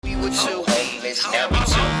two A-list, now we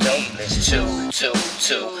two A-list,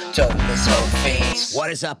 two dopeless hope fiends. What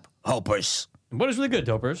is up, Hopers? What is really good,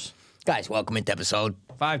 Dopers? Guys, welcome into episode,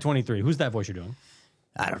 523. Who's that voice you're doing?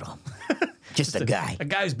 I don't know, just a guy. A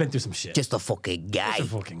guy who's been through some shit. Just a fucking guy.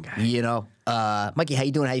 Just a fucking guy. You know? Mikey, how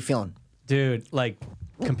you doing? How you feeling? Dude, like,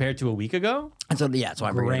 compared to a week ago? And so, yeah, that's why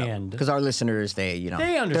I'm bringing it up. Grand. Because our listeners, they They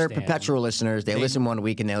understand. They're perpetual listeners. They listen one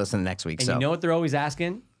week and they listen the next week. And so you know what they're always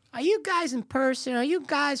asking? Are you guys in person? Are you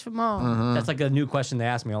guys from home? That's like a new question they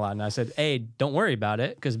ask me a lot. And I said, A, don't worry about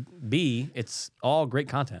it, because B, it's all great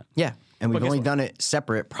content. yeah. And we've guess only what? done it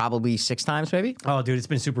separate probably 6 times, maybe. Oh, dude, it's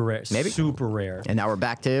been super rare. Maybe. Super rare. And now we're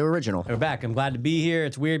back to original. We're back. I'm glad to be here.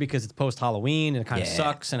 It's weird because it's post-Halloween and it kind of Yeah.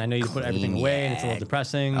 sucks. And I know you put everything away and it's a little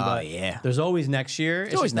depressing. Oh, but yeah. there's always next year.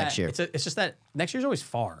 It's always just next that- year. It's just that next year's always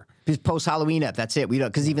far. Post Halloween up. That's it. We don't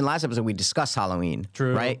because even last episode we discussed Halloween.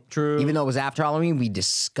 True, Right. true. Even though it was after Halloween, we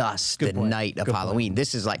discussed the point, night of good point. Halloween.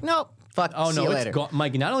 This is like nope. Fuck. Oh see no, you it's later. gone,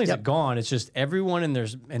 Mikey. Not only is Yep. it gone, it's just everyone and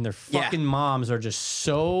their fucking moms are just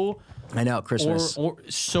so I know Christmas.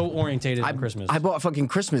 so orientated on Christmas. I bought fucking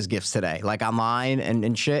Christmas gifts today, like online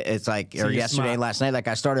and shit. It's like, or you're yesterday, smart. last night. Like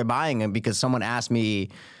I started buying them because someone asked me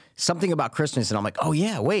something about Christmas, and I'm like, oh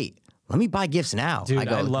yeah, wait, let me buy gifts now. Dude, I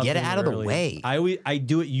go, love get it doing out of the early. way. I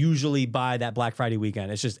do it usually by that Black Friday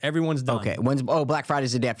weekend. It's just everyone's done. Okay, Black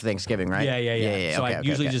Friday's the day after Thanksgiving, right? Yeah. So okay, I okay,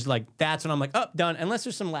 usually okay. just like that's when I'm like, done. Unless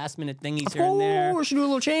there's some last minute thingies Of here and there. course, you do a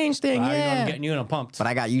little change thing. You know, Yeah. I'm getting you and I'm pumped. But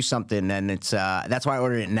I got you something, and it's that's why I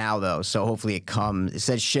ordered it now, though. So hopefully it comes. It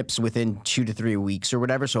says ships within 2 to 3 weeks or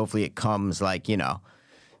whatever. So hopefully it comes like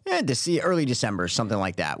early December, something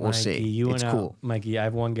like that. We'll Mikey, see. you It's and cool. Mikey, I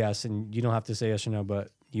have one guess, and you don't have to say yes or no, but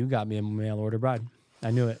you got me a mail order bride.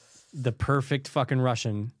 I knew it. The perfect fucking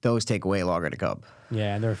Russian. Those take way longer to come.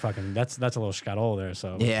 Yeah, and they're fucking. That's a little scatole there.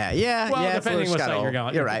 So Yeah. Well, it's a depending little what site scuttle. you're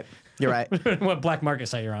going. You're right. You're right. what black market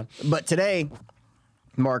site you're on? But today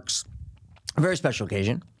marks a very special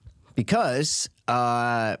occasion because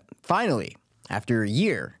finally, after a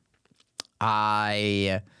year,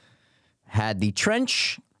 I had the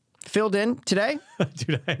trench filled in today.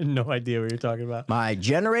 Dude, I had no idea what you're talking about. My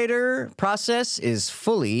generator process is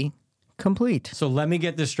fully complete. So let me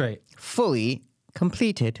get this straight. Fully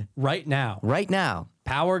completed Right now, right now.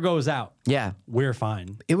 power goes out. Yeah. We're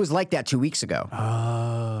fine. It was like that 2 weeks ago.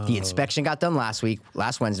 Oh. The inspection got done last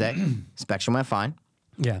Wednesday. Inspection went fine.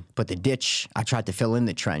 Yeah. But the ditch, I tried to fill in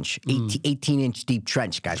the trench. 18-inch deep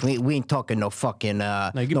trench, guys. We ain't talking no fucking you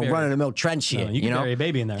can bury- run-of-the-mill trench here. You can bury a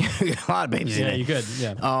baby in there. a lot of babies in Yeah, there. you could.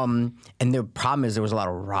 Yeah. And the problem is there was a lot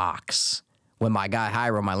of rocks. When my guy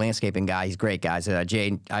Hyro, my landscaping guy, he's great guys.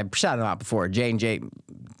 Jay, I shouted him out before. J&J,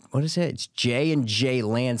 what is it? It's J&J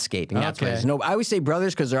Landscaping. That's what it Okay. is. No, I always say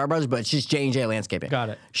brothers because they're our brothers, but it's just J&J Landscaping. Got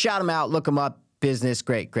it. Shout them out. Look them up. Business,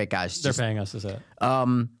 great guys. They're Just- paying us to say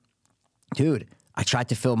it. Dude, I tried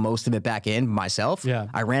to fill most of it back in myself. Yeah.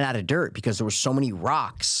 I ran out of dirt because there were so many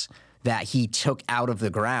rocks that he took out of the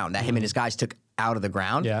ground, that him and his guys took out of the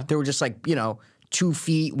ground. Yeah. They were just like, 2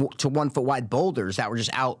 feet to 1 foot wide boulders that were just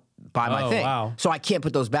out by my Oh, thing. wow. So I can't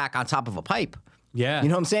put those back on top of a pipe. Yeah. You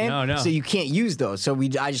know what I'm saying? No. So you can't use those. So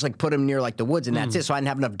I just like put them near like the woods and that's it. So I didn't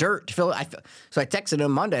have enough dirt to fill it. So I texted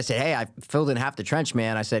him Monday. I said, hey, I filled in half the trench,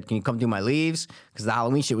 man. I said, can you come do my leaves? Because the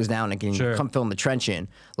Halloween shit was down and can Sure. you come fill in the trench in?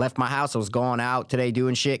 Left my house. I was going out today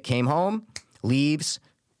doing shit. Came home, leaves,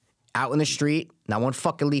 out in the street. Not one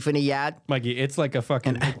fucking leaf in the yard. Mikey, it's like a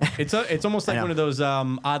fucking. It's almost like know. one of those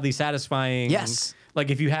oddly satisfying. Yes. Like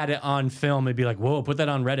if you had it on film, it'd be like, whoa, put that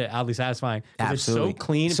on Reddit, oddly satisfying. 'Cause Absolutely. It's so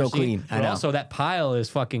clean. and So pristine, clean. I But know. also that pile is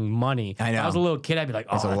fucking money. I know. If I was a little kid, I'd be like,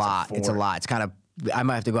 oh, It's a that's lot. It's a fort. lot. It's kind of. I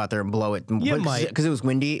might have to go out there and blow it. You might. Because it was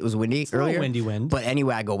windy. It was windy a little earlier. windy wind. But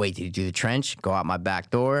anyway, I go, wait, did you do the trench? Go out my back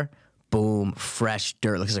door. Boom, fresh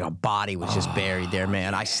dirt. Looks like a body was just buried there,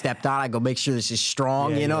 man. I stepped on. I go, make sure this is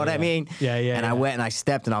strong. Yeah, you know yeah, what I yeah. mean? Yeah. And I went and I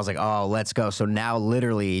stepped and I was like, oh, let's go. So now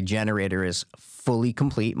literally generator is fully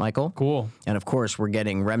complete, Michael. Cool. And of course, we're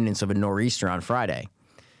getting remnants of a nor'easter on Friday.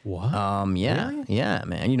 What? Yeah,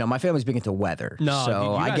 man. My family's big into weather. No, so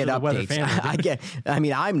you I guys get are the weather updates.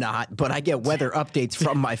 family, I'm not, but I get weather updates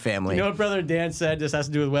from my family. You know what Brother Dan said? This has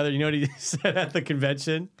to do with weather. You know what he said at the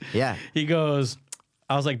convention? Yeah. He goes,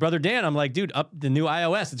 I was like, Brother Dan, I'm like, dude, up the new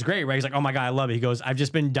iOS. It's great, right? He's like, oh my God, I love it. He goes, I've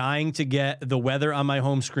just been dying to get the weather on my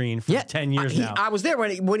home screen for 10 years now. I was there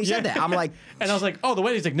when he said that. I'm like, and I was like, oh, the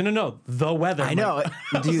weather. He's like, no, the weather. I I'm know. like,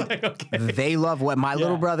 I was Dude, like, okay. they love what my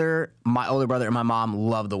little brother, my older brother, and my mom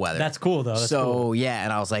love the weather. That's cool, though. That's so cool. yeah,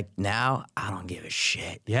 and I was like, now I don't give a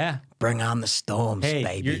shit. Yeah. Bring on the storms, Hey,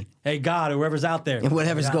 baby. hey, God, whoever's out there.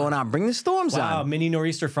 Whatever's God. going on, bring the storms Wow, on. mini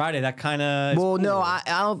nor'easter Friday. That kind of. Well, no, I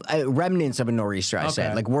don't. Remnants of a nor'easter. I said,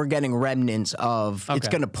 Okay. like we're getting remnants of. It's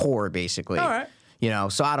Okay. gonna pour basically. All right. You know,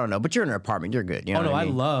 so I don't know, but you're in an apartment. You're good. You know Oh no, what I I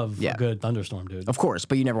mean? love Yeah. a good thunderstorm, dude. Of course,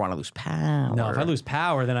 but you never want to lose power. No, if I lose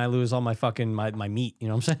power, then I lose all my fucking my meat. You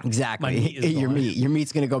know what I'm saying? Exactly. My meat is Your gone. meat. Your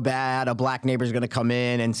meat's gonna go bad. A black neighbor's gonna come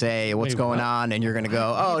in and say, "What's Wait, going what? on?" And you're gonna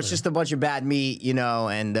go, "Oh, it's just a bunch of bad meat," you know,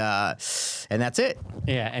 and that's it.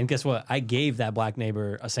 Yeah, and guess what? I gave that black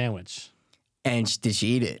neighbor a sandwich, And did she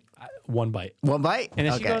eat it? one bite, One bite? and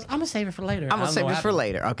then she Okay. goes, "I'm gonna save it for later." I'm gonna save this for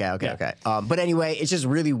later. Okay. Yeah. Okay. But anyway, it's just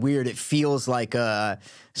really weird. It feels like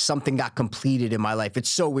something got completed in my life. It's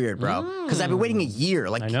so weird, bro. Because I've been waiting a year.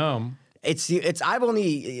 Like I know. It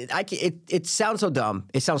sounds so dumb.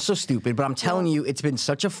 It sounds so stupid. But I'm telling you, it's been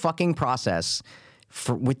such a fucking process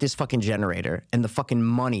with this fucking generator and the fucking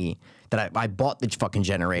money that I bought the fucking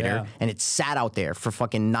generator Yeah. and it sat out there for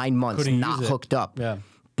fucking 9 months, Couldn't not use it. hooked up. Yeah.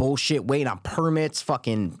 Bullshit, waiting on permits,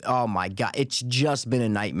 fucking, oh my God. It's just been a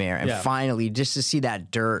nightmare. And Yeah. finally, just to see that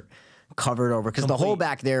dirt covered over, because the whole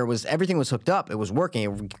back there everything was hooked up. It was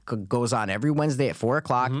working. It goes on every Wednesday at 4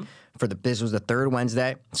 o'clock. Mm-hmm. This was the third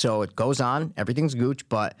Wednesday. So it goes on, everything's gooch,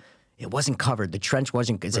 but it wasn't covered. The trench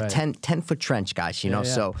wasn't, it's Right. a 10-foot trench, guys, you know? yeah.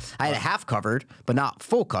 So I had it half covered, but not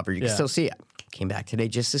full covered. You can Yeah. still see it. Came back today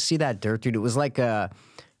just to see that dirt, dude. It was like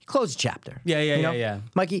close a chapter. Yeah, you know? yeah.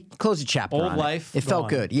 Mikey, close a chapter. Old on life, It felt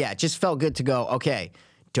gone. good. Yeah, it just felt good to go, okay,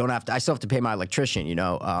 don't have to, I still have to pay my electrician, you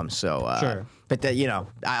know? Sure. But you know,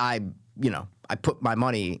 I put my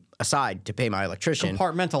money aside to pay my electrician.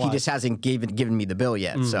 Compartmentalize. He just hasn't given me the bill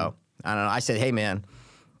yet. So I don't know. I said, hey man,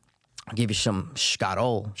 I'll give you some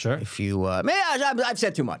Scott-O. Sure. If you, man, I've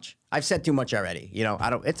said too much. I've said too much already. You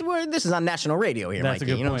know, this is on national radio here, That's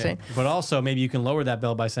Mikey. a good You know point. what I'm saying? But also, maybe you can lower that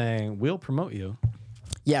bill by saying, "We'll promote you."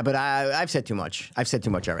 Yeah, but I've said too much. I've said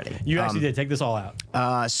too much already. You actually did take this all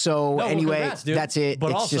out. So No, well, anyway, congrats, dude. that's it.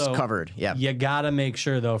 But It's also, just covered. Yeah. You gotta make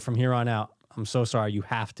sure though, from here on out. I'm so sorry. You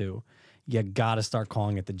have to. You gotta start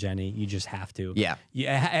calling it the Jenny. You just have to. Yeah.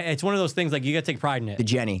 It's one of those things like you gotta take pride in it. The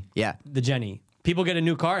Jenny. Yeah. The Jenny. People get a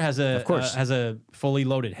new car, has course. a fully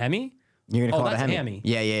loaded Hemi. You're gonna call it a that's Hemi. Hemi.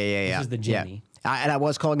 Yeah. This is the Yeah. Jenny. And I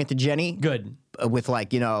was calling it the Jenny. Good. With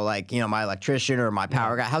my electrician or my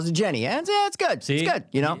power guy. How's the Jenny? Yeah, it's good. See, It's good.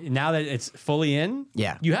 You know. Now that it's fully in.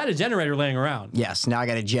 Yeah. You had a generator laying around. Yes. Now I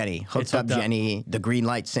got a Jenny hooked It's up. hooked up. Jenny. The green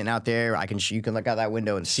light sitting out there. You can look out that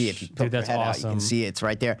window and see it. If you poke your that's head out, you awesome. can see it's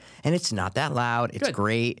right there. And it's not that loud. It's Good.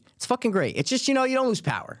 great. It's fucking great. It's just you don't lose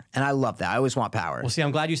power, and I love that. I always want power. Well, see,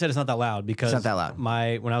 I'm glad you said it's not that loud because not that loud.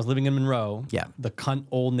 when I was living in Monroe, Yeah. the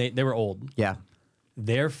they were old. Yeah.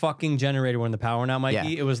 Their fucking generator when the power went out, Mikey,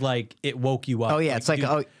 Yeah. it was like it woke you up. Oh yeah. It's like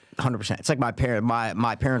dude, 100%. It's like my parent.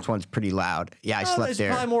 My parents' one's pretty loud. Yeah, I slept it's there.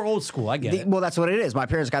 probably more old school. I get it. Well, that's what it is. My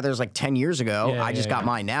parents got theirs like 10 years ago. Yeah, I just got yeah.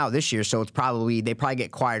 mine now this year, so they probably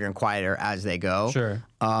get quieter and quieter as they go. Sure.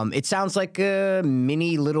 It sounds like a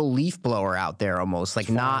mini little leaf blower out there almost. Like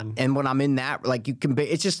not, fine. and when I'm in that, like you can,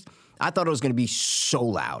 it's just, I thought it was going to be so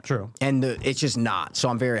loud. True. And it's just not. So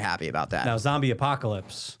I'm very happy about that. Now, zombie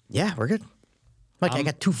apocalypse. Yeah, we're good. Like I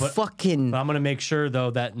got two fucking. But I'm gonna make sure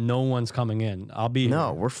though that no one's coming in. I'll be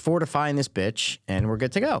No, here. we're fortifying this bitch, and we're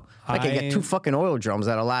good to go. Like I got two fucking oil drums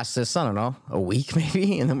that'll last this, I don't know, a week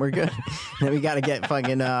maybe, and then we're good. Then we got to get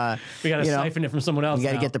fucking. We gotta siphon it from someone else. You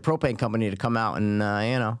got to now. get the propane company to come out and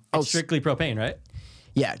It's strictly propane, right?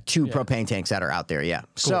 yeah, two propane tanks that are out there. Yeah.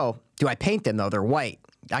 So do I paint them though? They're white.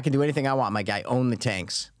 I can do anything I want. My guy own the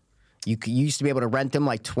tanks. You used to be able to rent them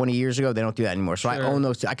like 20 years ago. They don't do that anymore. So I Sure. own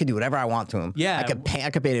those. I could do whatever I want to them. Yeah. I could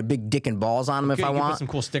paint a big dick and balls on them if You I could want. put some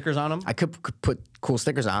cool stickers on them. I could put cool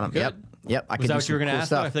stickers on them. Good. Yep. I could Was that do what you were some gonna cool ask?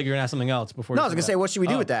 Though? I stuff. think you were gonna ask something else before. No, I you was gonna said say, that. what should we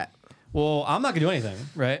do with that? Well, I'm not gonna do anything,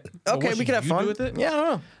 right? But Okay, what we should could have you fun. do with it. Yeah, I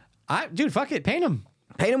don't know. Dude, fuck it, paint them.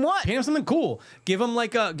 Paint them what? Paint him something cool. Give him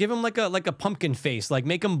like a pumpkin face. Like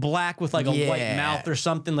make him black with like a white Yeah. mouth or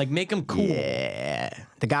something. Like make him cool. Yeah.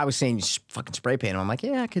 The guy was saying just fucking spray paint him. I'm like,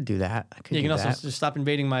 yeah, I could do that. I could You do can also that. just stop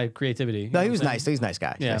invading my creativity. No, he was nice. He's a nice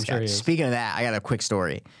guy. Yeah, Nice I'm sure guy. he is. Speaking of that, I got a quick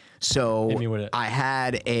story. So Hit me with it. I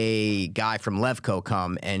had a guy from Levco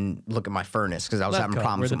come and look at my furnace because I was having Levco,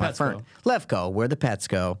 problems where with the my pets furnace. Levco, where the pets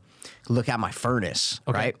go, look at my furnace,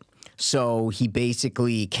 right? So he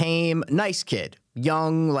basically came, nice kid,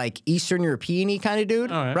 young, like Eastern European-y kind of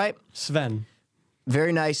dude, All right? Sven.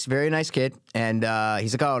 Very nice kid. And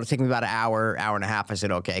he's like, oh, it'll take me about an hour and a half. I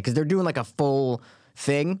said, okay. Because they're doing like a full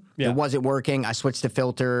thing. Yeah. It wasn't working. I switched the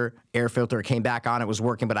filter, air filter, it came back on. It was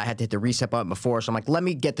working, but I had to hit the reset button before. So I'm like, let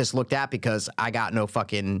me get this looked at because I got no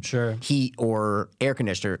fucking heat or air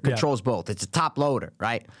conditioner. Controls both. It's a top loader,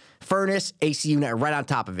 right? Furnace, AC unit right on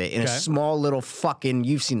top of it in a small little fucking,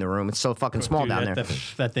 you've seen the room. It's so fucking small down there.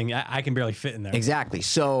 That thing, I can barely fit in there. Exactly.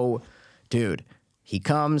 So, dude, he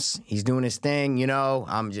comes, he's doing his thing, you know,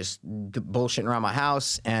 I'm just bullshitting around my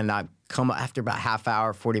house, and I come after about half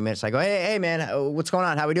hour, 40 minutes, I go, hey, man, what's going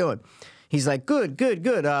on? How we doing? He's like, good.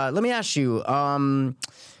 Let me ask you,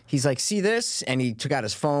 he's like, see this? And he took out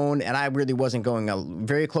his phone, and I really wasn't going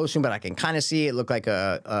very close to him, but I can kind of see it. It looked like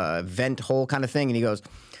a vent hole kind of thing. And he goes,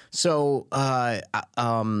 so,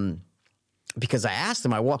 because I asked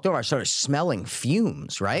him, I walked over, I started smelling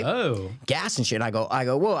fumes, right? Oh. Gas and shit. And I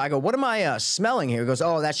go, whoa, what am I smelling here? He goes,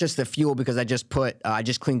 oh, that's just the fuel because I just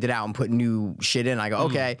cleaned it out and put new shit in. I go,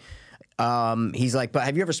 okay. He's like, but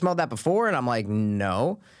have you ever smelled that before? And I'm like,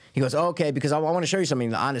 no. He goes, okay, because I want to show you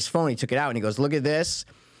something. On his phone, he took it out and he goes, look at this.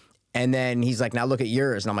 And then he's like, now look at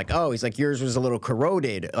yours. And I'm like, oh, he's like, yours was a little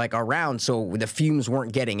corroded, like around, so the fumes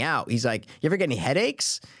weren't getting out. He's like, you ever get any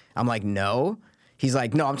headaches? I'm like, no. He's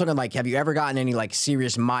like, no, I'm talking like, have you ever gotten any like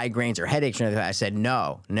serious migraines or headaches or anything? I said,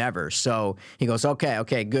 no, never. So he goes,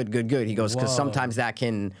 okay, good. He goes, because sometimes that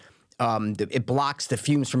can, it blocks the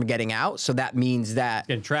fumes from getting out. So that means that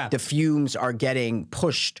the fumes are getting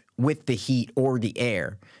pushed with the heat or the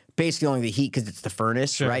air. Basically only the heat because it's the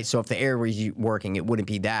furnace, right? So if the air was working, it wouldn't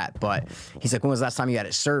be that. But he's like, when was the last time you had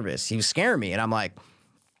it serviced? He was scaring me. And I'm like,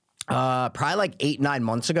 probably like 8-9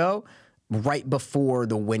 months ago. Right before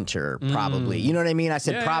the winter, probably. You know what I mean? I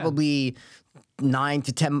said probably 9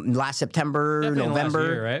 to 10 last September, Definitely November. Last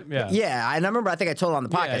year, right? Yeah. Yeah, I remember. I think I told it on the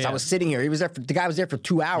podcast. I was sitting here. He was there. The guy was there for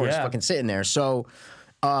 2 hours, fucking sitting there. So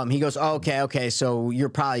he goes, okay. So you're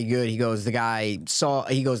probably good. He goes, the guy saw.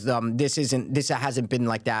 He goes, this hasn't been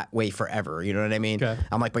like that way forever. You know what I mean? Okay.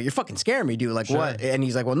 I'm like, but you're fucking scaring me, dude. Like what? And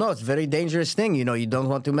he's like, well, no, it's a very dangerous thing. You know, you don't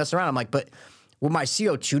want to mess around. I'm like, but would my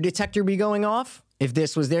CO2 detector be going off? If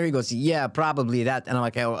this was there, he goes, yeah, probably that. And I'm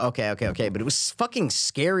like, oh, okay. But it was fucking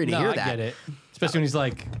scary to hear that. I get it. Especially when he's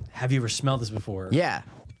like, have you ever smelled this before? Yeah.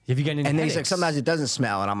 Have you gotten any And then headaches? he's like, sometimes it doesn't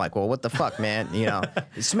smell. And I'm like, well, what the fuck, man? You know,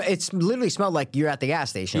 it's literally smelled like you're at the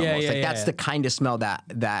gas station almost. That's the kind of smell that.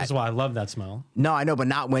 That's why I love that smell. No, I know, but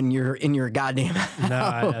not when you're in your goddamn house.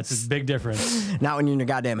 No, that's a big difference. Not when you're in your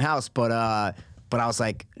goddamn house. But I was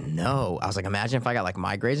like, no. I was like, imagine if I got like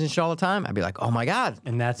migraines and shit all the time. I'd be like, oh my God.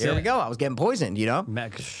 And that's There we go. I was getting poisoned, you know?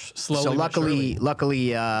 Slowly, so but surely.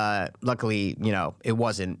 luckily, you know, it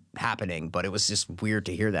wasn't happening, but it was just weird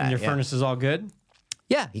to hear that. And your furnace is all good?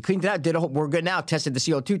 Yeah, he cleaned it out. We're good now. Tested the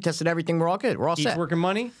CO2, tested everything. We're all good. We're all set. Heat's working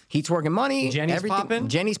money? Heat's working money. Jenny's popping?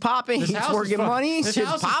 Jenny's popping. Heat's working money. This Shit's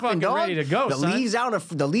house is popping, fucking dog. ready to go, the son. leaves out.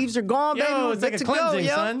 The leaves are gone, baby. Yo, We're it's good like a to go, cleansing,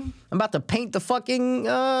 yo. son. I'm about to paint the fucking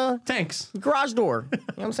Tanks. garage door. You know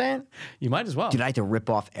what I'm saying? You might as well. Dude, I had to rip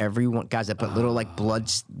off everyone. Guys that put little like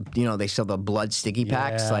blood, you know, they sell the blood sticky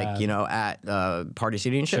packs, like, you know, at Party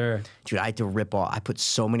City and shit. Sure. Dude, I had to rip off. I put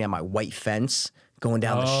so many on my white fence going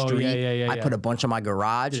down the street. Yeah. I put a bunch on my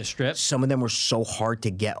garage. Did it strip? Some of them were so hard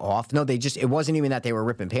to get off. No, it wasn't even that they were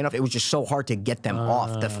ripping paint off. It was just so hard to get them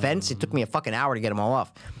off. The fence, it took me a fucking hour to get them all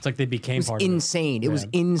off. It's like they became It was part insane. of It was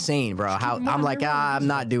insane, bro. I'm like, I'm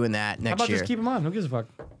not doing that How next about year. just keep them on? Who gives a fuck?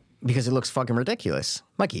 Because it looks fucking ridiculous.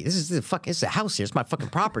 Mikey, this is a house here. It's my fucking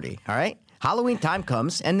property, all right? Halloween time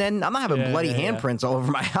comes, and then I'm not having bloody handprints all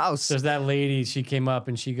over my house. There's that lady, she came up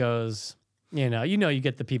and she goes, you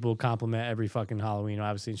get the people who compliment every fucking Halloween,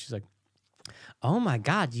 obviously, and she's like, oh my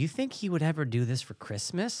God, do you think he would ever do this for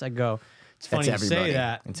Christmas? I go, it's funny you say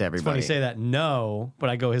that. It's everybody. It's funny you say that. No, but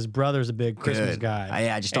I go, his brother's a big Christmas guy.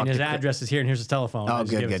 I just and talked his to address is here, and here's his telephone. Oh,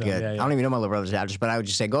 good. I don't even know my little brother's address, but I would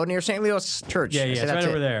just say, go near St. Leo's Church. Yeah, I said, it's right that's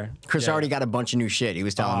over it. there. Chris already got a bunch of new shit. He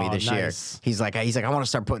was telling me this year. Nice. He's like, I want to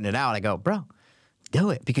start putting it out. I go, bro, do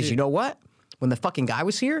it. Because you know what? When the fucking guy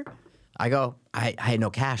was here, I go, I had no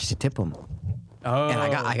cash to tip him. Oh. And I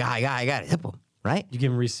got to tip him, right? You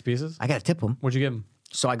give him Reese's Pieces? I got to tip him. What'd you give him?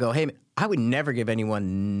 So I go, hey, I would never give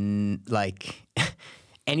anyone like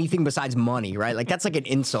anything besides money, right? Like that's like an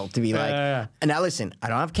insult to be like. And now listen, I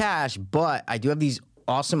don't have cash, but I do have these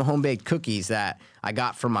awesome home baked cookies that I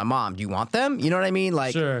got from my mom. Do you want them? You know what I mean?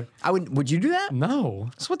 Like, sure. Would you do that?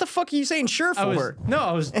 No. So what the fuck are you saying sure for?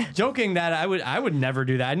 I was joking that I would never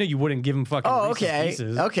do that. I knew you wouldn't give him fucking Reese's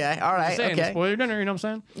Pieces. Okay, all right, Saying, okay. spoil your dinner, you know what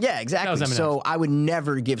I'm saying? Yeah, exactly. That was So I would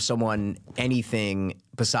never give someone anything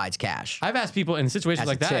besides cash. I've asked people in situations As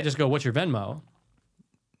like a that, I tip. just go, what's your Venmo?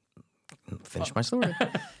 finish my story.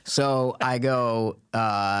 So I go,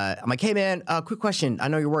 I'm like, hey man, quick question. I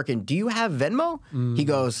know you're working. Do you have Venmo? He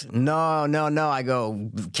goes, no. I go,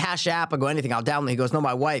 Cash App. I go, anything. I'll download. He goes, no,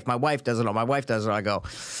 my wife does it. My wife does it. I go,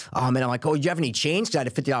 oh man. I'm like, oh, do you have any change? Because I had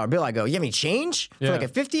a $50 bill. I go, you have any change for like a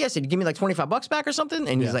 50? I said, give me like $25 back or something.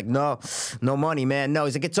 And he's like, no money, man. No.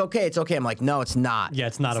 He's like, it's okay. I'm like, no, it's not. Yeah,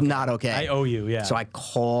 it's not okay. Not okay. I owe you. Yeah. So I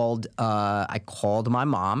called my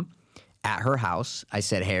mom at her house. I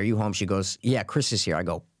said, hey, are you home? She goes, yeah, Chris is here. I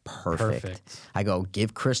go, perfect. I go,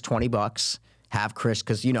 give Chris $20. Have Chris,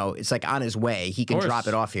 because, it's like on his way. He can drop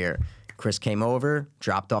it off here. Chris came over,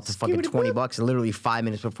 dropped off the fucking $20 literally 5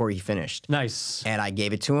 minutes before he finished. Nice. And I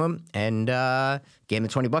gave it to him and gave him the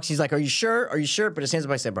 $20. He's like, are you sure? Put his hands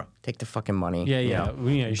up. I said, bro, take the fucking money. Yeah.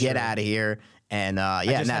 Get out of here. And I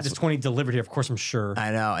just had this 20 delivered here. Of course, I'm sure.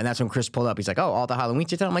 I know. And that's when Chris pulled up. He's like, oh, all the Halloween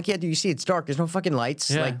shit. I'm like, yeah, dude, you see, it's dark. There's no fucking lights.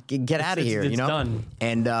 Yeah. Like, get out of here. It's done.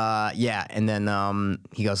 And and then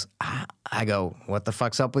he goes, I go, what the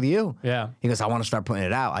fuck's up with you? Yeah. He goes, I want to start putting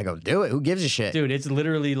it out. I go, do it. Who gives a shit? Dude, it's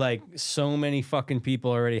literally like so many fucking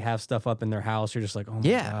people already have stuff up in their house. You're just like, oh my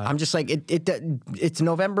God. I'm just like, it's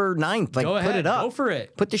November 9th. Like, Go ahead, put it up. go for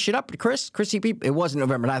it. Put the shit up. Chrissy, it wasn't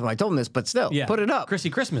November 9th when I told him this, but still, put it up. Chrissy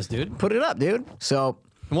Christmas, dude. Put it up, dude. So...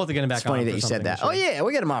 And we'll have to get him back it's funny on that for you said something that. this year. Oh, yeah,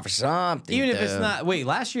 we get him on for something. Even if it's not... Wait,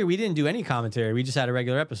 last year we didn't do any commentary. We just had a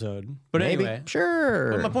regular episode. But Maybe. anyway.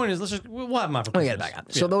 Sure. But my point is, we'll have him on for Let me Christmas. get it back on.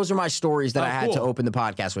 So those are my stories that I had cool. to open the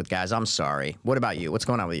podcast with, guys. I'm sorry. What about you? What's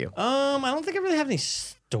going on with you? I don't think I really have any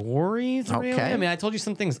stories. Really. Okay. I mean, I told you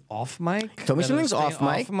some things off mic. Told me that some are things staying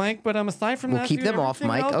off mic. But aside from that, keep dude, them off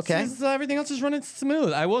everything mic, else okay. Everything else is running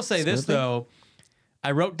smooth. I will say this, though.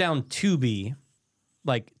 I wrote down Tubi,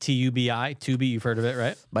 like Tubi. Tubi, you've heard of it,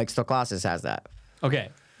 right? Mike Stoklassis has that. Okay.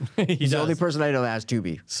 He's the only person I know that has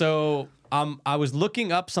Tubi. So I was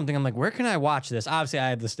looking up something. I'm like, where can I watch this? Obviously, I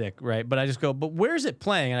have the stick, right? But I just go, but where is it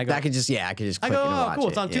playing? And I go, I could just click I go, and oh, watch cool, it.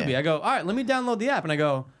 it's on Tubi. Yeah. I go, all right, let me download the app. And I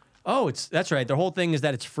go, oh, that's right. The whole thing is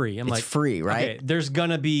that it's free. I'm like, free, right? Okay, there's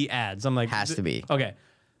gonna be ads. I'm like, Has to be. Okay,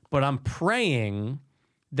 but I'm praying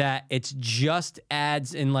that it's just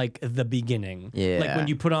ads in like the beginning. Yeah. Like when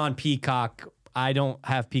you put on Peacock. I don't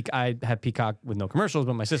have I have Peacock with no commercials,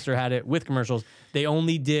 but my sister had it with commercials. They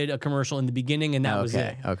only did a commercial in the beginning, and that was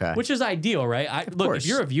it. Okay. Which is ideal, right? Look, course. if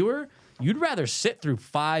you're a viewer, you'd rather sit through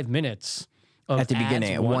 5 minutes of At the ads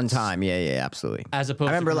beginning, at one once, time. Yeah, absolutely. as opposed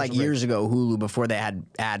I remember to like commercial years ago, Hulu, before they had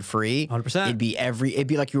ad free. 100%. It'd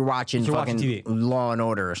be like you were watching you're fucking watching TV. Law and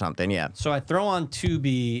Order or something. Yeah. So I throw on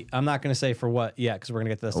Tubi. I'm not going to say for what yet because we're going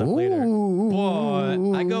to get to that stuff later. Ooh.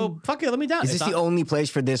 But I go, fuck it, let me down. Is this the only place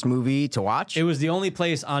for this movie to watch? It was the only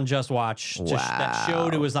place on Just Watch that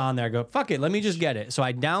showed it was on there. I go, fuck it, let me just get it. So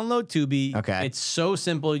I download Tubi. Okay. It's so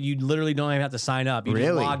simple. You literally don't even have to sign up. You just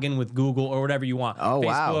Really? log in with Google or whatever you want. Oh,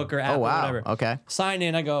 wow. Facebook or Apple Oh, wow. or whatever. Okay. Sign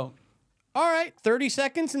in. I go, all right, 30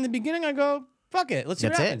 seconds in the beginning. I go, fuck it. Let's see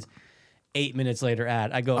what That's it? happens. 8 minutes later,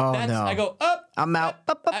 ad. I go, Oh, no. I go, up. I'm out.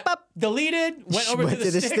 Up. Deleted, went over Went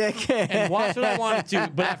to the stick, and watched what I wanted to.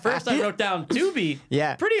 But at first, I wrote down Tubi.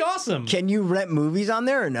 Yeah. Pretty awesome. Can you rent movies on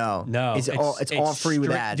there or no? No, It's all free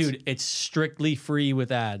with ads. Dude, it's strictly free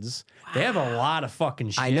with ads. They have a lot of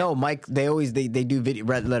fucking shit. I know, Mike. They do video.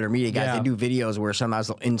 Red Letter Media guys. Yeah. They do videos where sometimes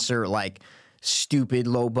they'll insert like stupid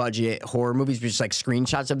low budget horror movies, but just like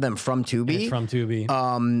screenshots of them from Tubi. It's from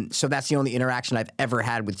Tubi. So that's the only interaction I've ever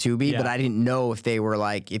had with Tubi. Yeah. But I didn't know if they were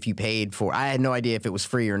like if you paid for. I had no idea if it was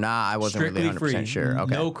free or not. I wasn't Strictly really 100% free. sure.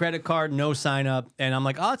 Okay. No credit card, no sign up. And I'm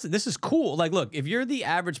like, oh, this is cool. Like, look, if you're the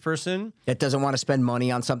average person That doesn't want to spend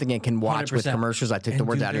money on something and can watch with 100%. commercials. I took the And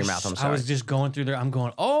words dude, out of your there's- mouth. I'm sorry. I was just going through there. I'm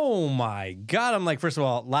going, oh my God. I'm like, first of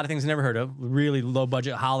all, a lot of things I never heard of. Really low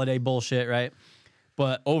budget holiday bullshit, right?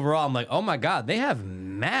 But overall, I'm like, oh my God, they have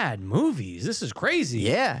mad movies. This is crazy.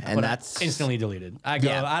 Yeah, and But I that's- instantly deleted. I go,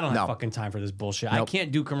 Yeah, I don't have no. fucking time for this bullshit. I Nope.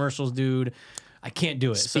 can't do commercials, dude. I can't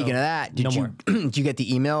do it. Speaking So, of that, no did you more. did you get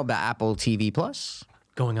the email about Apple TV Plus?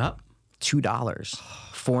 Going up? $2,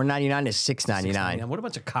 $4.99 to $6.99. What a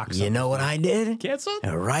bunch of cocks. You know what I did? Canceled?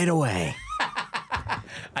 Right away.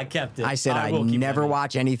 I kept it. I said I will keep never mine.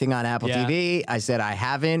 watch anything on Apple Yeah. TV. I said I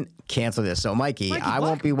haven't. Cancel this. So Mikey, I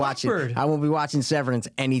won't Black- be watching. Blackbird. I won't be watching Severance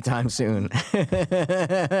anytime soon.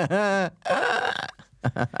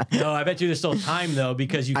 No, I bet you there's still time though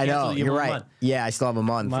because you I know. canceled it, you You're have right. a month. Yeah, I still have a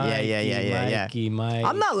month. Yeah. Mikey.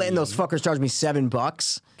 I'm not letting those fuckers charge me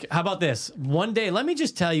 $7. How about this? One day, let me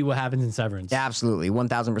just tell you what happens in Severance. Absolutely,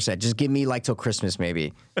 1000%. Just give me like till Christmas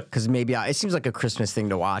maybe, because maybe it seems like a Christmas thing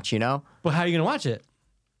to watch. You know. But how are you gonna watch it?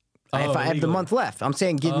 If I have the legally. month left, I'm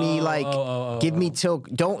saying give me give me till.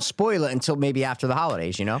 Don't spoil it until maybe after the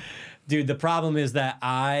holidays. You know. Dude, the problem is that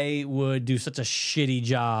I would do such a shitty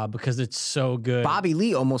job because it's so good. Bobby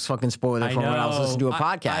Lee almost fucking spoiled it I for me when I was listening to a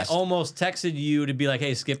I podcast. almost texted you to be like,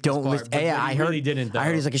 "Hey, skip this Don't part," listen. but Yeah, he I heard. really didn't. Though. I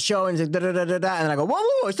heard he's like a show, and he's like da da da da da, and then I go, whoa, whoa,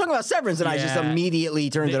 whoa, he's talking about Severance, and I just Yeah. immediately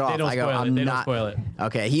turned it off. They don't I go, spoil it. I'm They don't not. spoil it.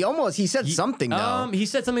 Okay, he said something though. He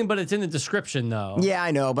said something, but it's in the description though. Yeah,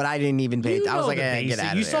 I know, but I didn't even pay. You I was know like, the get basic. out of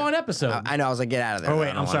there. You saw an episode. I know. I was like, get out of there. Oh I wait,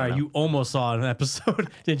 don't I'm wanna sorry. know. You almost saw an episode.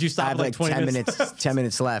 Did you I stop have at like 20 10 minutes? minutes. 10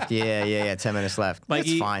 minutes left. Yeah. 10 minutes left.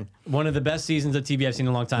 Mikey, It's fine. One of the best seasons of TV I've seen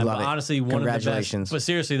in a long time. Love but it. honestly, one of the best. Congratulations. But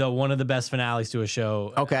seriously though, one of the best finales to a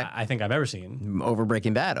show. Okay. I think I've ever seen. Over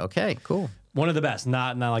Breaking Bad. Okay, cool. One of the best.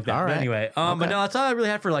 Not like that. All But right. anyway, Okay. but no, that's all I really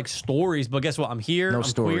had for like stories. But guess what? I'm here. No I'm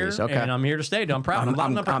stories. Queer, Okay. And I'm here to stay. Dude. I'm proud. I'm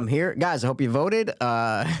proud. I'm here, guys. I hope you voted.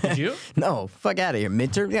 Did you? No, fuck out of here.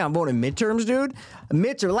 Midterm. Yeah, I'm voting midterms, dude.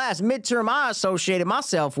 Last midterm I associated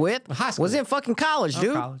myself with High school. was in fucking college,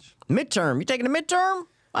 dude. college. Midterm. You taking a midterm?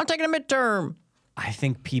 I'm taking a midterm. I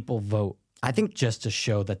think people vote I think. just to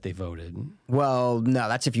show that they voted. Well, no,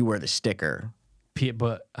 that's if you wear the sticker.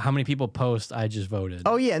 But how many people post I just voted?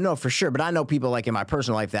 Oh yeah, no, for sure. But I know people like in my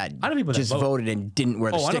personal life that I know people that just vote. voted and didn't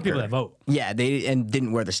wear the I sticker. know people that vote. Yeah, they and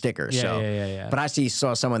didn't wear the sticker. so yeah. But I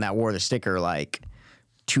saw someone that wore the sticker like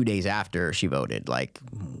 2 days after she voted. Like,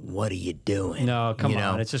 what are you doing? No, come You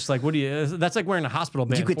on. know? It's just like, what do you? That's like wearing a hospital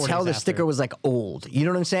band. You could 4 tell days the sticker after. was like old. You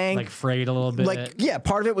know what I'm saying? like frayed a little bit. Like, yeah,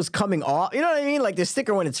 part of it was coming off. You know what I mean? Like the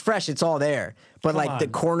sticker when it's fresh, it's all there. But like the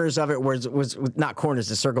on. corners of it was not corners,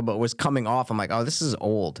 the circle, but was coming off. I'm like, oh, this is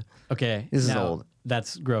old. Okay, This is now, old.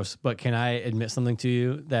 That's gross. But can I admit something to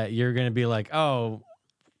you that you're gonna be like, oh,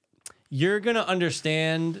 you're gonna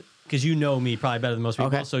understand because you know me probably better than most people,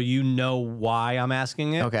 Okay. so you know why I'm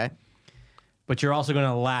asking it. Okay. But you're also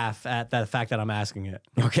gonna laugh at that fact that I'm asking it.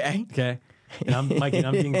 Okay. Okay. And I'm Mikey, and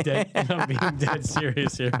I'm being dead. I'm being dead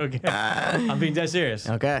serious here. Okay. I'm being dead serious.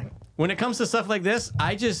 Okay. When it comes to stuff like this,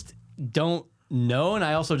 I just don't know, and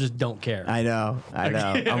I also just don't care. I know.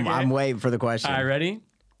 Okay. I'm waiting for the question. All right, ready?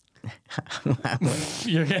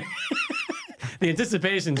 You're okay? The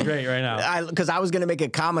anticipation's great right now. Because I was going to make a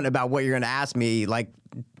comment about what you're going to ask me like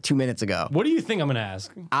 2 minutes ago. What do you think I'm gonna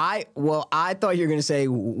ask? I thought you were going to say,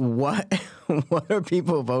 what are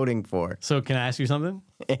people voting for? So can I ask you something?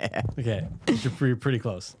 Yeah. Okay, you're pretty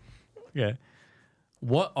close. Okay,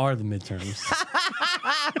 what are the midterms?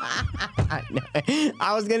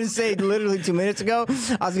 I was going to say literally 2 minutes ago,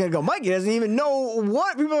 I was going to go, Mikey doesn't even know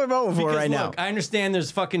what people are voting for Because right look, now. I understand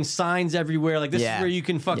there's fucking signs everywhere. Like this Yeah. is where you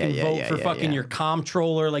can fucking Yeah, vote for fucking yeah. your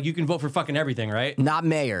comptroller. Like you can vote for fucking everything, right? Not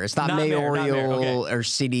mayor. It's not, Not mayor, not mayor, mayoral okay. or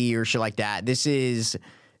city or shit like that. This is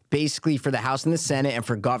basically for the House and the Senate and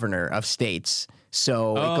for governor of states.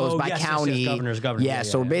 So it goes by yes, yes, yes, county. governor. Yeah,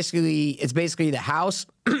 so basically it's basically the House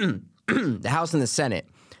the House and the Senate.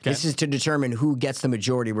 This is to determine who gets the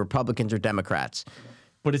majority, Republicans or Democrats.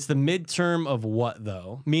 But it's the midterm of what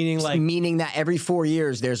though? Meaning like Meaning that every 4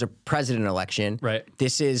 years there's a president election. Right.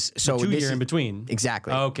 This is so 2 this year is, in between.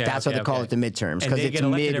 Exactly. Okay, That's okay, what they call okay. it, the midterms, And because they it's get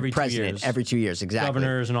elected every 2 mid-president years. every 2 years. Exactly.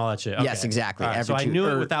 governors and all that shit. Yes, Okay. exactly. All right, so Every I two- knew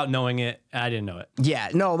it or- without knowing it. I didn't know it. Yeah,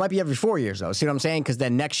 no, it might be every 4 years though. See what I'm saying? Because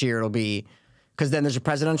then next year it'll be, because then there's a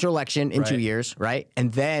presidential election in 2 Right. years, right?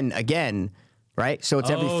 And then again, right? So it's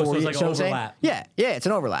every Oh, 4 so it's years. like you know what I'm saying? overlap. Yeah, it's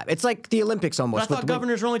an overlap. It's like the Olympics But I almost. thought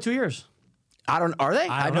governors were only 2 years. Are they?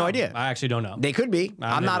 I have don't no know. idea. I actually don't know. They could be. I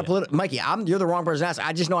have I'm no not a idea. political Mikey. You're the wrong person to ask.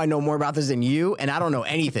 I just know I know more about this than you, and I don't know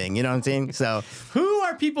anything. You know what I'm saying? So Who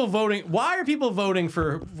are people voting? Why are people voting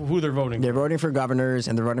for who they're voting they're for? voting for governors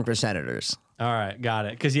and they're voting for senators. All right, got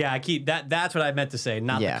it. Because yeah, I keep that's what I meant to say,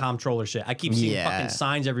 not Yeah. the comptroller shit. I keep seeing Yeah. fucking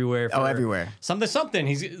signs everywhere. For everywhere. Something.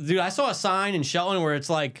 Dude, I saw a sign in Shelton where it's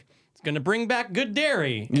like it's gonna bring back good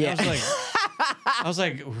dairy. And Yeah. I was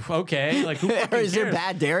like, okay, like who fucking Is there cares?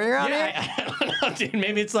 bad dairy around here? Yeah, I don't know, dude.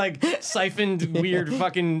 Maybe it's like siphoned weird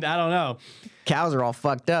fucking. I don't know. Cows are all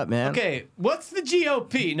fucked up, man. Okay, what's the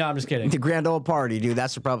GOP? No, I'm just kidding. The grand old party, dude.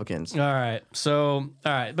 That's Republicans. All right. So,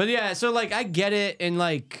 all right. But yeah, so like I get it. And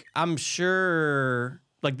like, I'm sure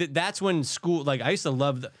like that's when school, like I used to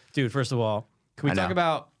love, dude, first of all, can we I talk know.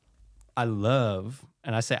 about, I love,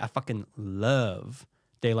 and I say I fucking love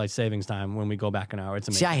daylight savings time when we go back an hour. It's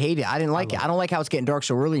See, amazing. I hate it. I didn't like it. I don't like how it's getting dark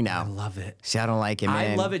so early now. I love it. See, I don't like it,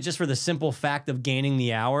 man. I love it just for the simple fact of gaining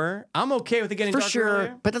the hour. I'm okay with it getting for dark sure.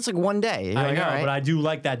 earlier. But that's like one day. You're I like, know, all right. but I do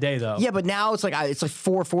like that day though. Yeah, but now it's like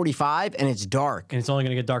 4:45 and it's dark. And it's only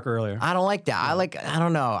gonna get darker earlier. I don't like that. I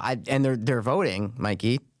don't know. And they're voting,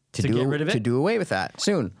 Mikey, to get rid of it? to do away with that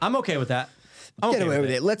soon. I'm okay with that. I'm Get okay away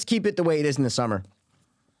with it. Let's keep it the way it is in the summer.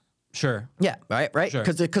 Sure. Yeah, right. Sure.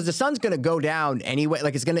 Because the sun's gonna go down anyway.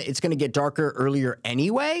 Like it's gonna get darker earlier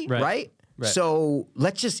anyway, right? So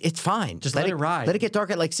it's fine. Just let it ride. Let it get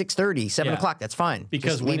dark at like 6:30, 7 Yeah. o'clock. That's fine.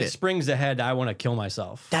 Because Just when leave it springs ahead, I want to kill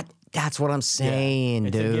myself. That's what I'm saying,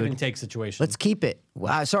 It's dude. a give and take situation. Let's keep it.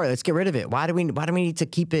 Sorry, let's get rid of it. Why do we need to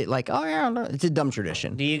keep it like, oh yeah, no, it's a dumb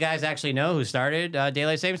tradition. Do you guys actually know who started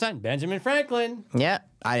daylight savings time? Benjamin Franklin. Yeah,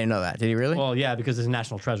 I didn't know that. Did he really? Well, yeah, because it's a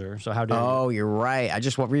national treasure. So how dare you? Oh, you're right. I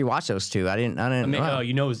just rewatched those two. I didn't. I mean, wow. oh,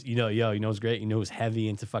 you know who's great. You know who's heavy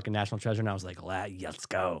into fucking national treasure. And I was like, let's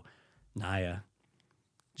go, Naya.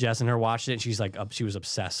 Jess and her watched it. And she's like, she was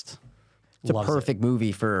obsessed. It's a perfect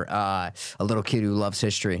movie for a little kid who loves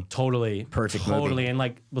history. Totally. Perfect movie. Totally. And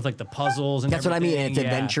like with like the puzzles and That's what I mean. everything. And it's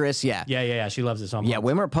adventurous. Yeah. Yeah. She loves it so much. Yeah,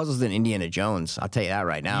 way more puzzles than Indiana Jones. I'll tell you that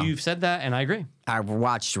right now. You've said that, and I agree. I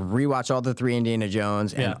rewatched all the 3 Indiana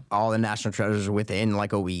Jones and Yeah. all the National Treasures within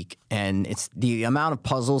like a week, and it's the amount of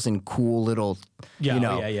puzzles and cool little,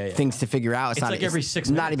 things to figure out. It's like every 6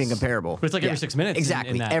 Not minutes. even comparable. But it's like every 6 minutes in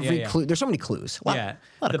Exactly. that. Every Yeah. clue. There's so many clues. A lot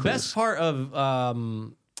The of best clues. part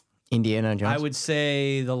of Indiana Jones. I would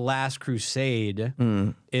say The Last Crusade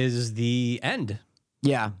is the end.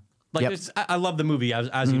 Yeah. Like Yep. I love the movie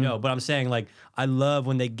as you know, but I'm saying like I love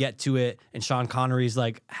when they get to it and Sean Connery's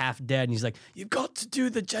like half dead and he's like, "You've got to do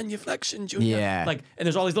the genuflection, Junior." Yeah. Like, and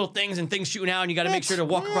there's all these little things and things shooting out, and you got to make sure to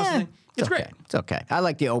walk across the thing. It's great. Okay. It's okay. I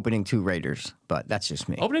like the opening 2 Raiders, but that's just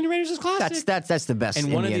me. Opening Raiders is classic. That's the best.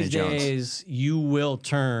 And one of Indiana these Jones. days, you will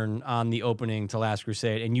turn on the opening to Last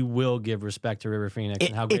Crusade, and you will give respect to River Phoenix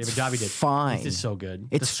and how great of a job he did. Fine. He did so good.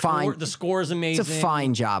 It's fine. The score is amazing. It's a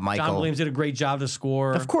fine job, Michael. John Williams did a great job to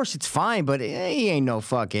score. Of course, it's fine, but he ain't no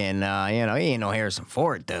fucking, he ain't no Harrison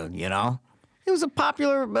Ford, dude. You know, he was a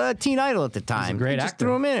popular teen idol at the time. Great Just actor.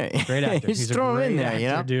 threw him in it. Great actor. Just threw him in there, you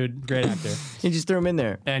know. Dude, great actor. You just threw him in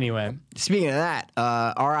there. Anyway, Speaking of that,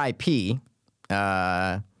 R.I.P.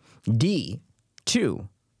 D2.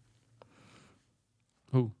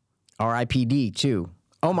 who? R.I.P. D2.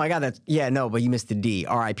 Oh my God, but you missed the D.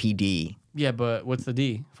 R.I.P. D. Yeah, but what's the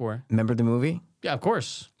D for? Remember the movie? Yeah, of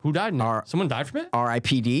course. Who died in it? Someone died from it?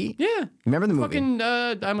 R.I.P. D. Yeah. Remember the movie? Fucking,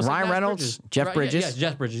 I almost said Ryan Nash Reynolds, Bridges. Jeff Right, Bridges. Yeah,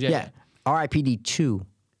 Jeff Bridges. Yeah. R.I.P. D2.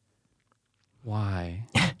 Why?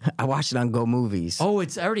 I watched it on Go Movies. Oh,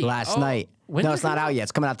 it's already last night. When No, did it's it not come out yet.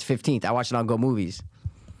 It's coming out the 15th. I watched it on Go Movies.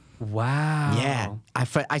 Wow. Yeah.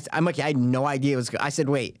 I'm like, I had no idea it was. I said,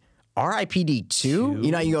 wait, RIPD 2?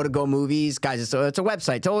 You know, you go to Go Movies, guys. It's a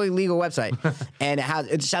website, totally legal website, and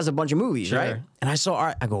it just has a bunch of movies, right? And I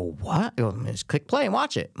saw, I go, what? I go, just click play and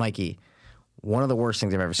watch it, Mikey. One of the worst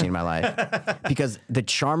things I've ever seen in my life, because the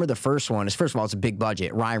charm of the first one is, first of all, it's a big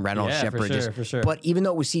budget. Ryan Reynolds, Yeah, Jeff for Bridges, sure, for sure. But even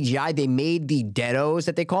though it was CGI, they made the deados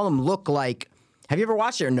that they call them look like. Have you ever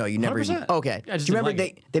watched it or no? You never. 100%. Okay. I just Do you didn't remember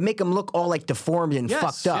like they make them look all like deformed and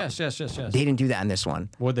fucked up? Yes. They didn't do that in this one.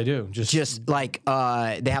 What'd they do? Just like they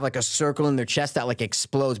have like a circle in their chest that like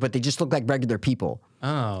explodes, but they just look like regular people.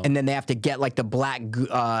 Oh. And then they have to get like the black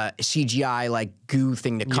CGI like goo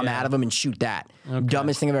thing to come out of them and shoot that.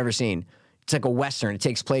 Dumbest thing I've ever seen. It's like a Western. It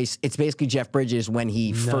takes place. It's basically Jeff Bridges when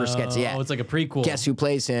he first gets. Yeah. Oh, it's like a prequel. Guess who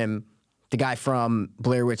plays him? The guy from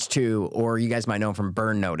Blair Witch 2, or you guys might know him from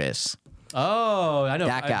Burn Notice. Oh, I know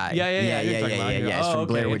That guy. Yeah. It's from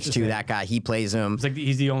Blair Witch 2. That guy. He plays him. It's like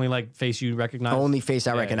he's the only like face you recognize. Only face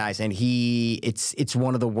I recognize, and it's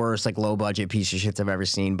one of the worst like low budget piece of shits I've ever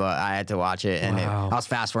seen. But I had to watch it, and I was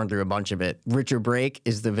fast forwarding through a bunch of it. Richard Brake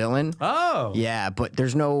is the villain. Oh, Yeah, but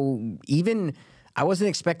there's no even. I wasn't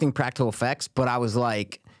expecting practical effects, but I was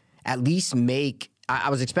like, at least make. I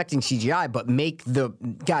was expecting CGI, but make the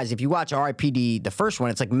guys. If you watch RIPD, the first one,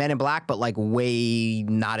 it's like Men in Black, but like way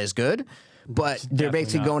not as good. But they're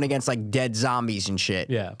basically not. going against like dead zombies and shit.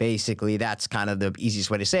 Yeah. Basically, that's kind of the easiest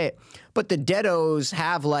way to say it. But the deados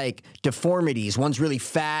have like deformities. One's really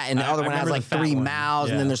fat, and the other one has remember like the fat 3 one. mouths,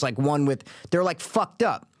 and Yeah. then there's like one with. They're like fucked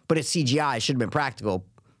up, but it's CGI. It should have been practical.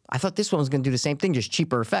 I thought this one was going to do the same thing, just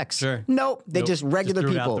cheaper effects. Sure. Nope. They Nope. just regular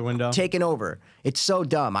Just threw it out people the window. taking over. It's so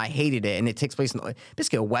dumb. I hated it. And it takes place in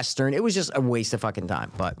basically a Western. It was just a waste of fucking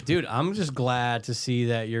time. But dude, I'm just glad to see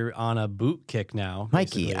that you're on a boot kick now,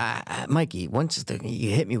 Mikey, basically. Mikey, once you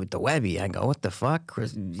hit me with the Webby, I go, what the fuck?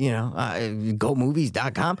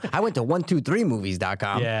 GoMovies.com. I went to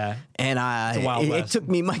 123movies.com. Yeah. And a Wild it West. took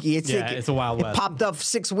me, Mikey, It's a Wild West. It popped up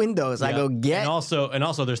 6 windows. I Yeah. go, get. And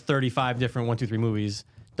also there's 35 different 123movies.com.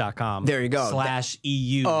 There you go.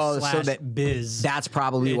 /EU Oh, so /biz. that's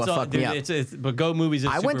probably what fucked me up. But Go Movies is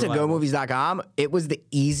I went to super reliable. GoMovies.com. It was the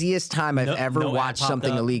easiest time I've ever no ad watched popped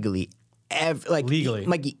something up. illegally. Legally.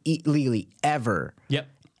 Mikey, legally, ever. Yep.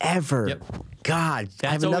 Ever. Yep. God. I have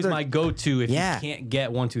That's always another. my go-to if Yeah. you can't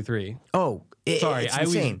get 123. Oh, Sorry, it's I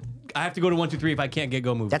always insane. I have to go to 1, 2, 3 if I can't get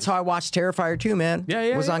Go Movies. That's how I watched Terrifier 2, man. Yeah,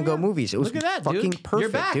 It was on Go yeah. Movies. It was Look at that, fucking dude. perfect, You're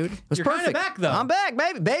back. dude. It was You're kinda perfect. back, though. I'm back,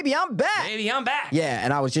 baby. Baby, I'm back. Baby, I'm back. Yeah,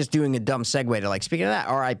 and I was just doing a dumb segue to like, speaking of that,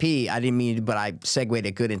 R.I.P. I didn't mean to, but I segued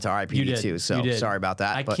it good into R.I.P. You did. too. So You did. sorry about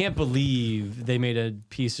that. I but can't believe they made a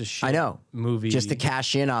piece of shit I know. movie. Just to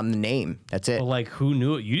cash in on the name. That's it. But like, who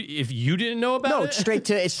knew it? If you didn't know about No, it? it's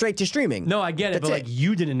straight to streaming. No, I get it, That's but like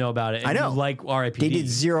you didn't know about it. And I know. You like RIPD. They did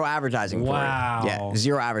zero advertising Wow. for it. Yeah,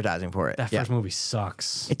 zero advertising for it. That Yeah. first movie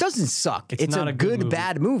sucks. It doesn't suck. It's not a a good good, movie.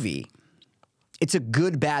 bad movie. It's a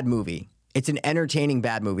good, bad movie. It's an entertaining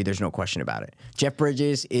bad movie. There's no question about it. Jeff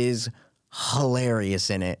Bridges is hilarious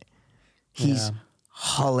in it. He's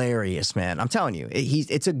hilarious, man. I'm telling you.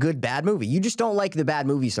 It's a good, bad movie. You just don't like the bad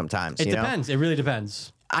movies sometimes. It you know? depends. It really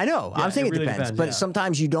depends. I know. I'm saying it it really depends. depends, But yeah.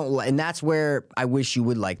 sometimes you don't. And that's where I wish you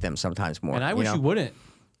would like them sometimes more. And I wish know? you wouldn't.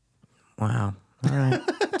 Wow. All right.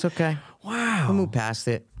 It's okay. Wow. We'll move past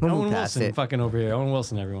it. We'll Owen move past Wilson it. fucking over here. Owen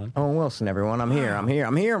Wilson, everyone. Owen Wilson, everyone. I'm here. I'm here.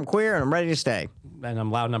 I'm here. I'm queer and I'm ready to stay. And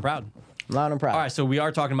I'm loud and I'm proud. Loud and proud. All right, so we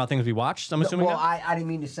are talking about things we watched, I'm assuming. Well, now? I didn't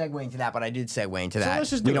mean to segue into that, but I did segue into that. let's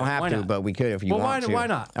just we do don't it. have Why to, not? but we could if you Well, want to. why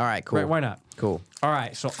not? All right, cool. Right, why not? Cool. All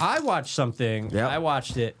right, so I watched something. Yep. I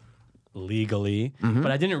watched it legally, but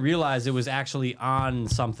I didn't realize it was actually on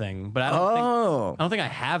something. But I don't think I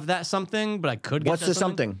have that something, but I could get What's that the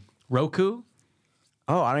something? Roku.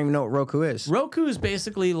 Oh, I don't even know what Roku is. Roku is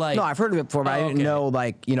basically like No, I've heard of it before, but I didn't okay. know,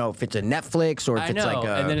 like, if it's a Netflix or if I it's know, like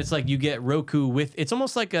a. and then it's like you get Roku with it's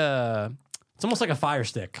almost like a Fire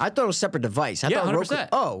Stick. I thought it was a separate device. I Yeah, thought 100%. Roku.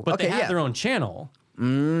 Oh, but okay, they have yeah. their own channel, which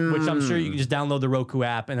I'm sure you can just download the Roku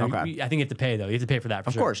app, and then Okay. I think you have to pay though. You have to pay for that, for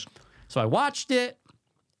Of sure. course. So I watched it,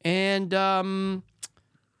 and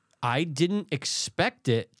I didn't expect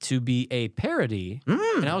it to be a parody,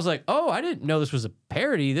 and I was like, "Oh, I didn't know this was a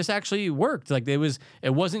parody. This actually worked. Like it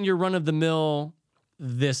wasn't your run of the mill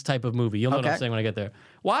this type of movie. You'll know what I'm Okay. saying when I get there.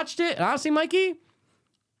 Watched it, and honestly, Mikey,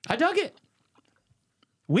 I dug it.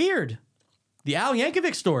 Weird, the Al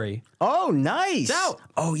Yankovic story. Oh, nice. It's out.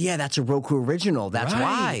 Oh, yeah, that's a Roku original. That's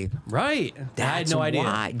why. Right. That's I had no idea.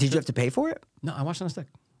 why. Did you have to pay for it? No, I watched it on a stick.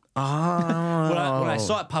 Oh. When I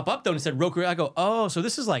saw it pop up though and it said Roku, I go, oh, so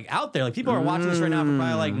this is like out there. Like people are watching this right now for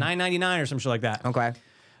probably like $9.99 or some shit like that. Okay.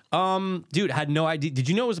 Dude, I had no idea. Did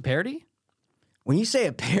you know it was a parody? When you say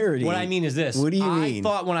a parody. What I mean is this. What do you I mean?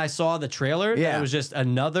 thought when I saw the trailer that Yeah. it was just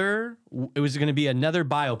it was going to be another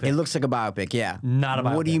biopic. It looks like a biopic, yeah. Not a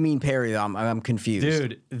What do biopic. you mean parody? I'm confused.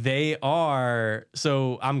 Dude, they are.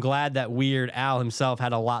 So I'm glad that Weird Al himself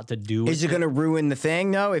had a lot to do with Is it going to ruin the thing,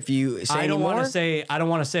 though, if you say I don't anymore? want to say. I don't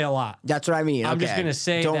want to say a lot. That's what I mean. I'm okay. just gonna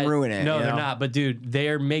say don't that- ruin it. No, you they're know? not. But dude,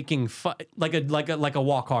 they're making fun like a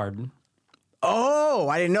walk hard. Oh,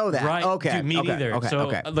 I didn't know that. Right? Okay. Dude, me okay. neither. Okay. So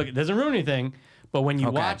okay. look, it doesn't ruin anything. But when you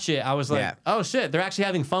Okay. watch it, I was like, Yeah. oh shit, they're actually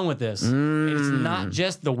having fun with this. It's not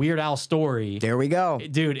just the Weird Al story. There we go.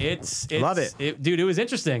 Dude, it's Love it. Dude, it was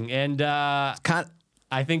interesting. And Kind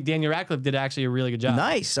I think Daniel Radcliffe did actually a really good job.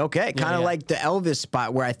 nice. Okay. Kind of yeah. like the Elvis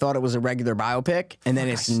spot where I thought it was a regular biopic, and then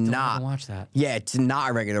it's I still not. haven't watched that. Yeah, it's not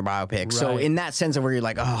a regular biopic. So Right. in that sense of where you're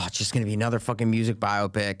like, oh, it's just gonna be another fucking music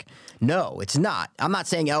biopic. No, it's not. I'm not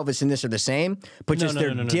saying Elvis and this are the same, but No, just no, they're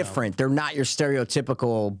no, no, no, no. different. They're not your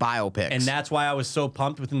stereotypical biopics. And that's why I was so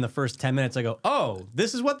pumped within the first 10 minutes. I go, oh,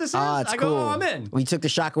 this is what this is? It's I go, cool. oh, I'm in. Well, you took the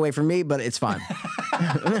shock away from me, but it's fine.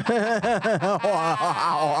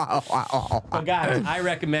 But guys, I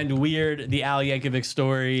recommend Weird, the Al Yankovic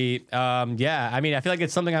story. Yeah, I mean, I feel like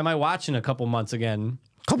it's something I might watch in a couple months again.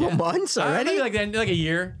 Couple months already? Maybe like a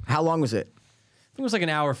year. How long was it? I think it was like an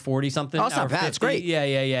hour 40 something. Oh, it's not hour bad. It's 50. great.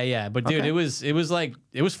 Yeah. But dude, Okay. it was like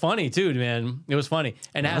it was funny too, man. It was funny,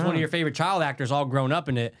 and it has one of your favorite child actors all grown up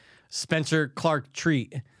in it, Spencer Clark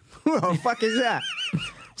Treat. Who the fuck is that?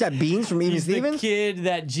 Is that Beans from Even He's the Stevens? kid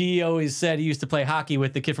that G always said he used to play hockey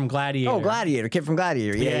with, the kid from Gladiator. Oh, Gladiator. Kid from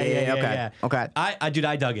Gladiator. Yeah. Okay. Okay.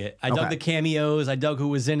 I dug it. I dug Okay. the cameos. I dug who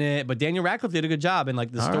was in it. But Daniel Radcliffe did a good job, and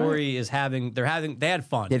like the story is they had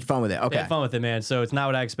fun. You had fun with it. They Okay. had fun with it, man. So it's not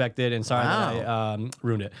what I expected, and sorry that I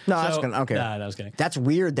ruined it. No, so, that's good. Okay. Nah, I was kidding. That's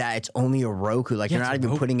weird that it's only a Roku. Like, you're it's not a even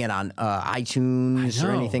Roku. putting it on iTunes I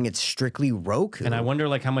or know. anything. It's strictly Roku. And I wonder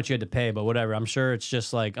like how much you had to pay, but whatever. I'm sure it's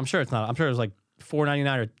just like I'm sure it's not. I'm sure it was like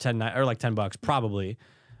 $4.99 or $10 or like $10 probably.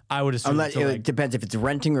 I would assume. Unless, to, it like, depends if it's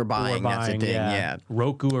renting or buying. or That's the thing. Yeah.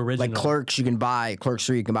 Roku original. Like Clerks, you can buy Clerks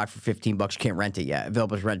 3. You can buy for $15. You can't rent it yet.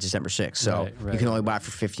 Available to rent December 6th. So Right, you can only buy it for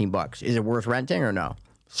 $15. Is it worth renting or no?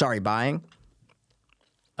 Sorry, buying.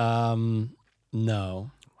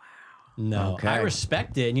 No. No. Okay. I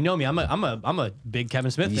respect it. And you know me, I'm a big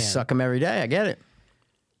Kevin Smith You fan. suck them every day. I get it.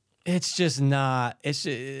 It's just not. It's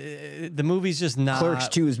the movie's just not. Clerks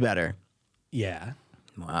 2 is better. Yeah.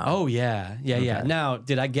 Wow. Oh yeah. Now,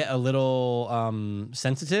 did I get a little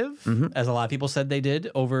sensitive, as a lot of people said they did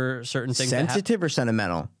over certain things? Sensitive or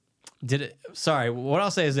sentimental? Did it? Sorry, what I'll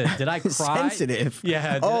say is this: did I cry? Sensitive.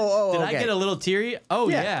 Yeah. Did okay. I get a little teary? Oh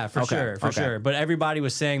Yeah. yeah, for sure. But everybody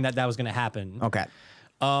was saying that was going to happen. Okay.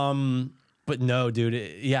 But no,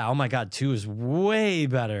 dude. Oh my God, 2 is way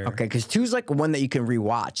better. Okay, because 2's like one that you can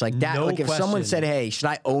rewatch. Like that. No like if someone question. said, "Hey, should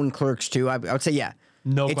I own Clerks 2?" I would say, yeah.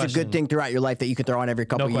 No it's question. a good thing throughout your life that you can throw on every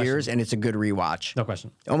couple question. years, and it's a good rewatch. No question.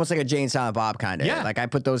 Almost like a Jay and Silent Bob kind of. Yeah. Like I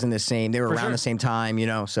put those in the same. They were around sure. the same time,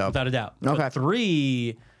 So Without a doubt. Okay. But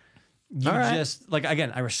 3, you All right. just like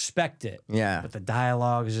again, I respect it. Yeah. But the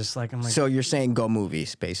dialogue is just like I'm like, So you're saying go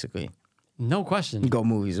movies, basically. no question. Go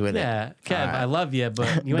movies with it. Yeah, Kev, All right. I love you,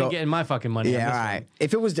 but you Go- ain't getting my fucking money. on Yeah, this all one. right.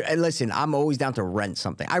 If it was, and listen, I'm always down to rent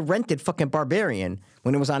something. I rented fucking Barbarian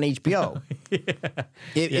when it was on HBO.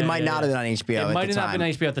 It might not have been on HBO. It at might the have not time.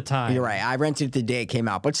 been HBO at the time. You're right. I rented it the day it came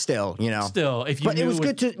out, but still, Still, if you But it knew was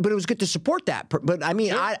good to. But it was good to support that. But I mean,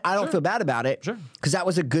 Sure, I don't sure. feel bad about it. Sure. Because that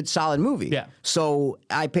was a good, solid movie. Yeah. So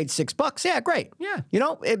I paid $6. Yeah, great. Yeah.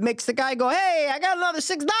 It makes the guy go, "Hey, I got another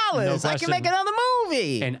 $6. I can question. make another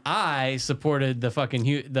movie." And I supported the fucking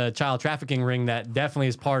the child trafficking ring that definitely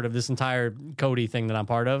is part of this entire Cody thing that I'm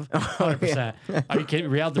part of. 100%. Are you kidding?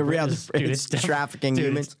 Real it's trafficking dude,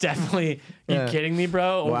 humans. it's definitely. You kidding me,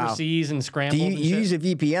 bro? Wow. Overseas and Do scrambled. you and shit? use a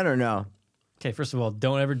VPN or no? Okay, first of all,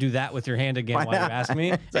 don't ever do that with your hand again Why while you not? ask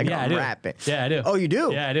me. It's like yeah, I do. rapping. Yeah, I do. Oh, you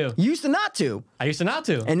do? Yeah, I do. You used to not to, I used to not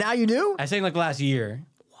to. and now you do. I sang like last year.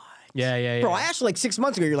 What? Yeah. Bro, I asked you like 6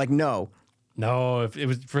 months ago. You're like, no, No, if it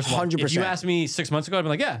was first of all, if 100%. you asked me 6 months ago, I'd be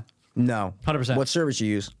like, yeah, no. 100%. What service you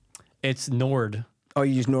use? it's Nord. Oh,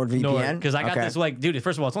 you use NordVPN? Because I got Okay. this like, dude.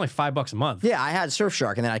 First of all, it's only $5 a month. Yeah, I had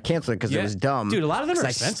Surfshark, and then I canceled it because it Yeah. was dumb. Dude, a lot of them are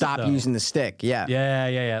 'Cause expensive, I stopped though. using the stick. Yeah.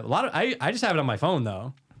 Yeah. A lot of I just have it on my phone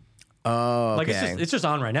though. Oh, Like okay. it's just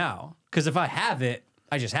on right now. Because if I have it,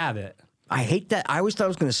 I just have it. I hate that. I always thought it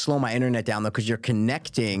was going to slow my internet down though, because you're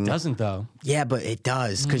connecting. Doesn't though. Yeah, but it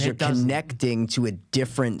does because it you're doesn't. connecting to a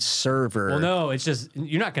different server. Well, no, it's just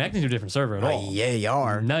you're not connecting to a different server at all. Yeah, you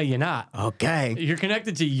are. No, you're not. Okay. You're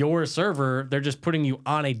connected to your server. They're just putting you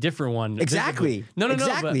on a different one. Exactly. visibly. No.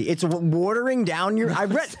 Exactly. It's watering down your. I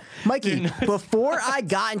read, Mikey, before I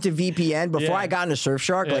got into VPN, before Yeah. I got into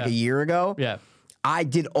Surfshark like Yeah. a year ago, Yeah. I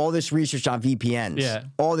did all this research on VPNs. Yeah.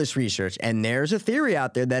 All this research. And there's a theory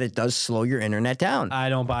out there that it does slow your internet down. I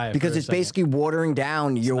don't buy it because for a it's second. basically watering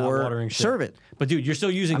down Not your watering shit. service. But dude, you're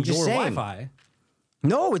still using I'm just your saying. Wi-Fi.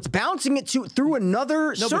 No, it's bouncing it through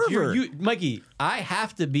another No, but server. Mikey, I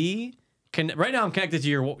have to be right now. I'm connected to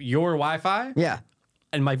your Wi-Fi, yeah.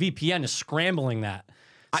 and my VPN is scrambling that.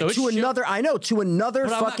 So it's to another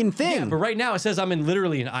But I'm fucking not- thing. Yeah, but right now it says I'm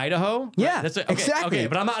literally in Idaho. Right? Yeah, okay, exactly. Okay,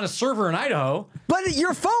 but I'm not on a server in Idaho. But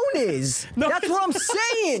your phone is. No, That's it's what I'm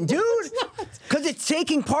saying, dude. Because it's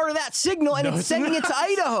taking part of that signal and No, it's sending it to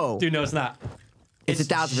Idaho. Dude, no, it's not. It's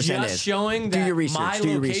 1,000% just is. showing Do that your research. my do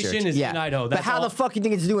your location research. is yeah. in Idaho. But That's how all- the fuck you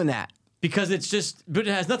think it's doing that? Because it's just, but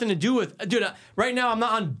it has nothing to do with, dude. Right now I'm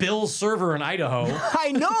not on Bill's server in Idaho.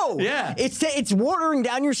 I know. Yeah. It's watering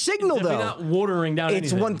down your signal Definitely though. not watering down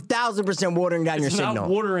It's anything. 1,000% watering down your It's not signal.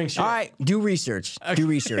 watering shit. All right, do research. Do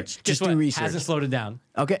research. Guess Just what? do research. Hasn't slowed it down.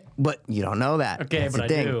 Okay, but you don't know that. Okay, That's but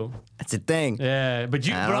the I thing. do. That's the thing. Yeah, but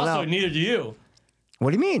I but don't also know. neither do you. What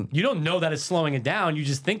do you mean? You don't know that it's slowing it down. You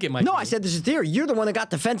just think it might. No, be. I said there's a theory. You're the one that got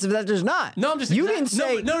defensive that there's not. No, I'm just. You didn't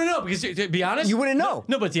say. No. Because to be honest, You wouldn't know.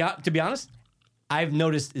 No, but to be honest, I've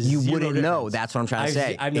noticed You zero wouldn't know. difference. That's what I'm trying to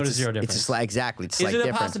say. I've noticed zero difference. It's exactly. It's Is like it a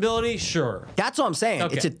different. possibility? Sure. That's what I'm saying.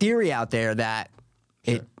 Okay. It's a theory out there that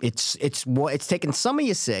it's taking some of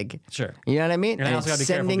your sig. Sure. You know what I mean? And I And also it's gotta be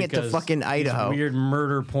careful sending it to because fucking these Idaho. Weird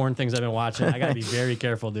murder porn things I've been watching. I gotta be very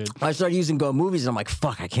careful, dude. I started using Go Movies, and I'm like,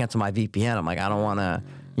 fuck, I cancel my VPN. I'm like, I don't want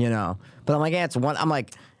to, But I'm like, yeah, it's one. I'm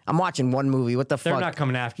like, I'm watching one movie. What the They're fuck? not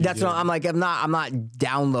coming after you, That's what dude. I'm like. I'm not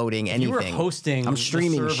downloading anything. you were hosting I'm the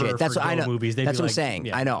streaming server shit. That's for what I Go know. Movies, they'd That's be what I'm like, saying.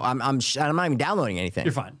 yeah. I know. I'm not even downloading anything.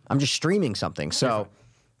 You're fine. I'm just streaming something. So.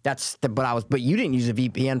 But you didn't use a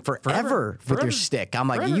VPN forever with Forever. your stick. I'm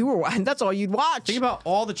like, Forever. you were, that's all you'd watch. Think about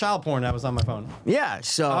all the child porn that was on my phone. Yeah.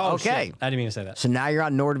 So Oh, okay. shit. I didn't mean to say that. So now you're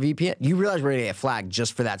on NordVPN. You realize we're gonna get flagged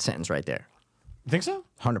just for that sentence right there. You think so?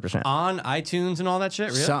 100%. On iTunes and all that shit?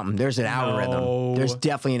 Really? Something. There's an algorithm. No. There's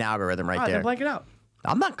definitely an algorithm right All right, there. then blank it out.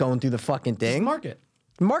 I'm not going through the fucking Just thing. mark it.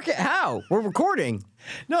 Mark it how? We're recording.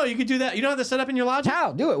 No, you could do that. You don't have to set up in your Logic?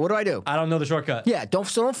 How? Do it. What do I do? I don't know the shortcut. Yeah, don't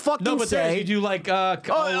fucking No, but there say. you do like it's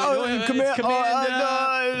command-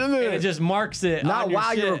 and it just marks it. Not on your while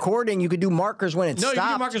shit. you're recording. You could do markers when it's No, you stopped.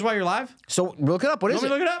 can do markers while you're live. So look it up. What is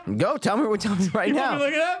want it? me to look it up? Go. Tell me right You now. want me to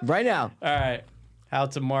look it up? Right now. All right. How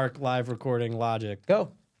to mark live recording logic.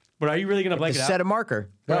 Go. But are you really gonna blank it out? Set a marker.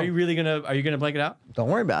 But Go. are you gonna blank it out? Don't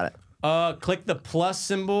worry about it. Click the plus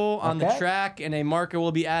symbol on the Okay. track, and a marker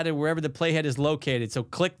will be added wherever the playhead is located. So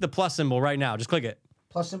click the plus symbol right now. Just click it.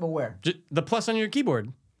 Plus symbol where? The plus on your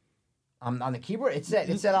keyboard. On the keyboard. It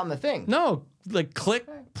said on the thing. No, like click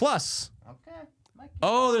plus. Okay.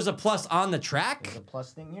 Oh, there's a plus on the track? There's a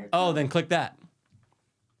plus thing here. Oh, then click that.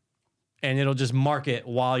 And it'll just mark it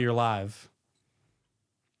while you're live.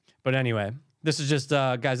 But anyway, this is just,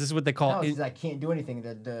 guys, this is what they call... No, it's I can't do anything.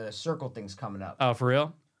 The circle thing's coming up. Oh, for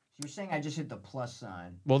real? You're saying I just hit the plus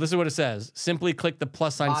sign. Well, this is what it says. Simply click the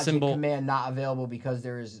plus sign Logic symbol. command not available because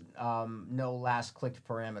there is no last clicked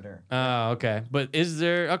parameter. Oh, okay. but is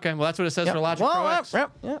there... Okay, well, that's what it says for Logic Pro X.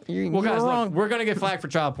 You Well, guys, were wrong. look, we're going to get flagged for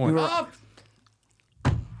child porn. Oh,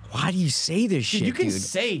 Why do you say this shit, dude, you can dude?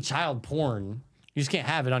 say child porn. You just can't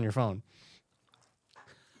have it on your phone.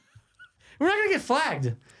 We're not going to get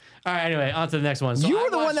flagged. All right, anyway, on to the next one. So You I were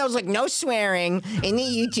the one watched- that was like, no swearing in the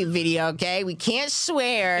YouTube video, okay? We can't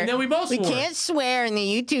swear. And then we both swore. can't swear in the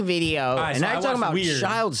YouTube video. right, and so now I you're talking watched about Weird.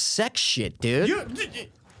 child sex shit,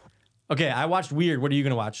 dude. Okay, I watched Weird. What are you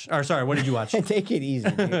going to watch? Or sorry, what did you watch? Take it easy,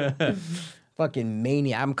 dude. Fucking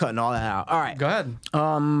maniac. I'm cutting all that out. All right. Go ahead.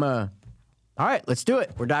 All right, let's do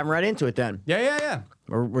it. We're diving right into it then. Yeah.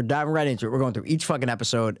 We're diving right into it. We're going through each fucking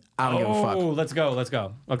episode. I don't give a fuck. Oh, let's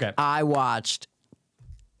go. Okay. I watched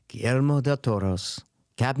Guillermo del Toro's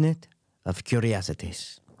Cabinet of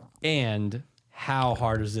Curiosities. And how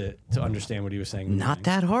hard is it to understand what he was saying? in the Not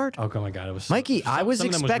beginning? that hard. Oh my God, it was. Mikey, I was some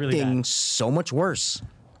of them was really expecting bad. so much worse.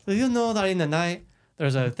 Do you know that in the night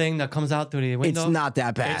there's a thing that comes out through the window? It's not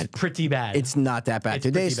that bad. It's pretty bad. It's not that bad. It's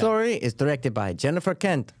Today's pretty bad. story is directed by Jennifer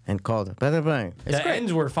Kent and called Better Bang. It's the great.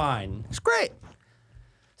 ends were fine. It's great.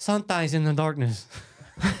 Sometimes in the darkness.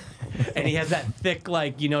 And he has that thick,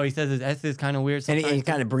 like, he says his S is kind of weird. And Sometimes. he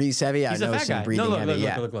kind of breathes heavy. He's I a know fat some guy. breathing No, heavy.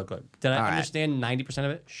 Yeah. look. Did I All right. understand 90%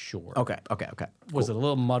 of it? Sure. Okay. Was it a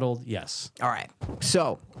little muddled? Yes. All right.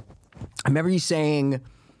 So, I remember you saying,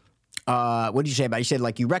 what did you say about it? You said,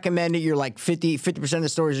 like, you recommend it. You're like 50% of the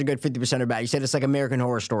stories are good, 50% are bad. You said it's like American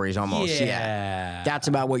Horror Stories almost. Yeah. That's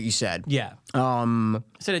about what you said. Yeah. I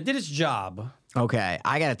said it did its job. Okay.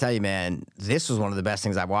 I got to tell you, man, this was one of the best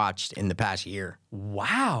things I've watched in the past year.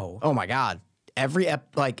 Wow. Oh, my God. I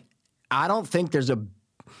don't think I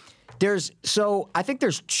think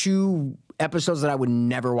there's 2 episodes that I would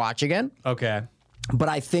never watch again. Okay. But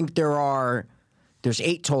I think there's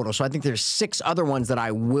 8 total, so I think there's 6 other ones that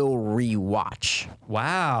I will rewatch.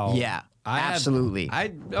 Wow. Yeah, absolutely.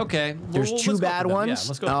 Okay. There's 2 bad ones. Yeah,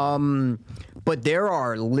 let's go. But there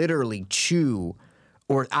are literally 2,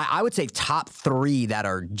 or I would say top 3 that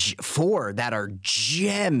are 4 that are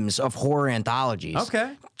gems of horror anthologies.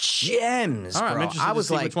 Okay. Gems, All right. bro. I'm interested I to was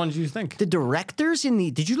see like, which ones you think. the directors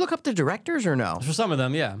did you look up the directors or no? For some of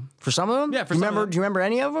them, yeah. For some of them? Yeah, for do you some of remember? them. Do you remember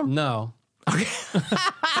any of them? No. I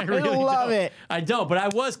love don't. it. I don't, but I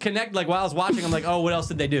was connected. Like while I was watching, I'm like, oh, what else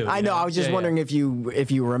did they do? I You know. I was just Yeah, wondering yeah.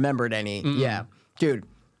 if you remembered any. Yeah, dude.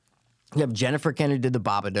 You have Jennifer Kent who did the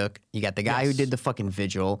Babadook. You got the guy who Yes. did the fucking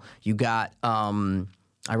Vigil. You got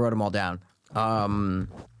I wrote them all down.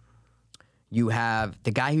 You have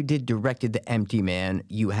the guy who directed The Empty Man.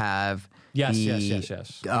 You have Yes.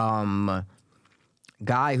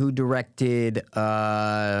 guy who directed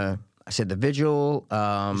I said the Vigil.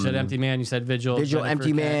 You said Empty Man. You said Vigil. Vigil, Jennifer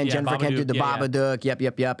Empty Man, Kent. Yeah, Jennifer Kent did the yeah, yeah.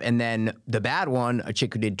 Babadook. Yep. And then the bad one, a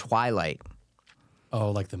chick who did Twilight.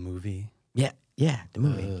 Oh, like the movie. Yeah, the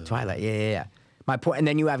movie Twilight. Yeah. My point, and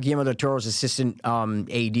then you have Guillermo del Toro's assistant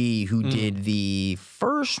AD who did the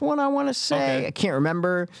first one. I want to say Okay. I can't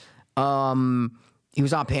remember. He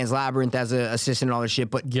was on Pan's Labyrinth as an assistant and all this shit.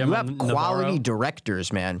 But Guillermo you have quality Navarro?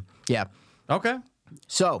 directors, man. Yeah. Okay.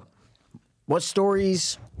 So, what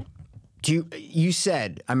stories do you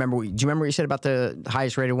said? I remember. Do you remember what you said about the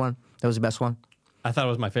highest rated one? That was the best one. I thought it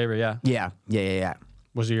was my favorite. Yeah. Yeah.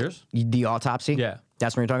 Was it yours? The autopsy. Yeah.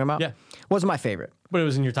 That's what you're talking about. Yeah. Wasn't my favorite. But it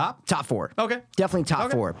was in your top. Top 4. Okay. Definitely top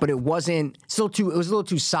Okay. 4, but it wasn't still too. It was a little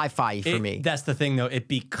too sci-fi for me. That's the thing, though. It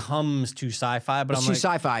becomes too sci-fi, but It's I'm too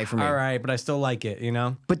like, sci-fi for me. All right, but I still like it. You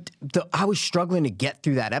know. But I was struggling to get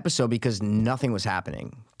through that episode because nothing was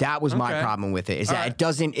happening. That was my Okay. problem with it. Is All that right. it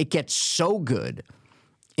doesn't. It gets so good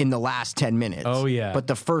in the last 10 minutes. Oh, yeah. But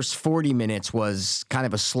the first 40 minutes was kind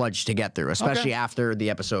of a sludge to get through, especially after the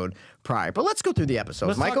episode prior. But let's go through the episodes,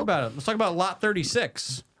 Let's Michael. talk about it. Let's talk about Lot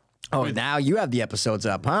 36. Oh, now you have the episodes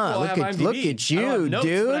up, huh? Well, I have look IMDb. at I you, don't have notes,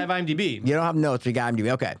 dude. But I have IMDb. You don't have notes, but you got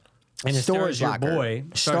IMDb. Okay. And it Storage stars your Locker. boy,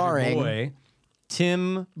 Starring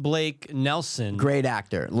Tim Blake Nelson. great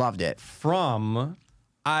actor. Loved it. From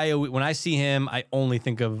when I see him, I only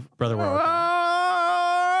think of Brother Where Art Thou.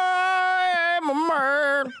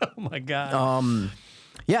 Burn. Oh my god.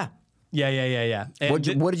 Yeah. Yeah.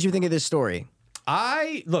 And What did you think of this story?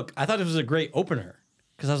 I thought this was a great opener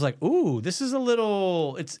because I was like, ooh, this is a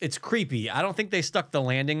little. It's creepy. I don't think they stuck the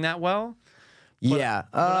landing that well.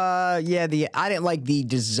 I didn't like the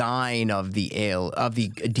design of the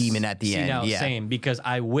demon at the end. Now, Yeah. same, because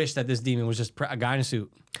I wish that this demon was just a guy in a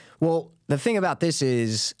suit. Well, the thing about this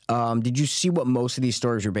is, did you see what most of these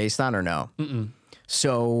stories are based on or no? Mm-mm.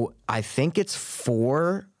 So I think it's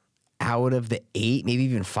 4 out of the 8, maybe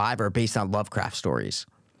even 5, are based on Lovecraft stories.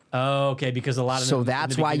 Oh, okay, because a lot of So them,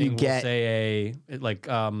 that's in the why you beginning will get- say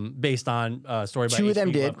based on a story by 2 of them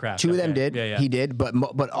H.P. did. Lovecraft. 2 of them Okay. did. Yeah. He did, but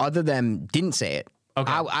other of them didn't say it.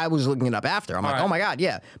 Okay. I was looking it up after. I'm like, right. oh my god,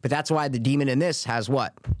 yeah. But that's why the demon in this has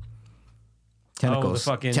what? Tentacles.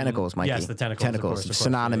 Tentacles, Mikey. Yes, the tentacles, of course, It's of course,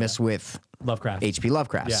 synonymous with Lovecraft. H.P.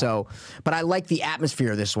 Lovecraft. Yeah. So, but I like the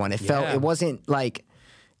atmosphere of this one. It felt Yeah. it wasn't like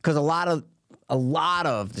because a lot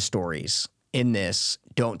of the stories in this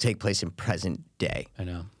don't take place in present day. I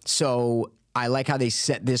know. So I like how they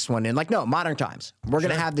set this one in. Like, no, modern times. We're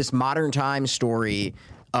gonna have this modern time story.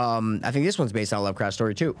 I think this one's based on a Lovecraft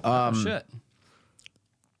story too. Shit.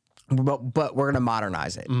 But we're gonna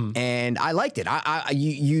modernize it, and I liked it.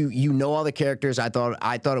 You know all the characters. I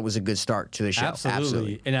thought it was a good start to the show.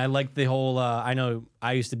 Absolutely. And I like the whole. I know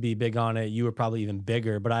I used to be big on it. You were probably even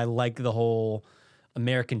bigger, but I like the whole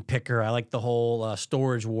American Picker. I like the whole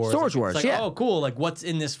Storage Wars. Storage It's Wars, like, yeah. oh, cool. Like, what's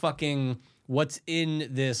in this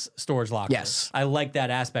storage locker? Yes. I like that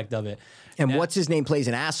aspect of it. And what's his name plays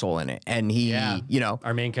an asshole in it, and he,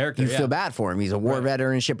 our main character. you yeah. feel bad for him. He's a war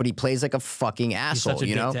veteran and shit, but he plays like a fucking asshole. such a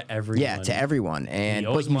you dick know, to everyone. Yeah, to everyone, and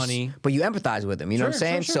owes but money. But you empathize with him. You know what I'm Sure,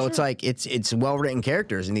 saying? sure, So sure, it's sure. like it's well written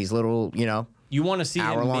characters in these little, You want to see him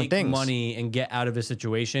hour-long make things. money and get out of his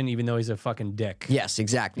situation, even though he's a fucking dick. Yes,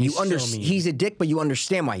 exactly. He's so mean. He's a dick, but you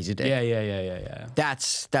understand why he's a dick. Yeah.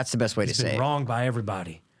 That's the best way to He's say been it. wrong by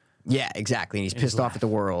everybody. Yeah, exactly. And he's pissed off at the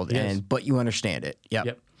world, Yes. but you understand it.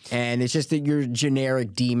 Yep. And it's just that your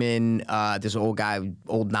generic demon. This old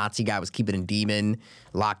Nazi guy was keeping a demon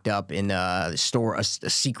locked up in a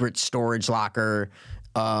secret storage locker.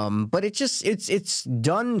 But it's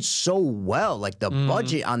done so well. Like the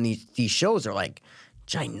budget on these shows are like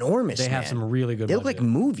ginormous. They have some really good They look like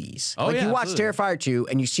budget. movies. Oh, like yeah, you watch absolutely. Terrifier 2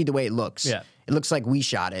 and you see the way it looks. Yeah. It looks like we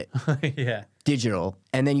shot it Yeah. digital.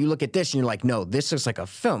 And then you look at this and you're like, no, this looks like a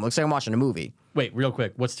film. It looks like I'm watching a movie. Wait, real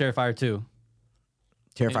quick. What's Terrifier 2?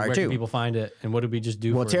 Terrifier Where 2. can people find it? And what did we just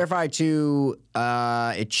do Well, for it? Terrifier 2,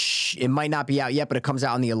 it might not be out yet, but it comes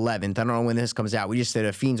out on the 11th. I don't know when this comes out. We just did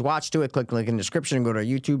a Fiends Watch to it. Click the link in the description and go to our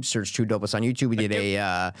YouTube. Search 2 Dopeless on YouTube. We did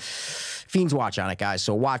a Fiends Watch on it, guys.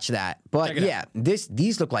 So watch that. But Check it yeah,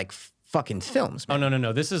 these look like fucking films, Oh, man.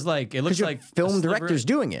 no. This is like, it looks you like have film a sliver- directors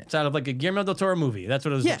doing it. It's out of like a Guillermo del Toro movie. That's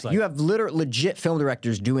what it Yeah, looks like. you have legit film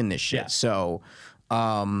directors doing this shit. Yeah. So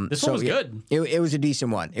This one was good. It was a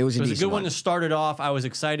decent one. It was a It was a decent good one to start it off. I was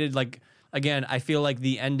excited. Like, again, I feel like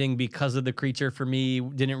the ending, because of the creature for me,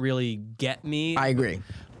 didn't really get me. I agree.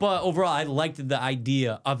 But overall, I liked the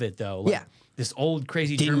idea of it, though. Like, Yeah. This old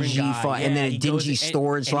crazy German Dingy guy. and then a he goes- dingy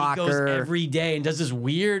storage and locker. He goes every day and does this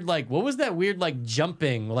weird, like, what was that weird, like,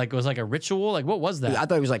 jumping? Like, it was like a ritual? Like, what was that? I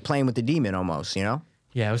thought he was like playing with the demon almost, you know?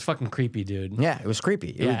 Yeah, it was fucking creepy, dude. Yeah, it was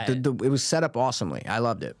creepy. Yeah. It was set up awesomely. I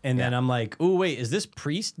loved it. And then I'm like, oh, wait, is this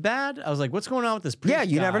priest bad? I was like, what's going on with this priest? Yeah,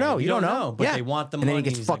 you never guy? know. You don't know. But yeah. they want the and money. then he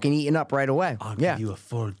gets He's fucking eaten up right away. like, I'll yeah, give you a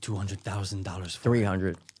full $200,000 for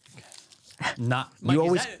 300. Not Mikey, You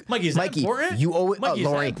always, Mikey, is that important? You always, Mikey, is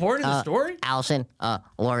that Lori, important in the story? Allison,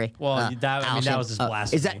 Lori. Well, that was just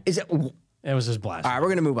blasphemy. Is that? All It was just blasphemy. right, we're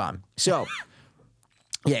gonna move on. So,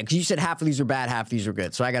 yeah, because you said half of these were bad, half of these were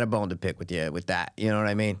good. So I got a bone to pick with you with that. You know what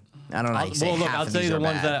I mean? I don't know. How you say Well, look, half I'll of tell you these the are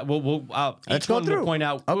ones bad. that Let's each go one through. will point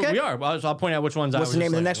out. Okay. We are. I'll point out which ones. What's the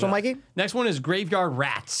name of the next one, Mikey? Next one is Graveyard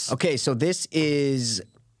Rats. Okay, so this is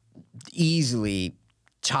easily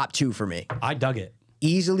top 2 for me. I dug it.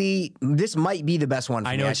 Easily, this might be the best one for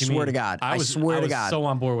I me. know I what you swear mean. to God. I swear to was God. so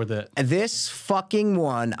on board with it. This fucking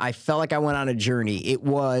one, I felt like I went on a journey. It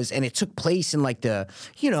was, and it took place in like the,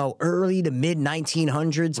 early to mid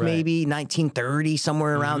 1900s, maybe 1930,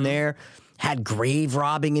 somewhere around there. Had grave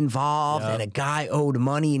robbing involved, and a guy owed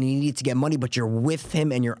money and he needed to get money, but you're with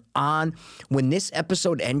him and you're on. When this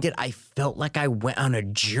episode ended, I felt like I went on a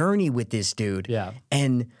journey with this dude. Yeah.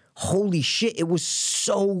 And holy shit, it was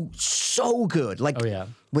so good. Like, Oh, yeah.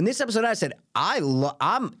 when this episode, I said,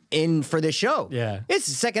 I'm in for this show. Yeah. It's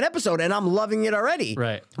the second episode, and I'm loving it already.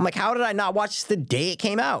 Right. I'm like, how did I not watch this the day it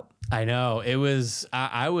came out? I know. It was,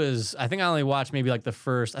 I think I only watched maybe like I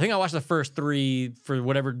think I watched the first 3 for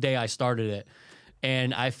whatever day I started it.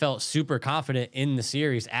 And I felt super confident in the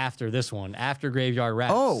series after this one, after Graveyard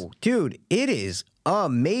Rats. Oh, dude, it is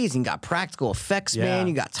amazing. Got practical effects, man.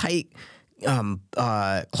 You got tight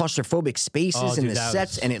claustrophobic spaces in dude, the that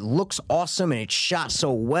sets, was- and it looks awesome, and it's shot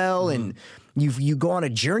so well, and you go on a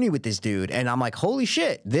journey with this dude, and I'm like, holy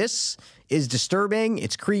shit, this is disturbing,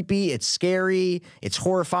 it's creepy, it's scary, it's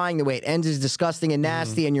horrifying. The way it ends is disgusting and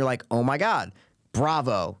nasty, and you're like, oh my God,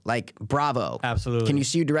 bravo. Like, bravo. Absolutely. Can you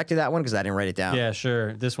see who directed that one? Because I didn't write it down. Yeah,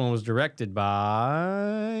 sure. This one was directed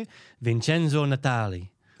by Vincenzo Natali.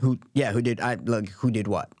 Who did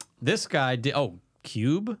what? This guy did. Oh,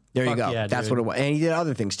 Cube. There you Fuck go. Yeah, That's dude. what it was. And he did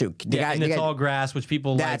other things too. The Yeah, guy- and the it's guy- all grass, which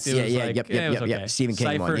people That's- liked. It was yeah, like, yep, it was yep. okay. Stephen King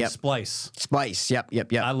Cypher one, and yep. Splice. Spice.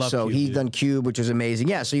 Yep. I love So Cube, he's dude. done Cube, which is amazing.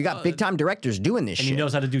 Yeah. So you got big time directors doing this And shit. he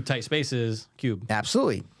knows how to do tight spaces. Cube.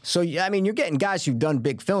 Absolutely. So yeah, I mean, you're getting guys who've done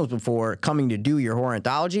big films before coming to do your horror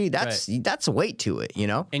anthology. That's a weight to it, you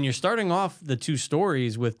know, And you're starting off the two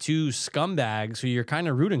stories with two scumbags who you're kind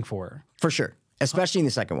of rooting for, for sure. Especially in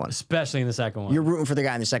the second one. especially in the second one. You're rooting for the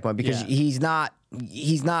guy in the second one because Yeah. he's not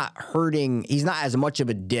hurting. He's not as much of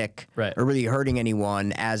a dick Right. or really hurting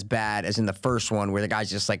anyone as bad as in the first one, where the guy's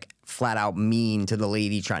just like flat out mean to the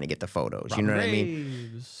lady trying to get the photos. You know what I mean?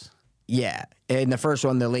 Graves. Yeah. In the first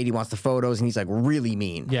one, the lady wants the photos, and he's like really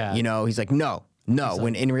mean. Yeah. You know, he's like, no.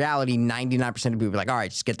 When in reality, 99% of people are like, all right,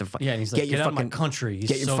 just get the Yeah, and he's like, get out of my country.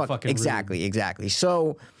 He's so fucking rude. Exactly.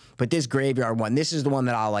 So, but this Graveyard one, this is the one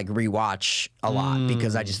that I'll like rewatch a lot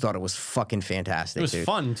because I just thought it was fucking fantastic. It was dude.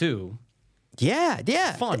 fun too. Yeah.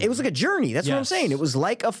 Fun. It was like a journey. That's what I'm Yes. saying. It was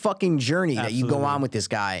like a fucking journey that you go Absolutely. on with this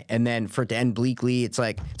guy, and then for it to end bleakly, it's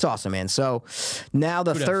like it's awesome, man. So now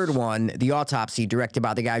the third one, The Autopsy, directed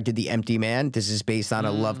by the guy who did The Empty Man. This is based on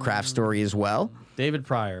a Lovecraft story as well. David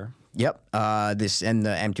Pryor. Yep. This and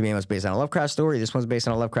The Empty Man was based on a Lovecraft story. This one's based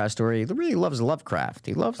on a Lovecraft story. He really loves Lovecraft.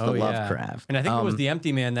 He loves the Lovecraft. And I think it was The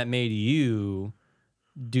Empty Man that made you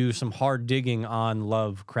do some hard digging on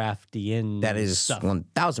Lovecraftian That is stuff.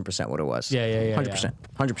 1000% what it was. Yeah. 100%.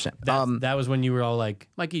 100%. That was when you were all like,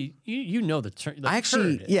 Mikey, you know the term. I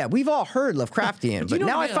actually, we've all heard Lovecraftian, but you know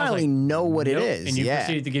now what I I was finally like, know what it Nope. is. And you yeah.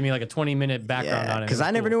 proceeded to give me like a 20-minute background on it. Because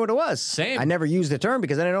I never knew what it was. Same. I never used the term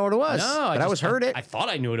because I didn't know what it was. No, but I always heard it. I thought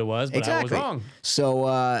I knew what it was, but exactly. I was wrong.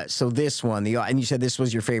 So this one, and you said this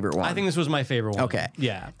was your favorite one. I think this was my favorite one. Okay.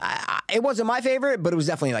 Yeah. It wasn't my favorite, but it was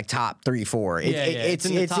definitely like top 3, 4. It's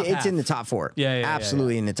in the top it's half. in the top 4. Yeah,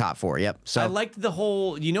 absolutely in the top 4. Yep. So I liked the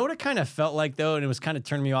whole, you know what it kind of felt like though, and it was kind of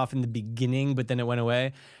turning me off in the beginning, but then it went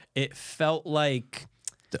away. It felt like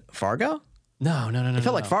Fargo. no. It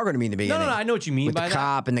felt like Fargo to me in the beginning. No, I know what you mean with by the that.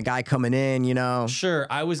 cop and the guy coming in. You know, Sure,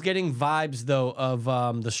 I was getting vibes though of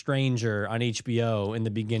The Stranger on HBO in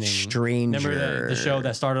the beginning. Stranger. Remember the show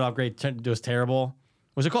that started off great, was terrible?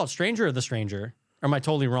 Was it called Stranger or The Stranger? Or am I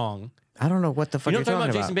totally wrong? I don't know what the fuck You know you're what I'm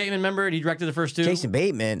talking talking about? Jason Bateman, remember? He directed the first two. Jason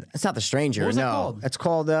Bateman. That's not The Stranger. What was that no, called? it's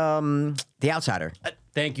called The Outsider.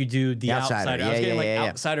 Thank you, dude. The Outsider. Outsider. I was Yeah, getting like yeah.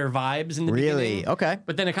 outsider vibes in the Really? beginning. Okay.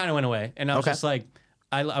 But then it kind of went away, and I was Okay. just like,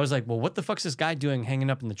 I was like, well, what the fuck's this guy doing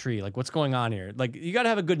hanging up in the tree? Like, what's going on here? Like, you got to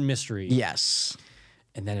have a good mystery. Yes.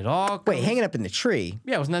 And then it all Wait, hanging up in the tree.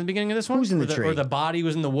 Yeah, wasn't that the beginning of this one? Who's in the Or tree? Or the body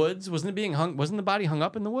was in the woods? Wasn't it being hung? Wasn't the body hung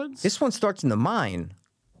up in the woods? This one starts in the mine.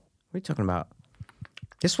 What are you talking about?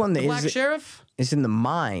 This one the Black Sheriff? is in the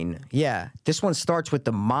mine. Yeah, this one starts with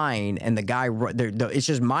the mine, and the guy. It's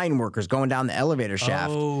just mine workers going down the elevator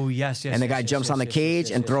shaft, Oh, yes. and the guy jumps on the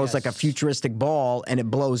cage and throws like a futuristic ball, and it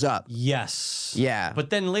blows up. Yes. Yeah.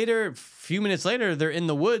 But then later, a few minutes later, they're in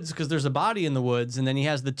the woods because there's a body in the woods, and then he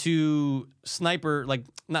has the two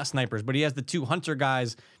not snipers, but he has the two hunter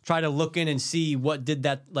guys try to look in and see what did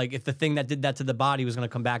that, like if the thing that did that to the body was going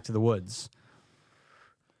to come back to the woods.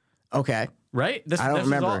 Okay. Right? I don't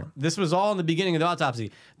remember. This was all in the beginning of The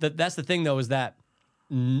Autopsy. That's the thing, though, is that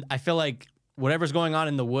I feel like whatever's going on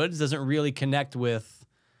in the woods doesn't really connect with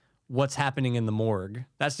what's happening in the morgue.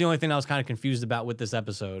 That's the only thing I was kind of confused about with this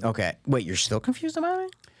episode. Okay. Wait, you're still confused about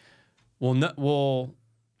it? Well,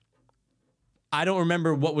 I don't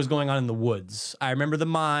remember what was going on in the woods. I remember the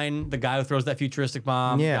mine, the guy who throws that futuristic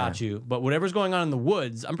bomb. Yeah. Got you. But whatever's going on in the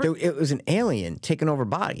woods, I'm pretty. It was an alien taking over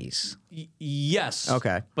bodies. Yes.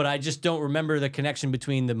 Okay. But I just don't remember the connection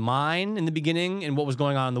between the mine in the beginning and what was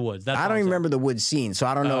going on in the woods. That's I all don't I'm even saying. remember the wood scene, so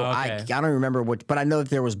I don't know. Oh, I okay. don't remember what, but I know that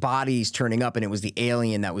there was bodies turning up, and it was the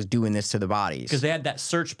alien that was doing this to the bodies. Because they had that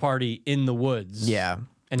search party in the woods. Yeah.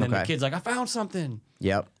 And then the Okay. kid's like, I found something.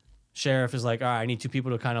 Yep. Sheriff is like, all right, I need two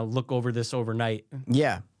people to kind of look over this overnight.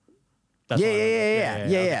 Yeah. That's Yeah, what I yeah,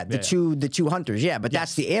 remember. yeah. The two hunters. Yeah, but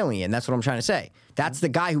that's the alien. That's what I'm trying to say. That's the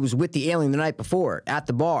guy who was with the alien the night before at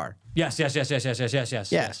the bar. Yes. Yes.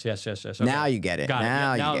 Okay. Now you get it. Got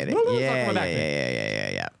Now it. you get it. Welcome Yeah, back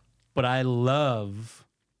then. yeah. But I love.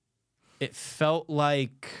 It felt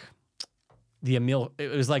like the Emil.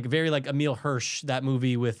 It was like very like Emil Hirsch, that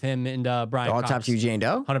movie with him and Brian. Autopsy of Jane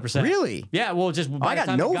Doe? 100%. Really? Yeah. Well, just I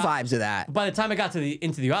got no vibes of that. By the time I got to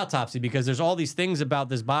into the autopsy, because there's all these things about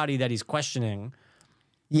this body that he's questioning,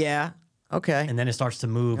 Yeah. Okay. and then it starts to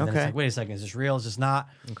move. And then Okay. it's like, wait a second, is this real? Is this not?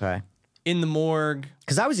 Okay. In the morgue.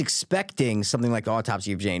 Because I was expecting something like the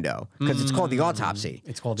Autopsy of Jane Doe, because it's called the Autopsy.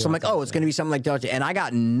 It's called The So I'm like, oh, Autopsy, it's going to be something like the Autopsy, and I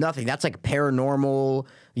got nothing. That's like paranormal,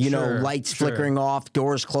 Sure, lights sure. flickering off,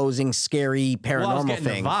 doors closing, scary paranormal Well, I was getting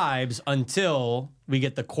thing. the vibes until we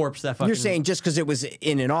get the corpse that fucking. You're saying just because it was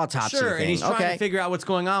in an autopsy sure, thing. and he's trying okay. to figure out what's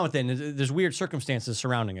going on with it. And there's weird circumstances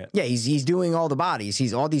surrounding it. Yeah, he's doing all the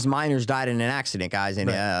bodies. All these miners died in an accident, guys, and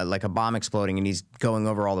Right. like a bomb exploding, and he's going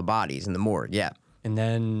over all the bodies in the morgue. Yeah, And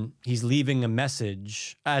then he's leaving a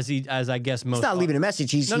message as I guess most. he's not leaving a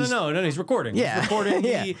message. He's No. He's recording. Yeah. He's recording.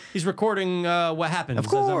 Yeah. He's recording what happens. Of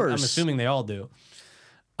as I'm course. assuming they all do.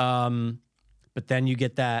 But then you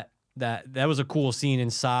get that was a cool scene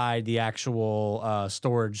inside the actual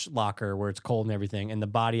storage locker where it's cold and everything, and the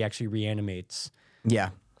body actually reanimates, Yeah,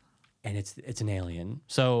 and it's an alien.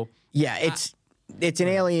 So yeah. It's an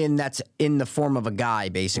alien that's in the form of a guy,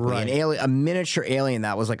 basically. Right. A miniature alien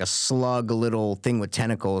that was like a slug, little thing with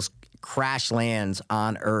tentacles, crash lands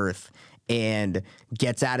on Earth and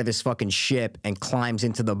gets out of his fucking ship and climbs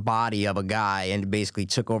into the body of a guy and basically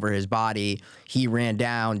took over his body. He ran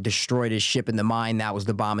down, destroyed his ship in the mine. That was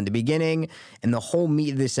the bomb in the beginning. And the whole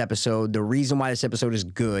meat of this episode, the reason why this episode is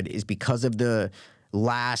good is because of the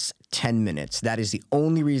last 10 minutes. That is the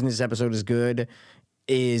only reason this episode is good.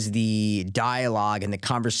 Is the dialogue and the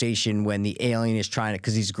conversation when the alien is trying to,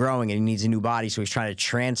 because he's growing and he needs a new body, so he's trying to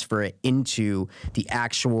transfer it into the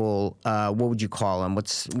actual, what would you call them? What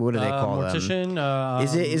do they call them? mortician.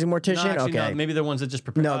 Is it mortician? No, actually, Okay. no, maybe they're ones that just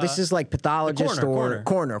prepare. No, this is like pathologist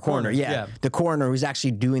coroner. Yeah. The coroner who's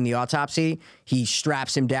actually doing the autopsy. He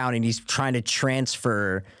straps him down and he's trying to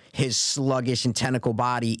transfer his sluggish and tentacle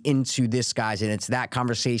body into this guy's, and it's that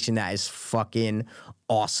conversation that is fucking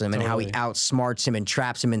awesome, and how he outsmarts him and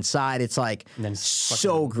traps him inside. It's like then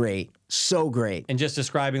so great, so great. and just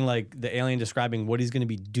describing like the alien describing what he's going to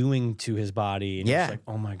be doing to his body. And Yeah. it's like,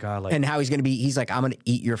 oh my god, like And how he's like, I'm gonna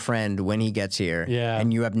eat your friend when he gets here. Yeah.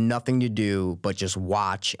 And you have nothing to do but just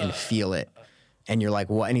watch and feel it. And you're like,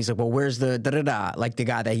 what? And he's like, well, where's the da-da-da? Like the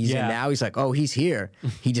guy that he's Yeah. in now, he's like, oh, he's here.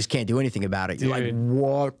 He just can't do anything about it. You're like, Dude.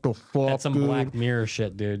 what the fuck, that's some dude? Black Mirror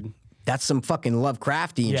shit, dude. That's some fucking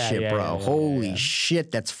Lovecraftian Yeah, shit, yeah, bro. yeah, Holy shit,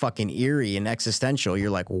 that's fucking eerie and existential. You're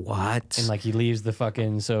like, what? And like he leaves the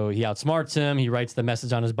fucking, so he outsmarts him. He writes the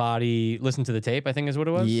message on his body. Listen to the tape, I think is what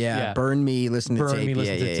it was. yeah, burn me, listen to Burn tape. me,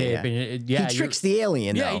 listen yeah, to yeah, tape. yeah. And He you're- tricks the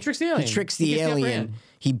alien, though. Yeah, he tricks the alien. He tricks He the gets the upper alien. hand.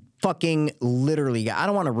 He fucking literally got. I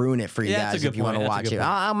don't want to ruin it for you Yeah, that's a guys good if you want point. to That's a watch good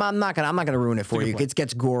it. point. I'm not gonna ruin it for good you. point. It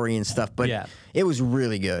gets gory and stuff, but Yeah. it was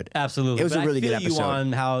really good. Absolutely. It was But a really I feel good episode. you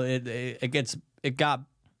on how it got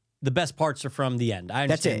the best parts are from the end. I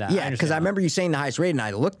That's understand it. that. Yeah, because I remember you saying the highest rating, and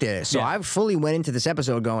I looked at it. So Yeah. I fully went into this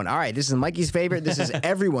episode going, all right, this is Mikey's favorite. This is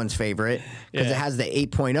everyone's favorite because it Yeah. has the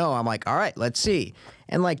 8.0. I'm like, all right, let's see.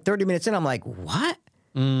 And like 30 minutes in, I'm like, what?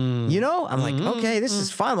 You know, I'm like, okay, this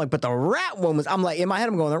is fine. Like, but the rat one was, I'm like, in my head,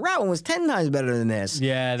 I'm going, the rat one was 10 times better than this.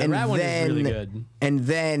 Yeah, the And rat one is really good. And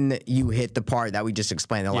then you hit the part that we just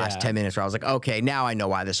explained in the last Yeah. 10 minutes where I was like, okay, now I know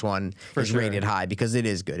why this one is sure. rated high because it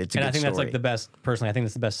is good. It's a And good I think story. that's like the best. Personally, I think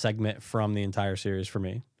that's the best segment from the entire series for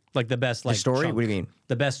me. Like the best, like story? chunk. What do you mean?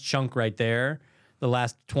 The best chunk right there. The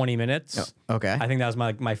last 20 minutes. Oh, okay. I think that was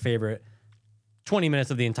my favorite 20 minutes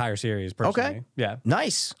of the entire series. Personally. Okay. Yeah.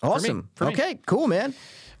 Nice. Awesome. for me. Okay, cool, man.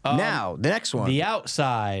 Now, the next one. The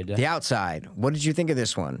Outside. The Outside. What did you think of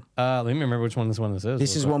this one? Let me remember which one this is.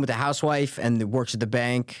 This is one with the housewife and the works at the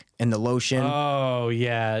bank and the lotion. Oh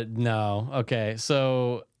yeah, no. Okay,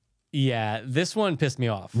 so yeah, this one pissed me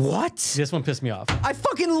off. What? This one pissed me off. I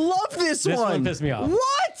fucking love this one. This one pissed me off.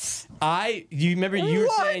 What? You remember you were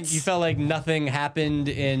What? saying you felt like nothing happened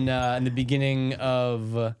in the beginning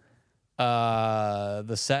of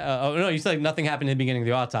the set. Oh no, you said like nothing happened in the beginning of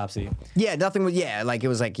the autopsy. Yeah, nothing was. Yeah, like it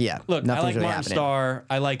was like Look, nothing's I like really Martin happening. Starr.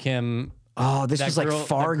 I like him. Oh, this That was like girl- that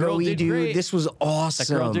girl Fargo-y, did dude. great. This was That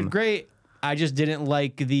awesome. girl did great. I just didn't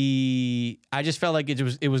like I just felt like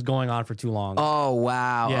it was going on for too long. Oh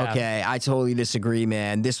wow. Yeah. Okay. I totally disagree,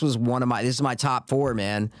 man. This is my top 4,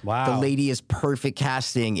 man. Wow. The lady is perfect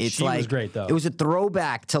casting. It's She like was great, though. It was a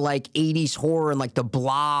throwback to like 80s horror and like the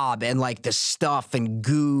Blob and like the stuff and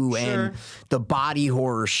goo and the body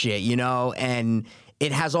horror shit, you know? And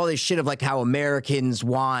it has all this shit of like how Americans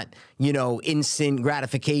want, you know, instant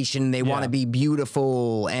gratification. They want to be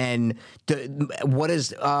beautiful. And what does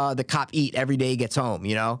the cop eat every day he gets home,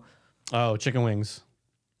 you know? Oh, chicken wings.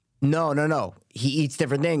 No. He eats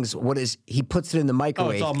different things. He puts it in the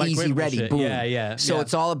microwave, all easy, microwavable ready, shit. boom. Yeah. So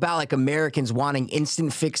it's all about like Americans wanting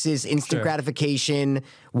instant fixes, instant gratification,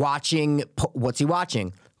 watching, what's he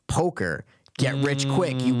watching? Poker. Get rich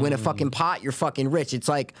quick. You win a fucking pot, you're fucking rich. It's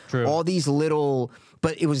like all these little,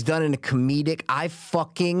 but it was done in a comedic. I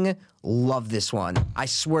fucking love this one. I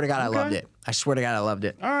swear to God, I loved it. I swear to God, I loved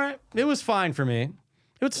it. All right. It was fine for me.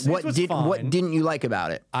 It was fine. What didn't you like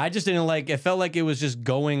about it? I just didn't like. It felt like it was just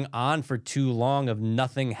going on for too long of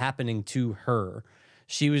nothing happening to her.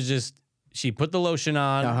 She put the lotion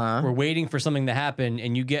on. We're waiting for something to happen,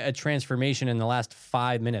 and you get a transformation in the last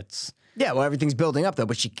 5 minutes. Yeah, well, everything's building up though,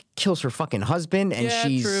 but she kills her fucking husband, and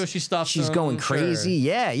true. She stuffs she's him, going crazy.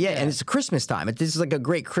 sure. Yeah, and it's Christmas time. This is like a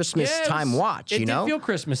great Christmas time watch. It You know, did feel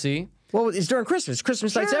Christmassy. well, it's during Christmas.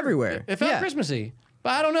 Christmas lights everywhere. It felt Christmassy.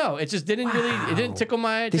 But I don't know. It just didn't really. It didn't tickle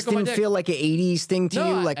my. This tickle my didn't dick. feel like an '80s thing to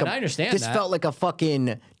No, you. and I understand This that. felt like a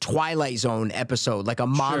fucking Twilight Zone episode, like a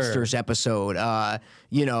Monsters episode.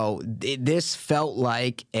 You know, this felt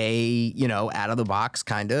like a out of the box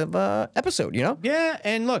kind of episode. You know, Yeah,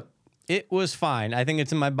 and look, it was fine. I think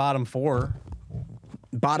it's in my bottom 4.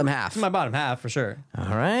 bottom half. My bottom half for sure. All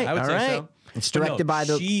right, I would all say right. so. It's But no, directed by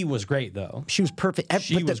the. She was great though. She was perfect.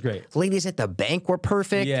 She was great. Ladies at the bank were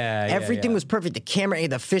perfect. Yeah, everything yeah. was perfect. The camera,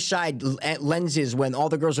 the fisheye lenses when all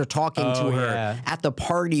the girls are talking to her yeah. at the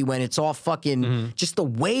party when it's all fucking just the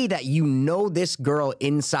way that you know this girl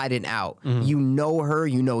inside and out. You know her.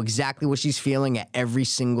 You know exactly what she's feeling at every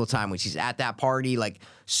single time when she's at that party. Like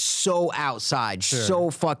so outside, so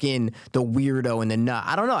fucking the weirdo and the nut.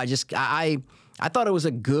 I don't know. I thought it was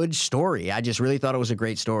a good story. I just really thought it was a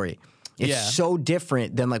great story. It's so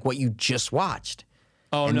different than like what you just watched.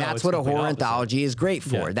 Oh, And no, that's it's what a complete horror opposite. anthology is great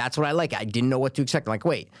for. Yeah. That's what I like. I didn't know what to expect. I'm like,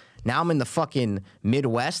 wait, now I'm in the fucking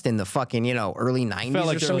Midwest in the fucking, early 90s Felt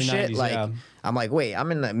like or the some early shit. 90s, Like, yeah. I'm like, wait,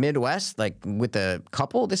 I'm in the Midwest, like with a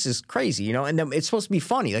couple? This is crazy, And then it's supposed to be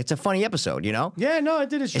funny. Like, it's a funny episode, Yeah, no, it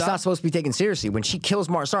did its It's job. not supposed to be taken seriously. When she kills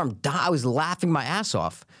Martin Starr, I was laughing my ass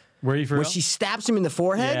off. Were you for When real? she stabs him in the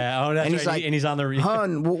forehead, Yeah, oh, that's and he's right. like, And he's on the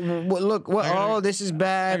hun, look, what? gonna- Oh, this is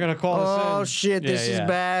bad. They're gonna call us Oh in. shit, this Yeah, is yeah.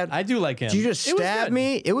 bad. I do like him. Did you just It was stab good.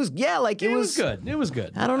 me? It was like It was good. It was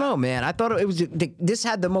good. I don't know, man. I thought it was. This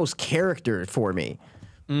had the most character for me.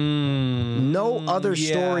 No other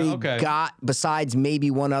yeah, story okay. got besides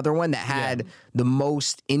maybe one other one that had the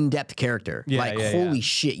most in-depth character. Yeah, like yeah, holy yeah.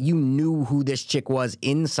 shit, you knew who this chick was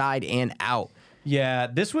inside and out. Yeah,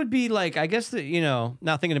 this would be like, I guess that,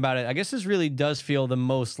 now thinking about it, I guess this really does feel the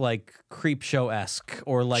most like creep show-esque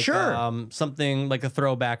or like Sure. something like a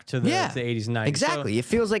throwback to the 80s and 90s. Exactly. It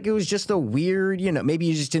feels like it was just a weird, maybe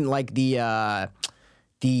you just didn't like the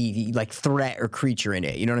like threat or creature in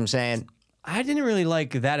it. You know what I'm saying? I didn't really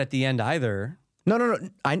like that at the end either. No.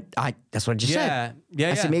 I that's what I just said. Yeah,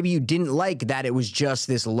 I said maybe you didn't like that it was just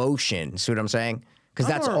this lotion. See what I'm saying? Because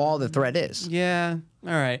that's Or- all the threat is. Yeah.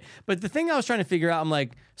 All right. But the thing I was trying to figure out, I'm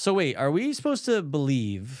like, so wait, are we supposed to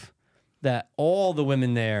believe that all the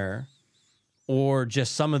women there or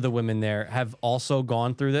just some of the women there have also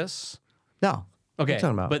gone through this? No. What are Okay. you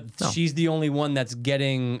talking about? But No. she's the only one that's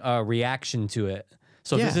getting a reaction to it.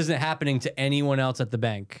 So this Yeah. isn't happening to anyone else at the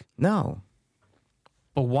bank. No.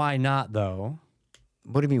 But why not though?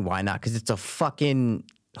 What do you mean, why not? Because it's a fucking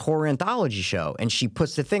horror anthology show. And she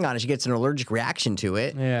puts the thing on and she gets an allergic reaction to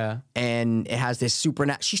it. Yeah. And it has this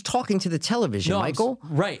supernatural. She's talking to the television, I'm Michael.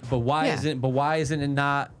 right. But why Yeah. why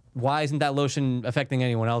isn't that lotion affecting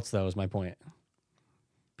anyone else though, is my point.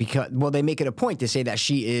 Because they make it a point to say that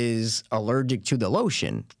she is allergic to the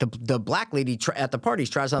lotion. The black lady at the parties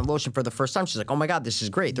tries on lotion for the first time. She's like, "Oh my god, this is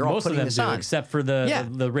great." They're all Most of putting them this do, on, except for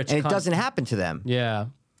the rich and it cunt. doesn't happen to them. Yeah.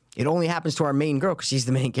 It only happens to our main girl because she's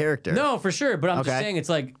the main character. No, for sure. But I'm just Okay. saying it's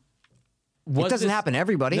like it doesn't happen to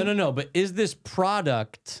everybody. No. But is this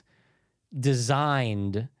product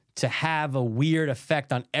designed to have a weird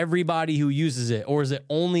effect on everybody who uses it, or is it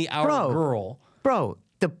only our girl? Bro,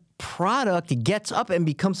 the product gets up and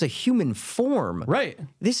becomes a human form. Right.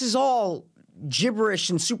 This is all gibberish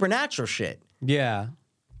and supernatural shit. Yeah.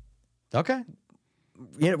 Okay.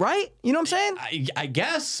 right? You know what I'm saying? I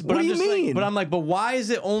guess, but What I'm do you just mean? like, but I'm like, but why is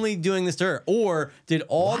it only doing this to her? Or did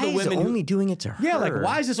all Why the is women it who- only doing it to her? Yeah, like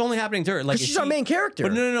why is this only happening to her? Like, 'Cause is she's our main character.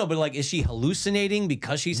 But no. But like, is she hallucinating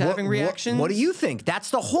because she's having reactions? What do you think? That's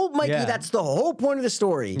the whole, Mikey. Yeah. That's the whole point of the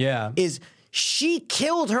story. Yeah. Is she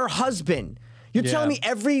killed her husband? You're Yeah. telling me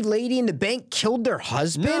every lady in the bank killed their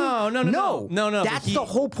husband? No. but That's he- the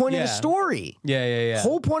whole point of the yeah. story. Yeah.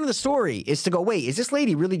 Whole point of the story is to go, wait, is this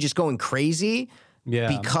lady really just going crazy? Yeah.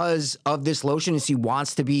 Because of this lotion and she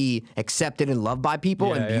wants to be accepted and loved by people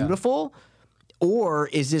Yeah, and yeah. beautiful? Or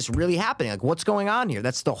is this really happening? Like, what's going on here?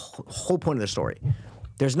 That's the whole point of the story.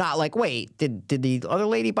 There's not like, wait, did the other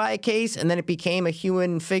lady buy a case and then it became a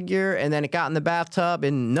human figure and then it got in the bathtub?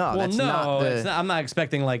 And no, Well, that's no, not the... it's not, I'm not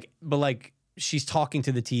expecting but she's talking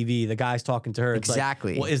to the TV, the guy's talking to her. It's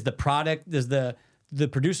Exactly. Like, well, is the product, does the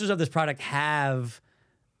producers of this product have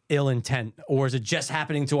ill intent, or is it just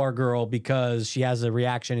happening to our girl because she has a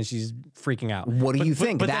reaction and she's freaking out? What do you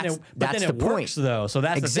think? But That's then the it point. works, though. So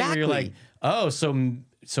that's the thing where you're like, Exactly. oh,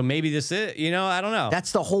 so maybe this is, I don't know.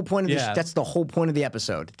 That's the whole point of Yeah. that's the whole point of the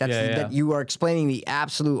episode. That's Yeah, yeah. that you are explaining the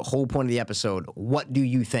absolute whole point of the episode. What do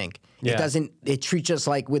you think? Yeah. It treats us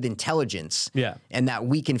like with intelligence. Yeah. And that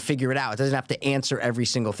we can figure it out. It doesn't have to answer every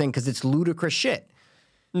single thing because it's ludicrous shit.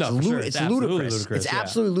 no, for sure. It's absolutely ludicrous. It's yeah.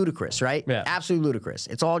 absolutely ludicrous, right? Yeah. Absolutely ludicrous.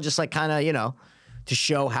 It's all just like kind of, to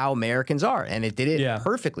show how Americans are. And it did it Yeah.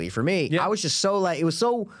 perfectly for me. Yeah. I was just so it was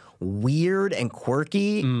so weird and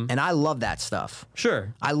quirky. And I love that stuff.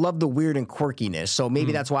 Sure. I love the weird and quirkiness. So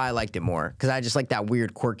maybe that's why I liked it more. Because I just like that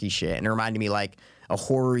weird, quirky shit. And it reminded me like a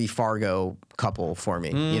horror-y Fargo couple for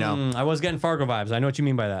me, I was getting Fargo vibes. I know what you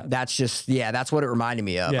mean by that. That's just, that's what it reminded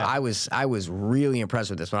me of. Yeah. I was really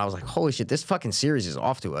impressed with this one. I was like, holy shit, this fucking series is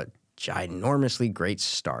off to a ginormously great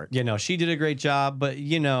start. She did a great job, but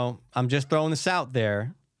I'm just throwing this out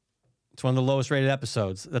there. It's one of the lowest rated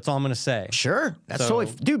episodes. That's all I'm going to say. Sure. That's So-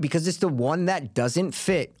 totally, dude, because it's the one that doesn't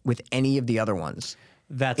fit with any of the other ones.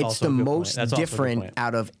 That's It's also the a good point. most That's also a good different point.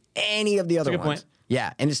 out of any of the other a good ones. point.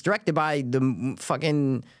 Yeah, and it's directed by the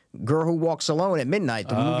fucking girl who walks alone at midnight,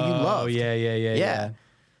 the movie you love. Oh, yeah.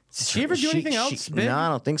 Did she ever do anything else big? No, I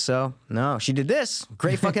don't think so. No, she did this.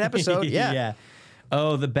 Great fucking episode. Yeah. Yeah.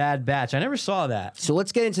 Oh, The Bad Batch. I never saw that. So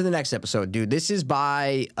let's get into the next episode, dude. This is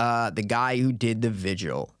by the guy who did The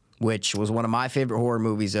Vigil, which was one of my favorite horror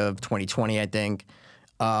movies of 2020, I think.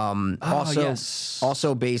 yes.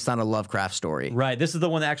 Also based on a Lovecraft story. Right. This is the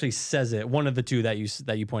one that actually says it. One of the two that you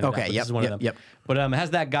pointed out. Okay, But yep, This is one yep, of them. yep. But it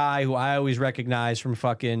has that guy who I always recognize from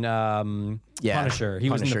fucking Punisher. He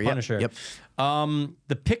was in the yep, Punisher. yep.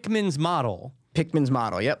 The Pickman's Model. Pickman's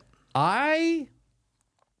Model, yep. I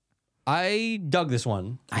dug this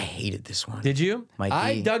one. I hated this one. Did you? Mikey.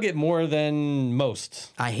 I dug it more than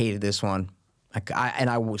most. I hated this one. And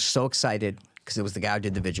I was so excited because it was the guy who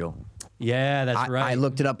did The Vigil. Yeah, that's right. I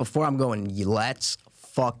looked it up before. I'm going, let's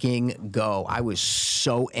fucking go. I was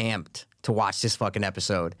so amped to watch this fucking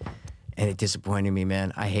episode. And it disappointed me,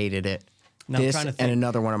 man. I hated it. Now I'm This trying to and think.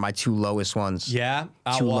 another one of my two lowest ones. Yeah.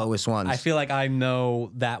 Two lowest ones. I feel like I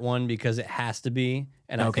know that one because it has to be.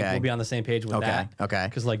 And I think Okay. we'll be on the same page with that. Okay.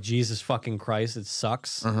 Because like Jesus fucking Christ, it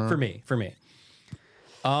sucks for me.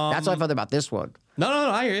 That's what I felt about this one. No,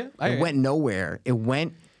 I hear you. It went nowhere. It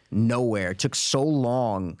went nowhere. It took so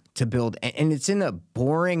long to build. And it's in a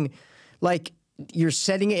boring, like, you're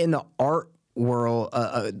setting it in the art world,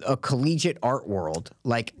 a collegiate art world.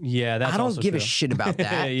 Like, Yeah, that's I don't also give a true. shit about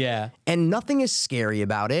that. Yeah. And nothing is scary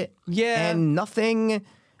about it. Yeah. And nothing,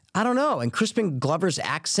 I don't know. And Crispin Glover's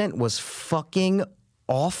accent was fucking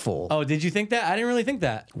awful. Oh, did you think that? I didn't really think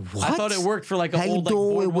that. I thought it worked for like a How you old like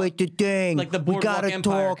doing boardwalk, with the thing? like the We Boardwalk gotta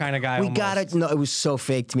Empire talk. kind of guy. We almost. gotta. No, it was so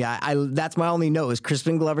fake to me. I that's my only note. Is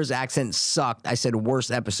Crispin Glover's accent sucked. I said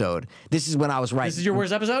worst episode. This is when I was writing. This is your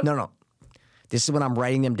worst episode? No. This is when I'm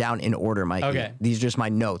writing them down in order, Mikey. Okay. These are just my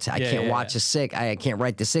notes. I can't yeah, watch I can't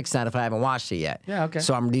write the sixth down if I haven't watched it yet. Yeah, okay.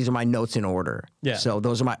 So these are my notes in order. Yeah. So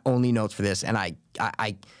those are my only notes for this, and I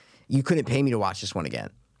you couldn't pay me to watch this one again.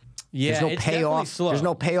 Yeah, There's no it's definitely payoff. slow. There's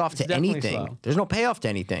no payoff It's to definitely anything. slow. There's no payoff to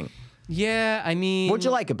anything. Yeah, I mean, What'd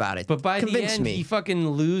you like about it? But by Convince the end, me. he fucking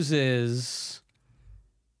loses.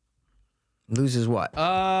 Loses what?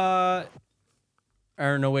 Or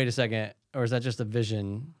no, wait a second. Or is that just a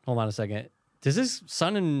vision? Hold on a second. Does his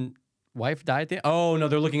son and wife die at the end? Oh, no,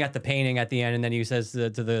 they're looking at the painting at the end, and then he says to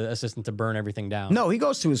the assistant to burn everything down. No, he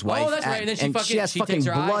goes to his wife. Oh, that's right. And then she fucking has she fucking takes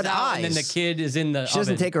her blood eyes out, and then the kid is in the She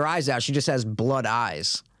doesn't oven. take her eyes out. She just has blood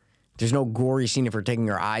eyes. There's no gory scene of her taking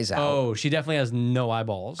her eyes out. Oh, she definitely has no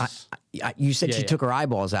eyeballs. You said she yeah. took her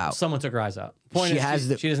eyeballs out. Someone took her eyes out. Point She is, has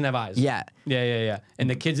the- she doesn't have eyes. Yeah. Yeah. And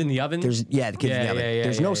the kids in the oven. The kids in the oven.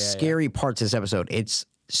 There's no scary parts of this episode. It's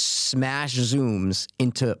smash zooms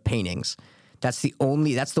into paintings. That's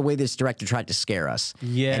the way this director tried to scare us.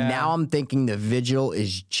 Yeah. And now I'm thinking the Vigil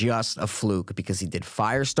is just a fluke because he did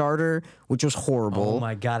Firestarter, which was horrible. Oh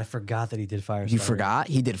my God, I forgot that he did Firestarter. You forgot?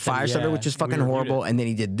 He did Firestarter, yeah, which was fucking we horrible, reviewed it. and then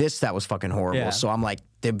he did this that was fucking horrible. Yeah. So I'm like,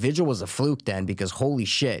 the Vigil was a fluke then because holy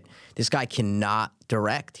shit, this guy cannot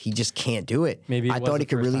direct. He just can't do it. Maybe it I was thought the he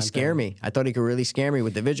could first really time scare thing. me. I thought he could really scare me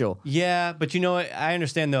with the Vigil. Yeah, but you know what? I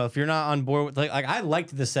understand though. If you're not on board with like I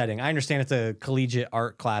liked the setting. I understand it's a collegiate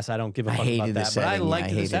art class. I don't give a fuck hated about the that. But I setting. liked I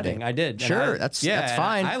the hated setting. it. I did. And Sure, I- that's and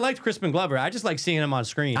fine. I liked Crispin Glover. I just like seeing him on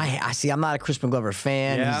screen. I see. I'm not a Crispin Glover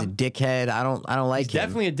fan. Yeah. He's a dickhead. I don't like him.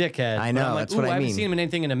 Definitely a dickhead. I but know, I'm like, that's what ooh, I haven't mean. seen him in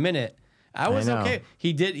anything in a minute. I was know. okay.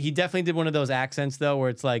 He definitely did one of those accents though, where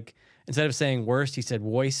it's like instead of saying worst, he said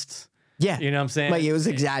woist. Yeah, You know what I'm saying? Like it was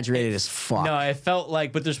exaggerated as fuck. No, it felt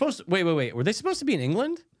like, but they're supposed to. Wait. Were they supposed to be in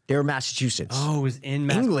England? They were Massachusetts. Oh, it was in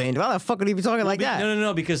England. Why the fuck would he be talking like that?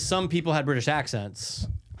 No, because some people had British accents.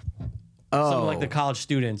 Oh, Some like the college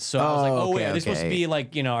students. So I was like, Oh, wait, okay, are they supposed to okay. be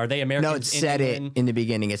like, are they Americans? no, it said it England? in the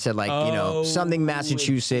beginning. It said like Oh, something it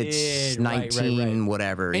Massachusetts, did. 19, Right.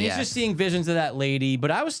 whatever. And yeah. he's just seeing visions of that lady,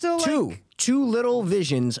 but I was still like, two little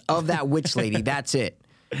visions of that witch lady. That's it.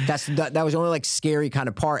 That was only like scary kind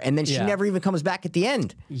of part, and then she Yeah. never even comes back at the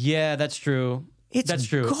end. yeah, that's true. It's That's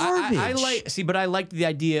true. I garbage. but I liked the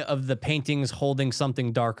idea of the paintings holding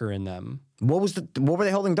something darker in them. What were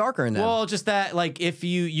they holding darker in them? Well, just that, like, if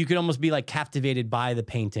you could almost be like captivated by the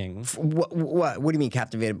painting. What do you mean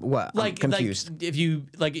captivated? What? I'm confused.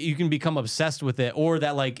 Like if you can become obsessed with it, or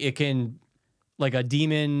that like it can, like a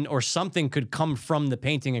demon or something could come from the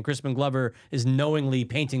painting, and Crispin Glover is knowingly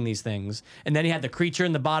painting these things. And then he had the creature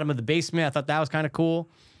in the bottom of the basement. I thought that was kind of cool.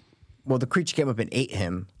 Well, the creature came up and ate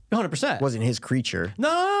him. 100%. Wasn't his creature.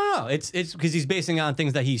 No. It's because he's basing it on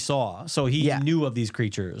things that he saw, so he Yeah. knew of these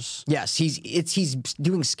creatures. Yes, he's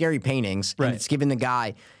doing scary paintings, Right. and it's giving the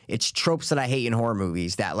guy. It's tropes that I hate in horror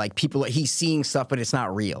movies. That like he's seeing stuff, but it's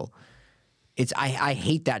not real. I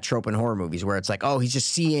hate that trope in horror movies where it's like, oh, he's just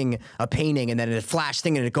seeing a painting and then a flash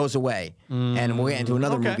thing and it goes away. And we'll get into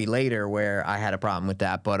another okay. movie later where I had a problem with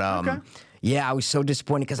that. But Okay. yeah, I was so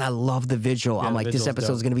disappointed because I love the Vigil. I'm the like, this Vigil's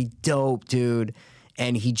episode's dope. gonna be dope, dude.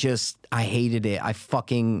 And I hated it. I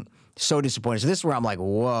fucking so disappointed. So this is where I'm like,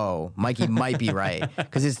 whoa, Mikey might be right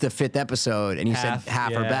because it's the 5th episode, and you said half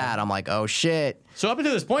are yeah. bad. I'm like, oh shit. So up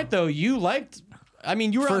until this point, though, you liked. I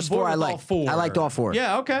mean, you were First on board four, I with all liked. 4. I liked all 4.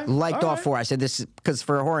 Yeah, okay. Liked all right. 4. I said this because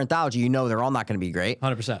for a horror anthology, they're all not going to be great.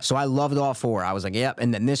 100%. So I loved all 4. I was like, yep.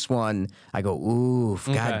 And then this one, I go, ooh,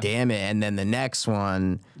 god damn it. And then the next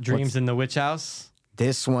one, Dreams in the Witch House.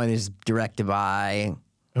 this one is directed by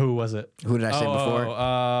Who was it? who did I say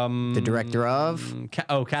before? The director of.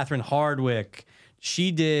 Catherine Hardwick.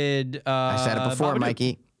 She did. I said it before, Babadook.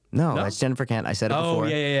 Mikey. No, that's Jennifer Kent. I said it Oh before.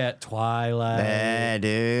 yeah. Twilight. Yeah,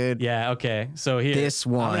 dude. Yeah. Okay. So here, This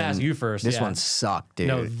one. I'm gonna ask you first. This yeah. one sucked, dude.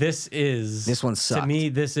 No, this one To sucked. me,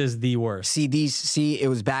 this is the worst. See, it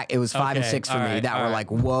was 5 and Okay, 6 for all me right, that all were right.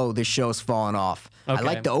 like, whoa, this show's falling off. I Okay.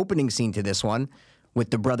 like the opening scene to this one with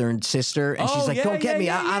the brother and sister, and she's Oh, like, yeah, "Don't get yeah, me!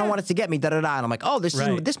 yeah, I don't yeah. want it to get me." Da da da. And I'm like, "Oh,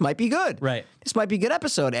 Right. this might be good. Right. This might be a good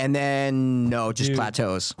episode." And then no, it just Dude.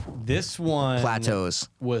 plateaus, This one plateaus,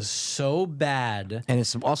 was so bad. and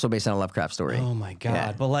it's also based on a Lovecraft story. Oh my god!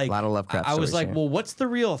 Yeah, But like, a lot of Lovecraft I was stories like, here. well, what's the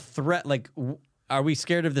real threat? Like, are we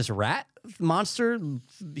scared of this rat monster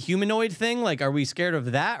humanoid thing? Like, are we scared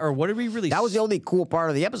of that, or what are we really? That was the only cool part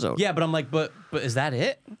of the episode. Yeah, but I'm like, but is that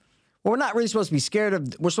it? Well, we're not really supposed to be scared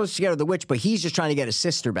of. We're supposed to be scared of the witch, but he's just trying to get his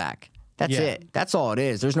sister back. That's Yeah. it. That's all it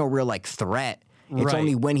is. There's no real like threat. It's Right.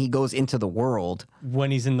 only when he goes into the world.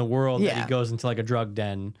 When he's in the world, that Yeah. he goes into like a drug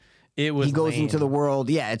den. It was. He goes lame. into the world.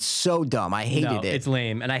 Yeah, it's so dumb. I hated No, it. it's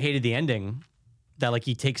lame, and I hated the ending. That like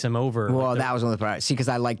he takes him over. Well, like, that was one of the parts. See, because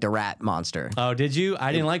I like the rat monster. oh, did you?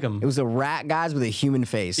 I didn't like him. It was a rat guys with a human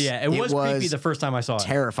face. Yeah, it was creepy the first time I saw it.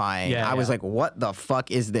 terrifying. Yeah, I was yeah. like, what the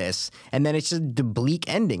fuck is this? And then it's just the bleak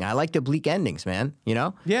ending. I like the bleak endings, man. You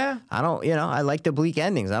know? Yeah. I like the bleak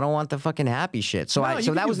endings. I don't want the fucking happy shit. So No, you so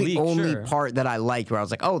can that do was the bleak, only sure. part that I liked where I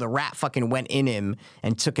was like, oh, the rat fucking went in him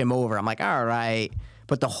and took him over. I'm like, all right.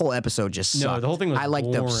 but the whole episode just No, sucked. the whole thing was I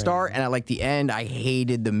liked the boring. start and I liked the end. I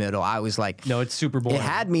hated the middle. I was like, No, it's super boring. it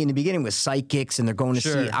had me in the beginning with psychics and they're going to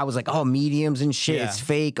Sure. see. I was like, oh, mediums and shit. Yeah. It's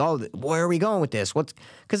fake. Oh, where are we going with this?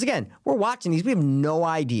 Because again, we're watching these. We have no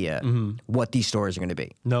idea what these stories are going to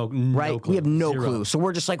be. no Right? clue. We have no Zero. clue. So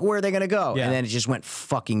we're just like, where are they going to go? Yeah. And then it just went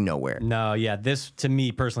fucking nowhere. No, yeah, this to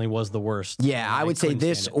me personally was the worst. Yeah, I would say couldn't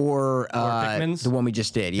this stand it. or Pikmin's? the one we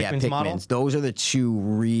just did. Yeah, Pikmin's model? Pikmin's. Those are the two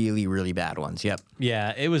really, really bad ones. Yep.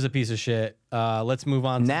 Yeah, it was a piece of shit. Let's move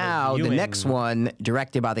on. Now, to the viewing. next one,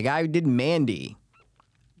 directed by the guy who did Mandy.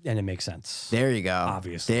 And it makes sense. There you go.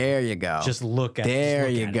 Obviously. There you go. Just look at. There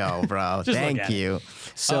just look you at go, it. bro. Just look Thank at you.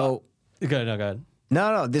 So, Go ahead.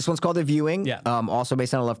 no, this one's called The Viewing. Yeah. Also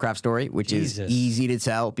based on a Lovecraft story, which Jesus. is easy to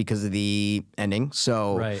tell because of the ending.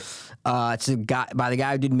 So, Right. It's a guy by the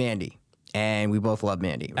guy who did Mandy, and we both love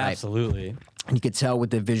Mandy, right? Absolutely. And you could tell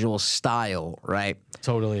with the visual style, right?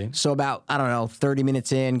 Totally. So about, I don't know, 30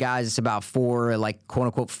 minutes in, guys, it's about four, like, quote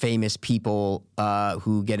unquote, famous people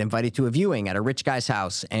who get invited to a viewing at a rich guy's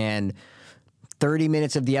house. And 30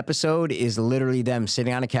 minutes of the episode is literally them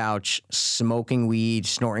sitting on a couch, smoking weed,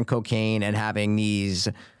 snorting cocaine, and having these.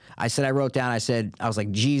 I was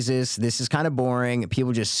like, Jesus, this is kind of boring.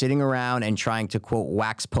 People just sitting around and trying to, quote,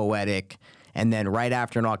 wax poetic. And then right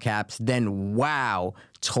after, in all caps, then wow,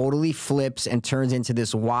 totally flips and turns into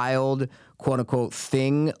this wild, quote unquote,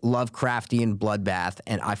 thing, Lovecraftian bloodbath.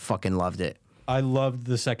 And I fucking loved it. I loved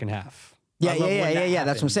the second half. Yeah, I loved when that That's what I'm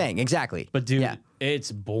happened. saying. Exactly. But dude, yeah.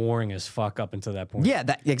 it's boring as fuck up until that point. Yeah,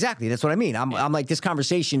 exactly. That's what I mean. I'm like, this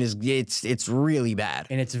conversation it's really bad.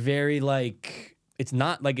 And it's very like it's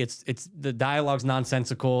not like it's the dialogue's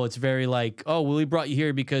nonsensical. It's very like, oh, well, we brought you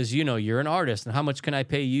here because you're an artist, and how much can I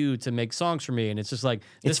pay you to make songs for me? And it's just like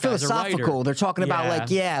this It's guy's a philosophical. writer. They're talking about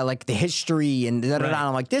like the history and da da Right. da.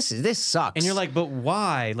 I'm like, this sucks. And you're like, but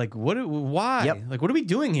why? Like, why? Yep. Like, what are we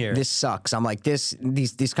doing here? this sucks. I'm like,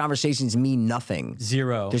 these conversations mean nothing.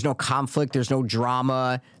 Zero. There's no conflict. There's no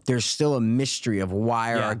drama. There's still a mystery of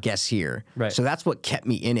why are Yeah. our guests here. Right. So that's what kept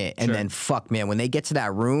me in it. And Sure. then fuck, man, when they get to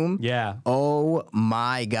that room, Yeah. oh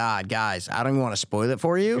my God, guys, I don't even want to spoil it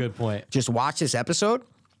for you. Good point. Just watch this episode.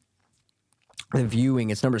 The Viewing,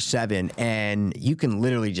 it's number 7, and you can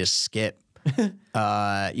literally just skip.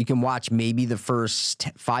 You can watch maybe the first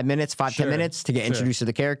 5 minutes, 10 Sure. minutes to get Sure. introduced to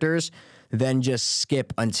the characters, then just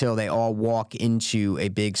skip until they all walk into a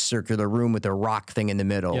big circular room with a rock thing in the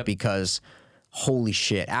middle Yep. because holy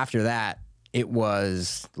shit, after that, it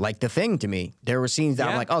was like The Thing to me. There were scenes that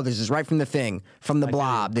I'm Yeah. like, oh, this is right from The Thing, from The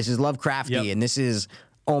Blob, this is Lovecrafty, Yep. and this is,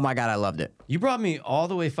 oh my God, I loved it. You brought me all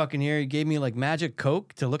the way fucking here. You gave me like magic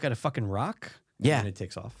coke to look at a fucking rock. Yeah. And it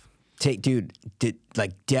takes off.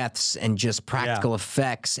 Like deaths and just practical Yeah.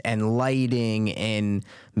 effects and lighting and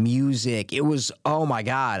music. It was, oh my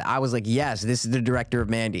God. I was like, yes, this is the director of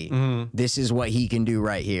Mandy. This is what he can do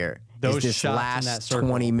right here. Those Is this shots in last that circle.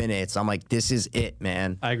 20 minutes. I'm like, this is it,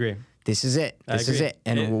 man. I agree. This is it. I This is agree. it.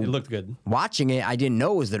 And it looked good. watching it, I didn't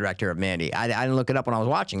know it was the director of Mandy. I didn't look it up when I was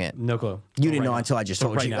watching it. No clue. You didn't know until I just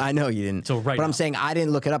told right you. now. I know you didn't. Till right but I'm now. saying I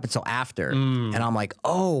didn't look it up until after. And I'm like,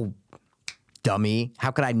 oh, dummy. How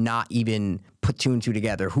could I not even put two and two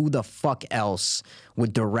together? Who the fuck else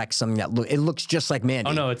would direct something that it looks just like Mandy?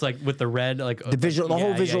 Oh no, it's like with the red, like The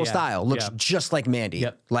whole visual style looks Yeah. just like Mandy.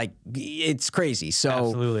 Yep. Like it's crazy. So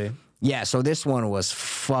Absolutely. yeah, so this one was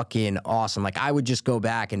fucking awesome. Like I would just go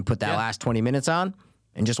back and put that Yeah. last 20 minutes on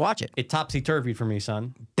and just watch it. It topsy-turvy for me,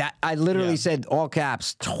 son. That I literally Yeah. said all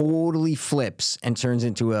caps, totally flips and turns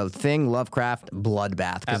into a thing, Lovecraft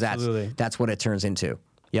bloodbath. Because Absolutely. that's what it turns into.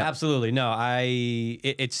 Yeah. Absolutely. No,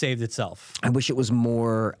 it saved itself. I wish it was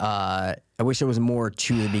more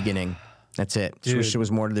to the beginning. That's it. Just wish Dude. it was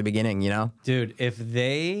more to the beginning, you know? Dude, if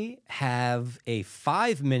they have a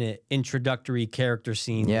 5-minute introductory character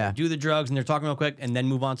scene, where Yeah. they do the drugs and they're talking real quick, and then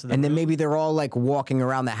move on to the And then room, maybe they're all like walking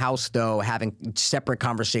around the house though, having separate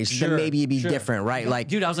conversations. Sure, then maybe it'd be sure. different, right? Like,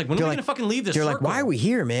 Dude, I was like, when are they're we gonna fucking leave this They're like, circle? why are we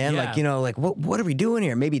here, man? Yeah. Like, like what are we doing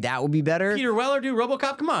here? Maybe that would be better. Peter Weller, dude,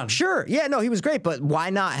 RoboCop, come on. Sure. Yeah, no, he was great, but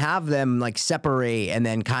why not have them like separate and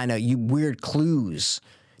then kind of you weird clues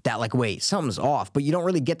that like, wait, something's off, but you don't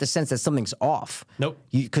really get the sense that something's off. Nope.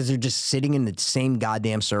 Because they're just sitting in the same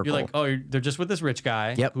goddamn circle. You're like, oh, they're just with this rich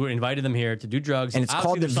guy Yep. who invited them here to do drugs. and it's Obviously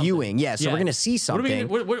called The there's something. Viewing. Yeah, so we're gonna see something.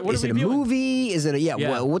 What Is are it we a viewing? movie? Is it a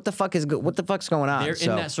Yeah. What the fuck fuck's going on? They're in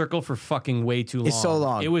that circle for fucking way too long. It's so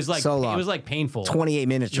long. It was like So long. It was like painful. 28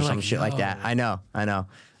 minutes or You're some like, shit like that. yo. I know.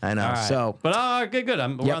 All right. So but good.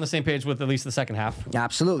 We're Yep. on the same page with at least the second half.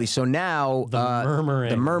 absolutely. So now Murmuring.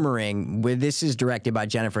 The Murmuring. This is directed by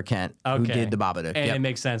Jennifer Kent, who Okay. did the Babadook. And Yep. it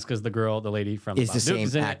makes sense because the lady from Is the Babadook same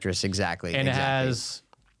is in it. actress, exactly. And exactly. it has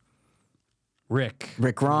Rick.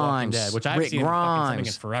 Rick from Walking Grimes. Dead, which I haven't Rick seen fucking something in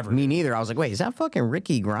Grimes. forever. Me neither. I was like, wait, is that fucking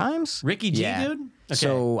Ricky Grimes? Ricky G, dude? Okay.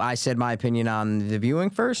 So I said my opinion on the viewing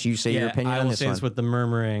first. You say your opinion I on will this say one. this with the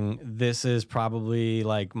murmuring. This is probably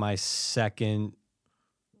like my second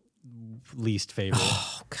least favorite.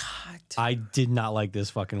 Oh God. I did not like this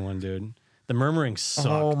fucking one, dude. The murmuring sucked.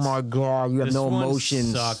 Oh my God. You have This no one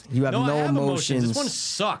emotions. sucked. You have I no emotions. This one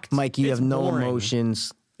sucked. Mikey, you It's have no boring.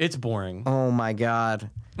 emotions. It's boring. Oh my God.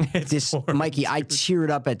 It's boring. Mikey, I teared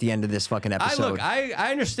up at the end of this fucking episode.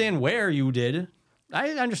 I understand where you did.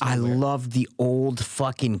 I understand. I where. love the old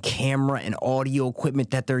fucking camera and audio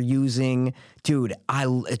equipment that they're using. Dude,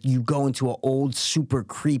 you go into an old super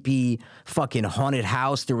creepy fucking haunted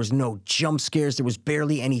house. There was no jump scares. There was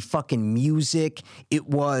barely any fucking music. It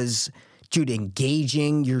was, dude,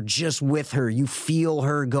 engaging. You're just with her. You feel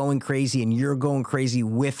her going crazy and you're going crazy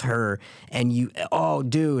with her. And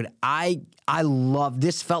dude, I love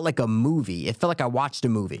this. Felt like a movie. It felt like I watched a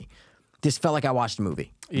movie. This felt like I watched a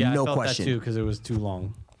movie. Yeah, no I felt question. that too because it was too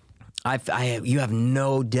long. You have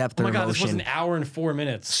no depth Oh or my God, this was emotion. an hour and 4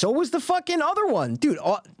 minutes. So was the fucking other one, dude.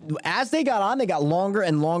 As they got on, they got longer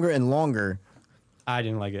and longer and longer. I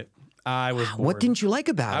didn't like it. I was bored. What didn't you like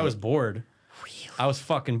about it? I was bored. I was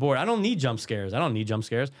fucking bored. I don't need jump scares.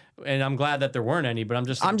 And I'm glad that there weren't any, but I'm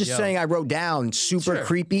just saying I wrote down super Sure.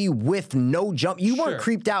 creepy with no jump. You weren't Sure.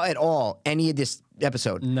 creeped out at all any of this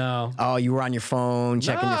episode. No. Oh, you were on your phone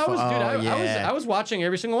checking your phone. I was watching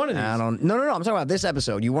every single one of these. No. I'm talking about this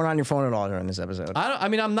episode. You weren't on your phone at all during this episode.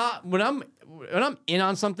 I'm not when I'm in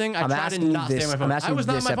on something. I try to asking not stay this- on my phone. I'm asking I was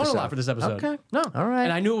not on this my phone a episode. lot for this episode. Okay. No. All right.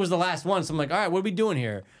 And I knew it was the last one, so I'm like, all right, what are we doing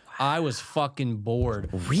here? I was fucking bored.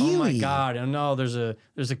 Oh my Really? God! And no, there's a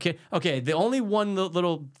kid. Okay, the only one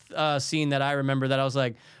little scene that I remember that I was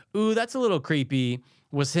like, ooh, that's a little creepy.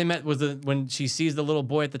 Was when she sees the little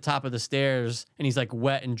boy at the top of the stairs and he's like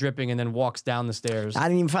wet and dripping and then walks down the stairs. I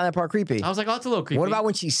didn't even find that part creepy. I was like, oh, that's a little creepy. What about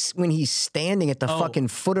when he's standing at the fucking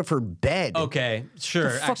foot of her bed? Okay,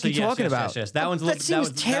 sure. The fuck Actually, you yes, talking yes, about? yes, yes. That one's That scene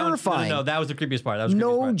was terrifying. No, that was the creepiest part. That was the creepiest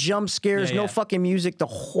No part. jump scares, Yeah, no yeah. fucking music. The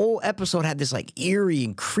whole episode had this like eerie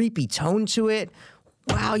and creepy tone to it.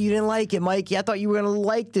 Wow, you didn't like it, Mikey. I thought you were gonna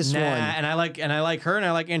like this Nah, one. and I like her and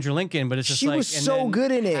I like Andrew Lincoln, but it's just She like was and so then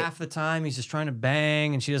good in it. Half the time he's just trying to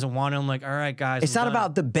bang and she doesn't want him. Like, all right, guys. It's I'm not done.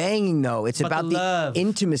 about the banging though. It's About about the the love.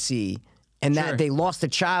 intimacy and Sure. that they lost a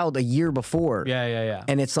child a year before. Yeah.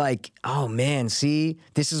 And it's like, oh man, see,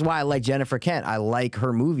 this is why I like Jennifer Kent. I like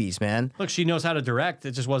her movies, man. Look, she knows how to direct.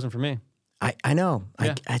 It just wasn't for me. I know.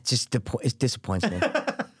 Yeah. It disappoints me.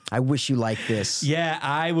 I wish you liked this. Yeah,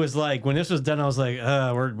 I was like, when this was done, I was like,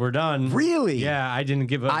 we're done. Really? Yeah, I didn't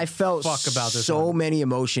give a I felt fuck about this. so one. many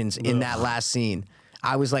emotions in that last scene.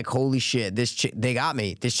 I was like, holy shit, this chick, they got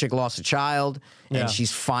me. This chick lost a child and Yeah.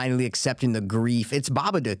 she's finally accepting the grief. It's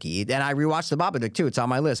Babadook-y. And I rewatched the Babadook too. It's on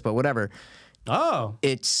my list, but whatever. Oh,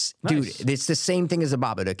 It's, Nice. dude, it's the same thing as the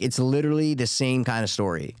Babadook. It's literally the same kind of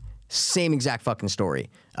story. Same exact fucking story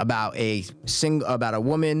about about a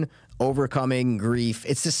woman overcoming grief.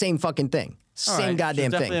 It's the same fucking thing. all Same right. goddamn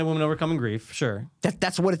She's definitely thing. a woman overcoming grief. Sure.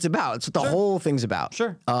 That's what it's about. It's what the whole thing's about.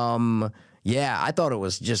 Sure. Yeah, I thought it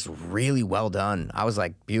was just really well done. I was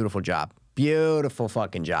like, beautiful job. Beautiful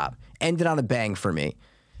fucking job. Ended on a bang for me.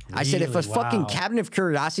 I said, if a Really? fucking Wow. Cabinet of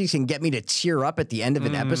Curiosities can get me to tear up at the end of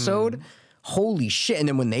an episode, holy shit. And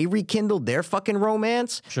then when they rekindled their fucking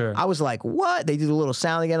romance, Sure. I was like, what? They did a little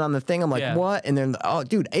sound again on the thing. I'm like, Yeah. what? And then, oh,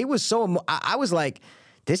 dude, it was so, I was like,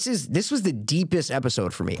 this was the deepest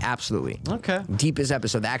episode for me. Absolutely. Okay. Deepest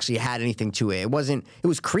episode that actually had anything to it. It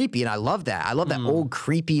was creepy, and I love that. I love that old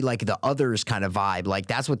creepy, like the others kind of vibe. Like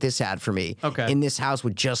that's what this had for me. Okay. In this house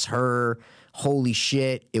with just her. Holy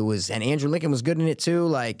shit. It was, and Andrew Lincoln was good in it too.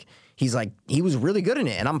 Like he was really good in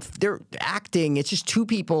it. And they're acting, it's just two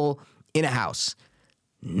people in a house.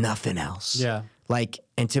 Nothing else. Yeah. Like,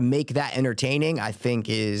 and to make that entertaining, I think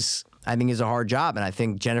is a hard job. And I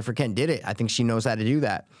think Jennifer Kent did it. I think she knows how to do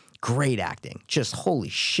that. Great acting. Just holy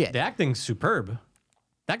shit. The acting's superb.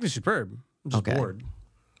 The acting's superb. I'm just Okay. bored.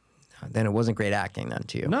 Then it wasn't great acting then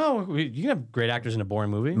to you. No, you can have great actors in a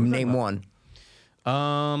boring movie. Name one.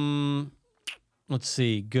 Let's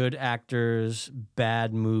see. Good actors,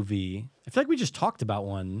 bad movie. I feel like we just talked about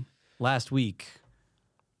one last week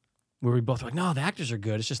where we both were like, no, the actors are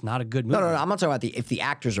good. It's just not a good movie. No. I'm not talking about if the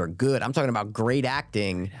actors are good. I'm talking about great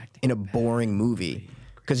acting in a boring movie.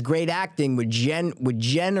 Because great acting would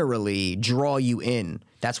generally draw you in.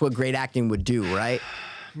 That's what great acting would do, right?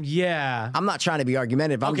 Yeah. I'm not trying to be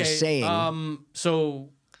argumentative. I'm just saying. So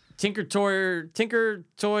Tinker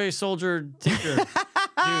Toy Soldier Tinker.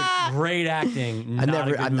 Dude, great acting. I not a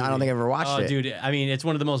never. good I don't movie. think I ever watched it. Dude, I mean, it's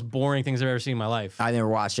one of the most boring things I've ever seen in my life. I never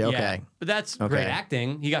watched it. Okay. Yeah. But that's great Okay.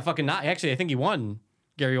 acting. He got fucking not. Actually, I think he won.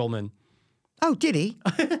 Gary Oldman. Oh, did he?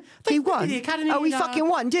 He won. the Academy, Oh, he fucking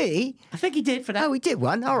won, did he? I think he did for that. Oh, he did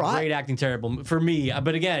one. All right. Great acting, terrible for me.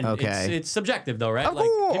 But again, Okay. it's subjective though, right? Of Like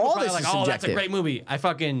course, people all probably this like, is oh, that's a subjective. great movie. I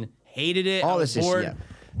fucking hated it. All I was this is- bored. yeah.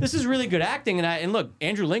 This is really good acting, and look,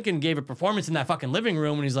 Andrew Lincoln gave a performance in that fucking living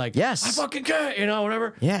room, and he's like, Yes. I fucking can't,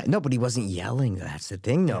 whatever. Yeah, no, but he wasn't yelling. That's the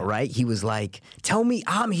thing, though, right? He was like, "Tell me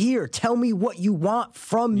I'm here. Tell me what you want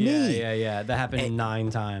from me." Yeah. That happened 9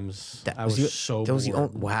 times. I was so that was the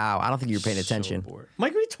bored. wow. I don't think you were paying So attention. bored.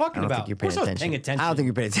 Mike, what are you talking I don't about? think you're Of course paying I was attention. paying attention. I don't think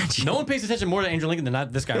you're paying attention. No one pays attention more to Andrew Lincoln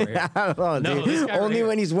than this guy right here. I don't know, No, dude. this guy right Only here.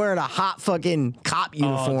 when he's wearing a hot fucking cop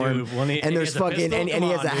uniform, dude, when he- and and he there's has a fucking pistol? and he Come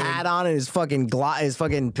has on, a dude. hat on and his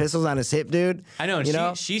fucking pistols on his hip, dude. I know, and you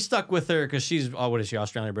know? she stuck with her because she's what is she,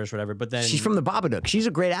 Australian or British, whatever. But then She's from the Babadook. She's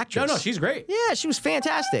a great actress. no, she's great. Yeah, she was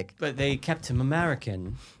fantastic. But they kept him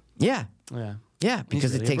American. Yeah, Yeah. yeah,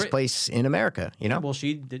 because it really a takes Brit. place in America. You know. Well,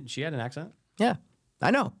 she had an accent. Yeah,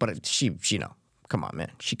 I know, but she know. Come on,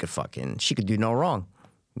 man. She could do no wrong.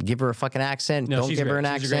 Give her a fucking accent. No, Don't she's give her an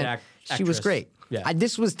great. She's a great accent. She was actress. great. Yeah.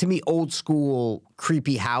 This was to me old school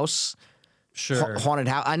creepy house. Sure. Haunted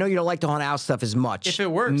house. I know you don't like the haunted house stuff as much. If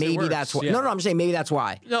it works, it maybe works, that's why. yeah. No, I'm saying maybe that's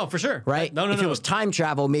why. No, for sure. Right? No. If it was time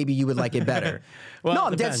travel, maybe you would like it better. Well, no, it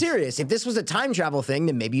I'm dead depends. serious. If this was a time travel thing,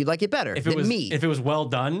 then maybe you'd like it better if than it was me. if it was well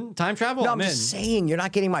done, time travel. No, I'm I'm in. just saying you're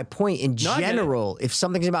not getting my point. In No, I get it. general, if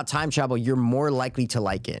something's about time travel, you're more likely to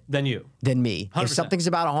like it Than you. than me. 100%. If something's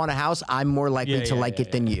about a haunted house, I'm more likely Yeah, to yeah, like yeah,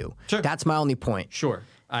 it than yeah. you. Sure. That's my only point. Sure.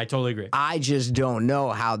 I totally agree. I just don't know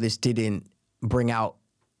how this didn't bring out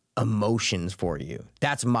emotions for you.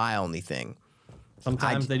 That's my only thing.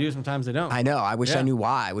 Sometimes they do, sometimes they don't. I know. I wish I Yeah. knew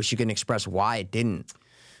why. I wish you could express why it didn't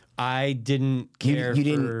I didn't You- care you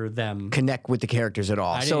didn't for them. connect with the characters at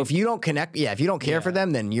all. So didn't- if you don't connect, if you don't care for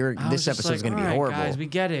them, then I this was just episode's like, going to be "All right, horrible. Guys, we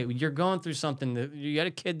get it. You're going through something. You had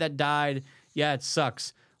a kid that died. Yeah, it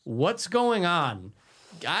sucks. What's going on?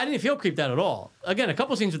 I didn't feel creeped out at all. Again, a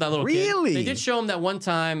couple scenes with that little Really? kid. They did show him that one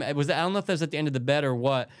time. I don't know if that was at the end of the bed or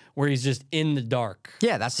what, where he's just in the dark.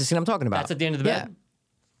 Yeah, that's the scene I'm talking about. That's at the end of the Yeah. bed.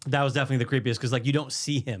 That was definitely the creepiest because like you don't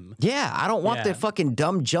see him. Yeah, I don't want Yeah. the fucking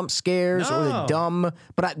dumb jump scares or the No. dumb.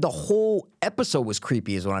 But the whole episode was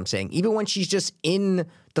creepy, is what I'm saying. Even when she's just in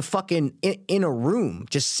the fucking in a room,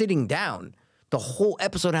 just sitting down, the whole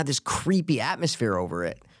episode had this creepy atmosphere over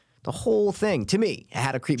it. The whole thing, to me, it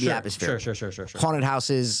had a creepy atmosphere. Sure. Haunted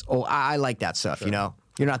houses. Oh, I like that stuff. You know,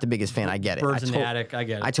 you're not the biggest fan. I get it. Birds I in the attic, I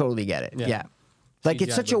get it. I totally get it. Yeah. Like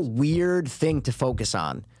it's CGI such a birds. weird thing to focus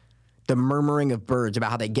on. The murmuring of birds about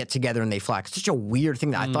how they get together and they fly. It's such a weird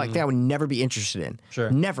thing that I thought I would never be interested in. Sure.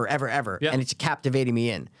 Never, ever, ever. Yeah. And it's captivating me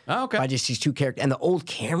in. Oh, okay. By just these two characters. And the old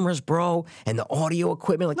cameras, bro, and the audio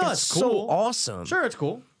equipment. Like, No, that's it's so cool. awesome. Sure, it's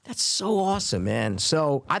cool. That's so awesome, man.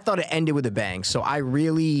 So I thought it ended with a bang. So I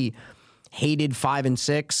really hated 5 and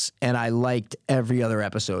 6, and I liked every other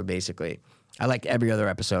episode, basically. I liked every other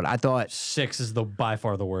episode. I thought, 6 is by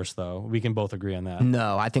far the worst, though. We can both agree on that.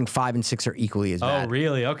 no, I think 5 and 6 are equally as bad. Oh,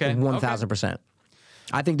 really? Okay. 1,000%.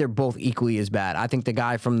 I think they're both equally as bad. I think the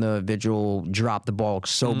guy from the Vigil dropped the ball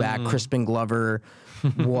so bad. Crispin Glover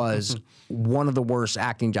was one of the worst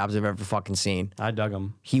acting jobs I've ever fucking seen. I dug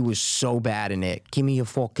him. He was so bad in it. Give me a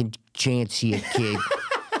fucking chance here, kid.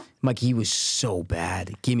 Like, he was so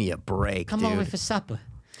bad. Give me a break, dude. for supper.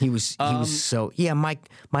 He was so, yeah, my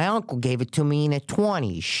uncle gave it to me in the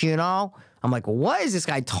 20s, you know? I'm like, what is this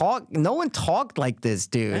guy talk? No one talked like this,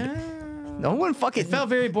 dude. No one fucking. It felt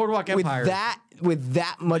very Boardwalk Empire. With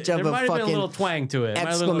that much There of a might have been a fucking little twang to it. Might have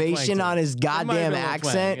been a little twang exclamation to on it. his There might have goddamn been a little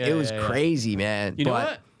twang. accent. Yeah, It was yeah. crazy, man. You know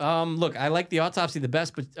But what? Look, I like the Autopsy the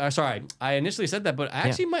best, but sorry, I initially said that, but I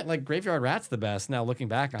actually might like Graveyard Rats the best. Now looking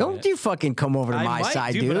back on don't it, you fucking come over to I my might,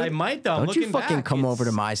 side, dude, dude. but I might, though. I'm Don't you looking fucking back. come over to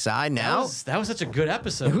It's- my side now. that was such a good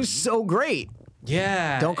episode. It was so great.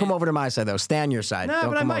 Yeah. Don't come over to my side though. Stay on your side. No, don't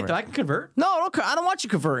but I come might. over. Though. I can convert. No, I don't want you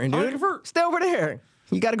converting, dude. wanna convert. Stay over there.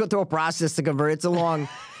 You got to go through a process to convert. It's a long,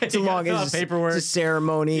 it's a You gotta long, fill out it's paperwork. It's a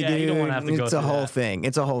ceremony, Yeah, dude. you don't wanna have to go It's a through whole that. thing.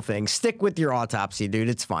 It's a whole thing. Stick with your autopsy, dude.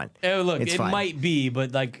 It's fine. Oh, look, It's it fine. might be,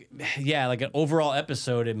 but like, yeah, like an overall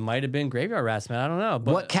episode, it might have been Graveyard Rats, man. I don't know.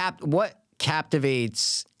 But What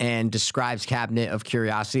captivates and describes Cabinet of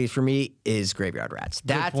Curiosities for me is Graveyard Rats.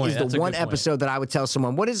 That point. is That's the a one good point. episode that I would tell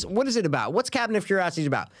someone, what is it about? What's Cabinet of Curiosities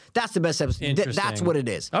about? That's the best episode. That's Interesting. what it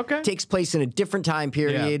is. Okay. Takes place in a different time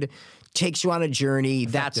period. takes you on a journey.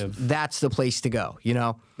 Effective. That's the place to go, you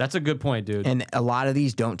know? That's a good point, dude. And a lot of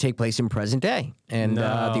these don't take place in present day. And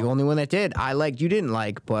No. the only one that did, I liked, you didn't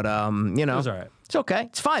like, but you know. It was all right. It's okay.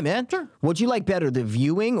 It's fine, man. Sure. What'd you like better, the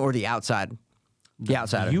viewing or the outside? The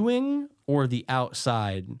outsider. Viewing or the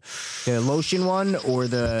outside? The lotion one or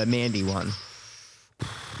the Mandy one?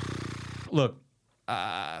 Look,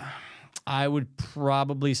 I would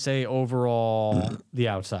probably say overall the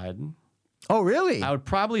outside. Oh, really? I would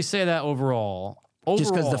probably say that overall.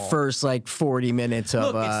 Just because the Overall. first like 40 minutes of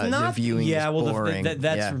Look, it's not the viewing yeah, is well, boring.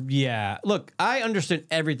 that's yeah. Look, I understood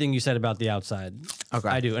everything you said about the outside. Okay.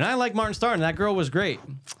 I do, and I like Martin Starr, and that girl was great.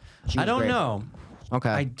 She I was don't great. know. Okay.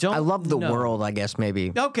 I don't I love the know. world, I guess,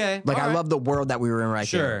 maybe. Okay, Like, all I right. love the world that we were in right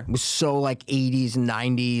there. Sure. It was so, like, 80s and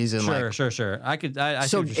 90s. And, like, Sure. I could. I see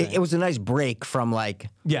so what you're saying. it was a nice break from, like,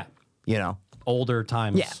 yeah, you know. older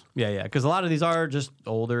times. Yeah. yeah. Because a lot of these are just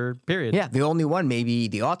older. Period. Yeah, the only one, maybe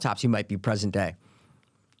the autopsy might be present day.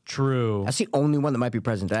 True. That's the only one that might be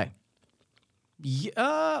present day.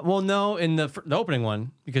 Yeah. Well, no, in the opening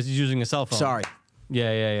one because he's using a cell phone. Sorry.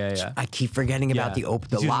 Yeah. I keep forgetting about Yeah. the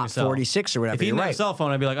He's using a lot cell. 46 or whatever. If he You're didn't have right. a cell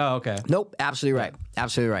phone, I'd be like, oh, okay. Nope, absolutely right.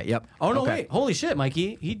 Absolutely right. Yep. Oh no, Okay. wait, holy shit,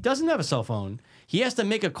 Mikey! He doesn't have a cell phone. He has to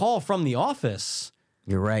make a call from the office.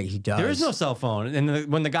 You're right. He does. There is no cell phone,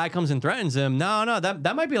 and when the guy comes and threatens him, no,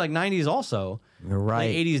 that might be like '90s also. You're right.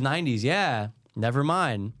 Like '80s, '90s. Yeah, never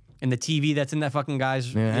mind. And the TV that's in that fucking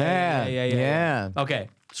guy's. Yeah. Okay,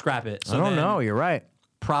 scrap it. So I don't then know. You're right.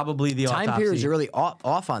 Probably the Time autopsy. periods are really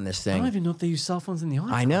off on this I don't thing. even know if they use cell phones in the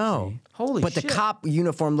autopsy. I know. Holy but shit. the cop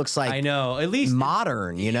uniform looks like I know. At least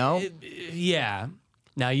modern, you know? yeah.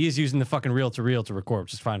 Now he is using the fucking reel to record,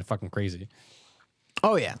 which is kind of fucking crazy.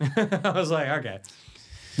 Oh, yeah. I was like, okay.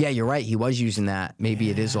 Yeah, you're right. He was using that.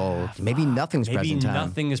 Maybe it is old. Maybe nothing's Maybe present time.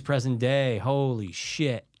 nothing is present day. Holy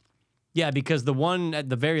shit. Yeah, because the one at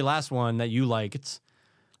the very last one that you like, it's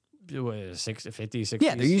 50, 60.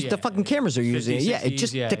 Yeah, they're using the fucking cameras are using it. 50s, Yeah, it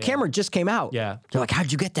just the camera just came out. Yeah. They're like,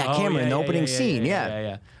 how'd you get that Oh, camera in the yeah, opening scene?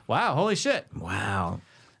 Yeah. Wow, holy shit. Wow.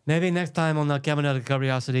 Maybe next time on the Cabinet of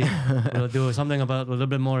Curiosity, we'll do something about a little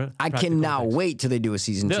bit more. I practical cannot effects. wait till they do a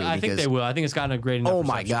season 2. I think because, they will. I think it's gotten a great enough oh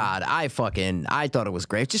my reception. God. I thought it was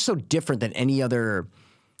great. It's just so different than any other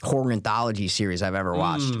horror anthology series I've ever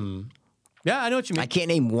watched. Yeah, I know what you mean. I can't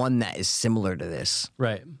name one that is similar to this.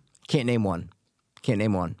 Right. Can't name one. Can't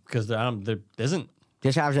name one. Because there isn't.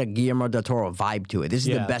 This has a Guillermo del Toro vibe to it. This is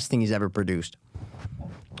Yeah. the best thing he's ever produced.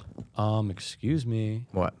 Excuse me.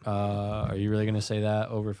 What? Are you really gonna say that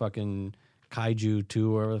over fucking Kaiju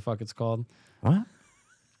 2 or whatever the fuck it's called? What?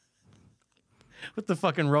 With the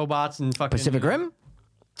fucking robots and fucking Pacific Rim?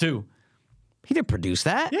 2. He didn't produce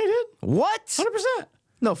that. Yeah, he did. What? 100%.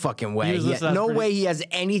 No fucking way. He was listed as No produ- way he has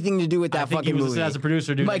anything to do with that I think fucking he was movie. listed as a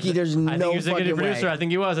producer, dude. Mikey, there's I no think he was fucking a producer. way. I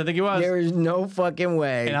think he was. There is no fucking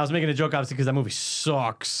way. And I was making a joke, obviously, because that movie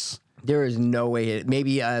sucks. There is no way.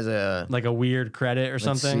 Maybe as a Like a weird credit or let's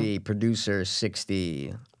something. see, producer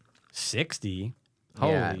 60. 60?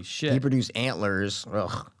 Yeah. Holy shit. He produced Antlers.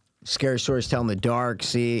 Ugh. Scary Stories Tell in the Dark.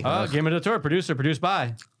 See. Oh, Ugh. Guillermo del Toro, producer, produced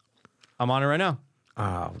by. I'm on it right now.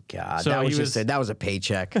 Oh God. So that was he just was- that was a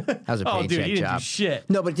paycheck. That was a Oh, paycheck dude, he didn't job. do shit.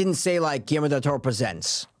 No, but it didn't say like Guillermo del Toro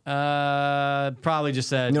presents. Probably just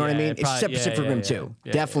said. You know what I mean? Probably, Except Pacific Rim 2.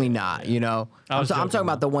 Definitely not, you know? I'm was talking joking,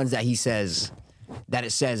 about the ones that he says, that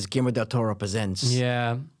it says Guillermo del Toro presents,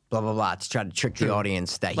 Yeah. blah, blah, blah, to try to trick the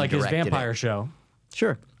audience that he Like his directed vampire it. show.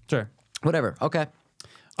 Sure. Sure. Whatever. Okay.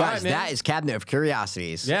 All Guys, right, man. that is Cabinet of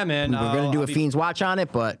Curiosities. Yeah, man. We're going to do I'll a be- Fiends Watch on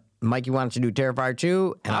it, but Mikey wanted to do Terrifier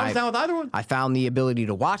 2. And I was down with either one. I found the ability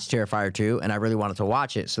to watch Terrifier 2, and I really wanted to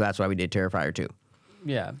watch it, so that's why we did Terrifier 2.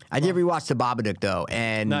 Yeah. I did rewatch The Babadook, though,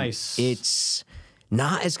 and Nice. it's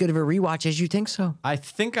not as good of a rewatch as you think so. I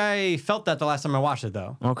think I felt that the last time I watched it,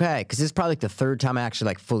 though. Okay, because this is probably like the third time I actually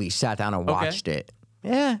like fully sat down and watched it.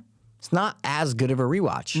 Yeah, it's not as good of a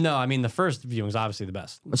rewatch. No, I mean, the first viewing is obviously the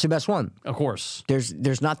best. What's the best one? Of course.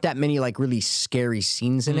 There's not that many like really scary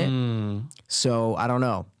scenes in it, so I don't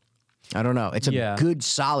know. It's a Yeah. good,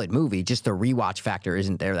 solid movie. Just the rewatch factor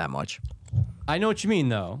isn't there that much. I know what you mean,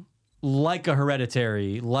 though. Like a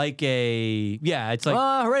Hereditary, like a... Yeah, it's like...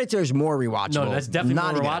 Hereditary is more rewatchable. No, that's definitely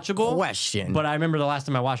not more even a rewatchable. question. But I remember the last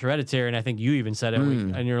time I watched Hereditary, and I think you even said it,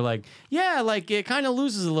 and you were like, yeah, like it kind of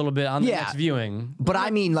loses a little bit on the Yeah. next viewing. But I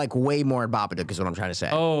mean like way more in Babadook is what I'm trying to say.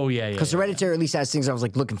 Oh, yeah. Because Hereditary at least has things I was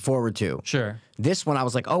like looking forward to. Sure. This one I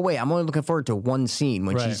was like, oh wait, I'm only looking forward to one scene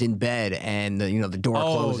when Right. she's in bed and the door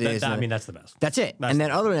Oh, closes. I and mean, that's the best. that's it. that's And then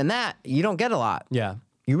other than that, you don't get a lot. Yeah.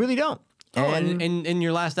 You really don't. Oh, and in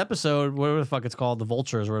your last episode, whatever the fuck it's called, the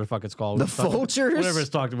Vultures, whatever the fuck it's called. The It's fucking- Vultures? Whatever it's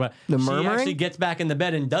talked about. The she murmuring? actually gets back in the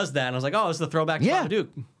bed and does that. And I was like, oh, it's the throwback to Yeah. Babadook.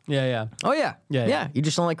 Yeah, yeah. Oh yeah. Yeah, yeah. You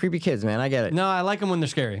just don't like creepy kids, man. I get it. No, I like them when they're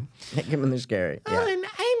scary. Like them when they're scary. Yeah. I'm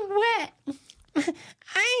wet.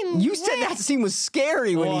 You said that scene was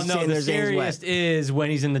scary when Oh he's no, saying the their name's scariest wet. is when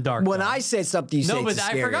he's in the dark. When though. I said something, you No, say but it's the I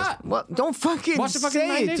scariest. forgot. Well, don't fucking Watch the fucking say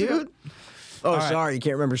 9 it, days ago. dude. Oh, right. sorry, you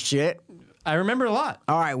can't remember shit. I remember a lot.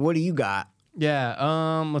 All right, what do you got?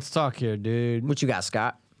 Yeah. Let's talk here, dude. What you got,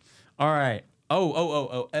 Scott? All right.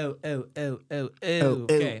 Oh.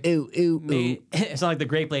 Okay. Ooh. It's not like the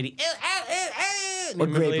grape lady. What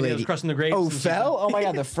Remember the grape lady that lady? was crushing the grapes? Oh, and shit? fell? Oh my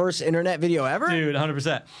god, the first internet video ever? Dude,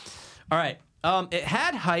 100%. All right. It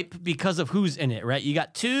had hype because of who's in it, right? You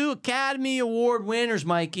got 2 Academy Award winners,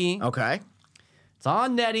 Mikey. Okay. It's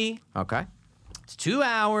on Netty. Okay. It's 2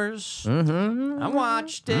 hours. Mm-hmm. I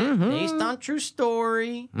watched it based on true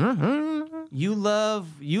story. Mm-hmm. You love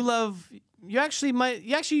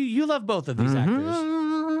both of these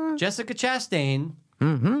actors. Jessica Chastain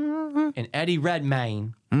and Eddie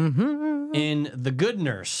Redmayne in The Good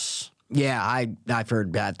Nurse. Yeah, I've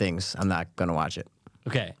heard bad things. I'm not gonna watch it.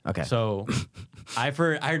 Okay. Okay. So I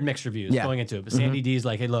heard mixed reviews Yeah. going into it, but Sandy D's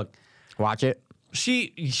like, hey, look, Watch it.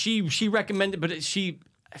 she recommended, but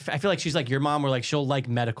I feel like she's like your mom, where like she'll like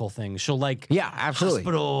medical things, she'll like Yeah, absolutely.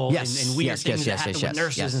 hospital Yes, and weird yes, things yes, that happen yes, with yes,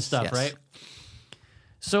 nurses yes, and stuff, yes. right?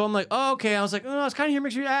 So I'm like, oh, okay. I was like, oh, I was kind of here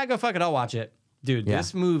mixed reviews. Go fuck it, I'll watch it, dude. Yeah.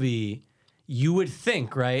 This movie, you would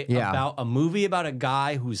think, right, Yeah. about a movie about a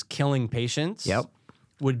guy who's killing patients. Yep.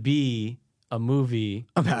 Would be a movie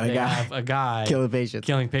About where a they guy have a guy killing patients.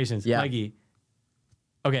 killing patients. Yeah. Mikey.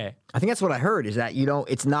 Okay. I think that's what I heard. Is that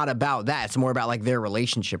it's not about that. It's more about like their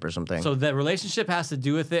relationship or something. So the relationship has to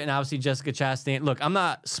do with it, and obviously Jessica Chastain. Look, I'm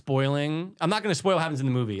not going to spoil what happens in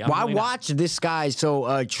the movie. I watched this guy.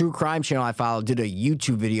 So True Crime Channel I follow did a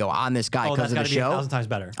YouTube video on this guy Oh, because that's of got the to be show. 1,000 times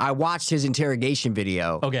better. I watched his interrogation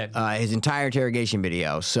video. Okay. His entire interrogation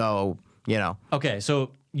video. So Okay,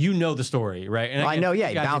 so you know the story, right? And I know. Yeah,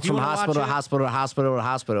 he guys, if bounced you from wanna hospital to watch it- hospital to hospital to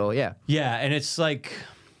hospital. Yeah. Yeah, and it's like,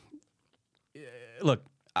 look,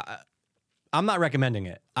 I'm not recommending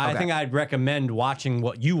it. I Okay. think I'd recommend watching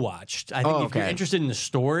what you watched. I think if you're okay. interested in the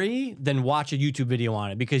story, then watch a YouTube video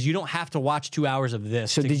on it, because you don't have to watch 2 hours of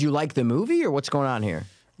this. So did you like the movie or what's going on here?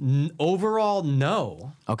 Overall,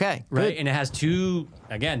 no. Okay. Right, Good. and it has 2.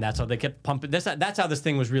 Again, that's how they kept pumping. That's how this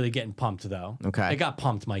thing was really getting pumped, though. Okay. it got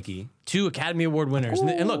pumped, Mikey. 2 Academy Award winners,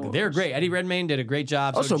 and look, they're great. Eddie Redmayne did a great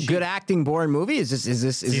job. Also, did she. good acting, boring movie. Is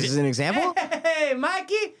this an example? Hey,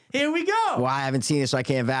 Mikey, here we go. Well, I haven't seen it, so I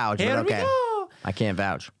can't vouch. Here But we okay, go. I can't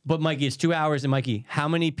vouch. But Mikey, it's 2 hours, and Mikey, how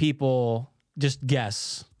many people? Just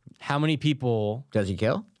guess. How many people Does he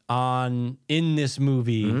kill? in this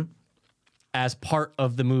movie as part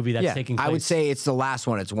of the movie that's Yeah, taking place? I would say it's the last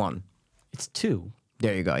one. It's 1. it's 2.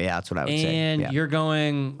 There you go. Yeah, that's what I would say. And Yeah. you're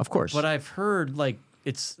going, Of course. But I've heard like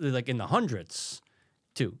it's like in the hundreds,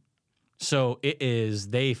 too. So it is.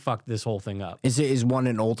 They fucked this whole thing up. Is one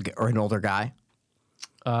an older guy?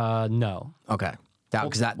 No. Okay,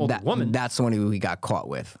 because older woman. that's the one who he got caught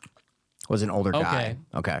with. Was an older guy.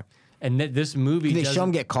 Okay. And this movie. Did they show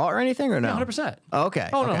him get caught or anything or no? 100%. Oh, okay.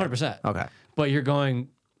 Oh no, okay. 100%. Okay. But you're going.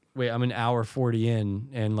 Wait, I'm an hour 40 in,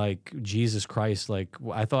 and like Jesus Christ, like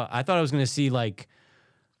I thought I was gonna see like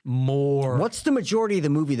more. What's the majority of the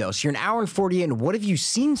movie though? So you're an hour and 40 in. What have you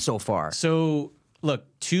seen so far? So look,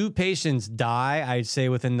 2 patients die. I'd say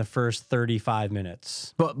within the first 35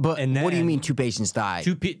 minutes. But and what do you then- mean 2 patients die?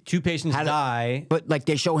 Two patients die. But like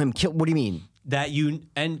they show him kill. What do you mean? That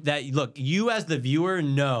look, you as the viewer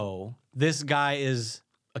know this guy is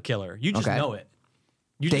a killer. You just Okay. know it.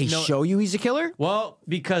 You They just know show you he's a killer? Well,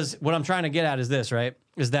 because what I'm trying to get at is this, right?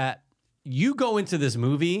 Is that you go into this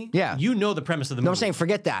movie, Yeah. you know the premise of the movie. No, I'm saying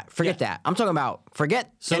forget that. Forget that. I'm talking about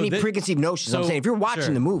forget any preconceived notions. I'm saying if you're watching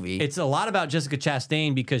sure. the movie, it's a lot about Jessica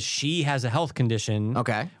Chastain because she has a health condition.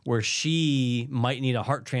 Okay. Where she might need a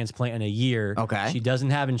heart transplant in a year. Okay. She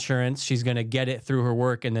doesn't have insurance. She's going to get it through her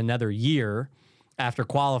work in another year after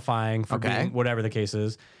qualifying for Okay. being whatever the case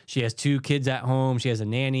is. She has 2 kids at home. She has a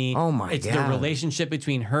nanny. Oh my It's the God. relationship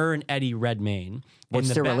between her and Eddie Redmayne. what's In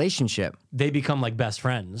the their back- relationship? They become like best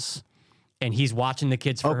friends. And he's watching the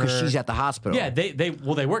kids for Oh, her. because she's at the hospital. Yeah, they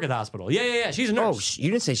work at the hospital. Yeah. She's a Oh, nurse. you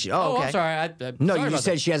didn't say she. Oh, okay. I'm sorry. No, sorry you about just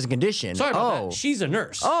said that. she has a condition. Sorry about oh. that. She's a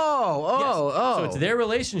nurse. Oh. So it's their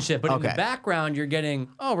relationship, but in the Okay. background, you're getting.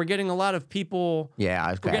 Oh, we're getting a lot of people. Yeah,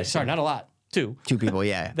 We're okay. getting, sorry, not a lot. 2 2 people.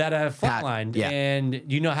 Yeah. that have flatlined. yeah. And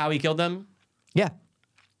you know how he killed them? Yeah.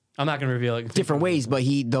 I'm not going to reveal it. Different ways, but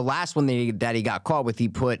the last one that he got caught with, he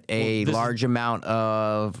put a this large amount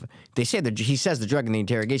of. They say that he says the drug in the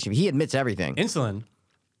interrogation. He admits everything. Insulin.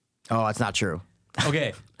 Oh, that's not true.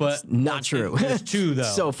 Okay, but not but true. There's 2 though.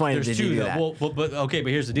 So funny There's that 2 they do though. that. Well, but okay,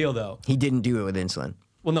 but here's the deal though. He didn't do it with insulin.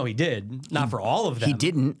 Well, no, he did. Not for all of them. He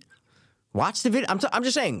didn't. Watch the video. I'm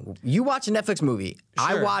just saying, you watch a Netflix movie.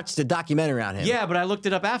 I Sure. watched a documentary on him. Yeah, but I looked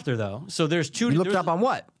it up after though. So there's two. You looked up on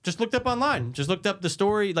what? Just looked up online. Just looked up the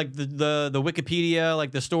story, like the Wikipedia,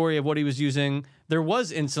 like the story of what he was using. There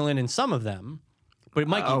was insulin in some of them, but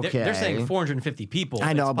Mikey, they're saying Okay. 450 people.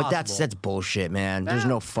 I know, It's but possible. that's bullshit, man. There's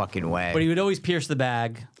no fucking way. But he would always pierce the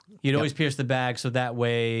bag. He'd always pierce the bag, so that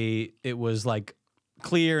way it was like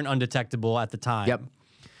clear and undetectable at the time. Yep.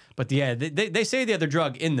 But yeah, they say the other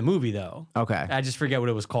drug in the movie though. Okay. I just forget what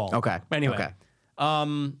it was called. Okay. But anyway.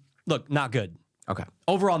 Okay. Look, not good. Okay.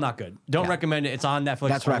 Overall, not good. Don't recommend it. It's on Netflix.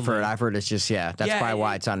 That's what I've only. heard. I've heard it's just, that's probably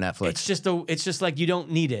why it's on Netflix. It's just like you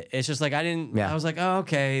don't need it. It's just like I was like, oh,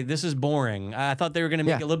 okay, this is boring. I thought they were gonna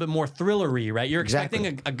make it a little bit more thrillery, right? You're expecting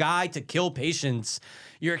a guy to kill patients.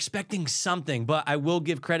 You're expecting something, but I will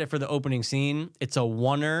give credit for the opening scene. It's a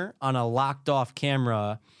oneer on a locked off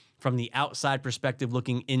camera from the outside perspective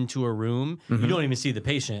looking into a room. You don't even see the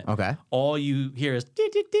patient. Okay. All you hear is dee,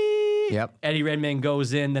 dee, dee. Yep. Eddie Redmayne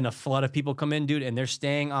goes in, then a flood of people come in, dude, and they're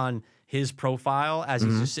staying on his profile as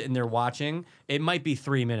he's just sitting there watching. It might be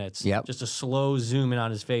 3 minutes. Yep. Just a slow zoom in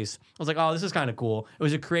on his face. I was like, oh, this is kind of cool. It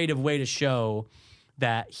was a creative way to show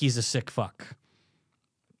that he's a sick fuck.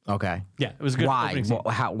 Okay. Yeah, it was a good. Why? opening scene.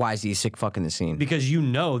 Why is he sick fucking the scene? Because you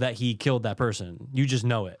know that he killed that person. You just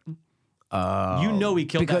know it. You know he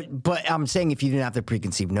killed that. But I'm saying if you didn't have the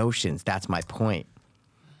preconceived notions, that's my point.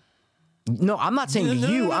 No, I'm not saying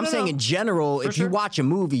I'm saying in general, if you watch a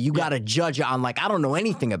movie, you got to judge it on like, I don't know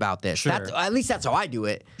anything about this. Sure. At least that's how I do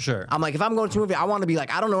it. Sure. I'm like, if I'm going to a movie, I want to be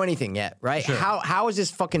like, I don't know anything yet, right? Sure. How is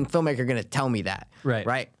this fucking filmmaker going to tell me that? Right.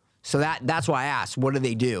 Right? So that's why I asked, what do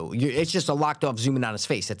they do? It's just a locked off zooming on his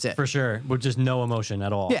face. That's it. For sure, with just no emotion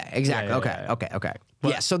at all. Yeah, exactly. Yeah. Okay.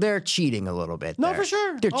 Yeah, so they're cheating a little bit. No, there. for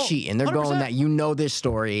sure. They're Oh, cheating. They're 100%. going that you know this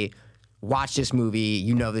story, watch this movie,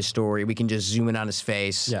 you know this story. We can just zoom in on his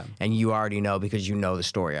face, Yeah. and you already know because you know the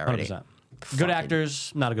story already. 100%. Good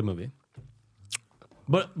actors, not a good movie.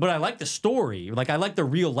 But I like the story. Like I like the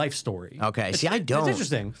real life story. Okay, see, I don't. It's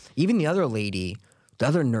interesting. Even the other lady, the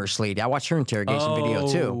other nurse lady, I watched her interrogation video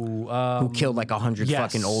too, who killed like 100 yes,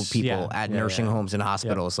 fucking old people at nursing homes and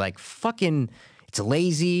hospitals. Like fucking, it's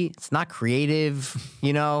lazy. It's not creative.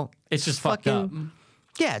 You know, It's just fucked up.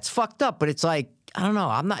 Yeah, it's fucked up, but it's like, I don't know.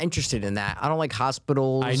 I'm not interested in that. I don't like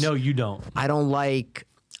hospitals. I know you don't. I don't like,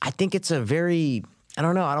 I think it's a very, I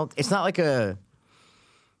don't know. It's not like a,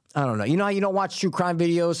 I don't know. You know how you don't watch true crime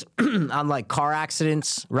videos on like car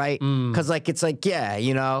accidents, right? Because like, it's like, yeah,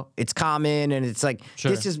 you know, it's common and it's like,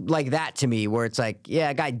 Sure. this is like that to me where it's like, yeah,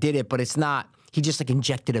 a guy did it, but it's not, he just like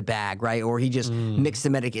injected a bag, right? Or he just mixed the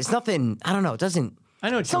medication. It's nothing, I don't know. It doesn't, I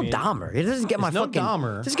know what it's you no mean. Dahmer. It doesn't get my no fucking,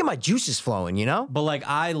 Dahmer. it doesn't get my juices flowing, you know? But like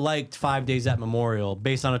I liked 5 Days at Memorial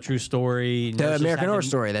based on a true story. The American Horror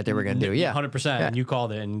Story that they were going to do, yeah. 100%. Yeah. And you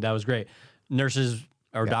called it, and that was great. Nurses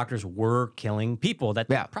or doctors were killing people that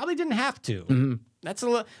Yeah. probably didn't have to. That's a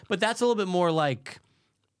little, but that's a little bit more like,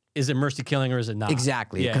 is it mercy killing or is it not?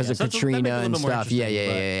 Exactly, Yeah, because yeah. of So that makes it a Katrina little and bit more stuff. Yeah, interesting,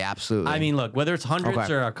 but- yeah, absolutely. I mean, look, whether it's hundreds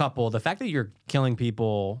Okay. or a couple, the fact that you're killing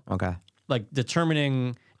people, okay. like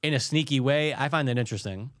determining in a sneaky way, I find that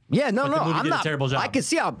interesting. Yeah, no, But the movie I'm did a not. terrible job. I can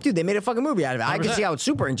see how, dude, they made a fucking movie out of it. I can 100%. see how it's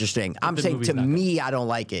super interesting. I'm the saying movie's to not good. me, I don't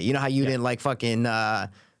like it. You know how you didn't like fucking The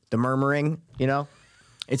Murmuring, you know?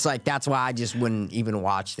 It's like, that's why I just wouldn't even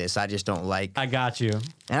watch this. I just don't like. I got you.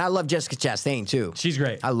 And I love Jessica Chastain, too. She's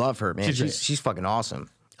great. I love her, man. She's great. She's fucking awesome.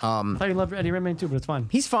 I thought you loved Eddie Redmayne too, but it's fine.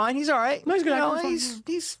 He's fine. He's all right. No, he's good You know, actor.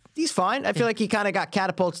 He's he's fine. I feel like he kind of got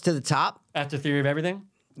catapulted to the top. After Theory of Everything?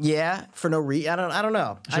 Yeah, for no reason. I don't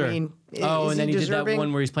know. Sure. I mean, oh, is and then he did that deserving?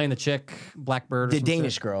 one where he's playing the chick, Blackbird. Or The some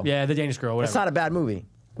Danish shit. girl. Yeah, the Danish girl. Whatever. It's not a bad movie.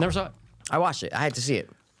 Never saw it. I watched it. I had to see it.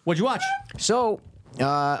 What'd you watch? So,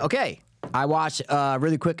 okay. I watched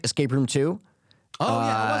really quick Escape Room 2. Oh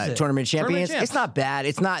yeah, how was it? Tournament of Champions. Champs. It's not bad.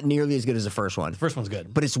 It's not nearly as good as the first one. First one's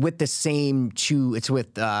good. But it's with the same two. It's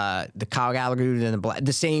with the Kyle Gallagher and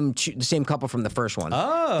the same couple from the first one.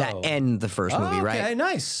 Oh. That end the first movie, okay, right?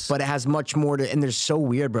 nice. But it has much more to. And they're so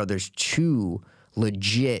weird, bro. There's two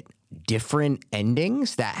legit different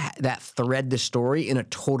endings that thread the story in a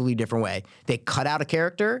totally different way. They cut out a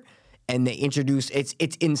character and they introduce. It's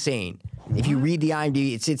insane. If you read the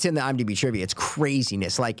IMDb, it's in the IMDb trivia. It's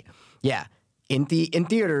craziness. Like, yeah. In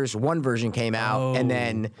theaters, one version came out, and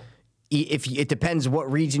then if it depends what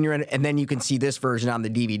region you're in, and then you can see this version on the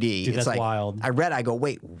DVD. Dude, it's that's like, wild. I go,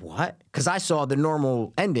 wait, what? Because I saw the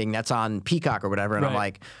normal ending that's on Peacock or whatever, and I'm Right.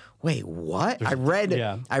 like, wait, what? I read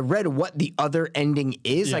yeah. what the other ending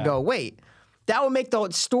is. I Yeah. go, wait. That would make the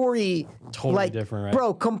story Totally like, different, right?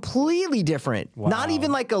 bro, completely different. Not Wow.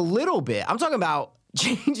 even like a little bit. I'm talking about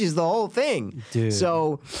changes the whole thing. Dude.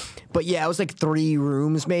 So, but yeah, it was like 3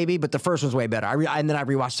 rooms maybe, but the first one's way better. And then I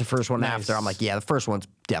rewatched the first one Nice. after. I'm like, yeah, the first one's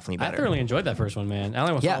definitely I better. thoroughly enjoyed that first one, man. I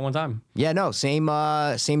only watched Yeah. it one time. Yeah, no, same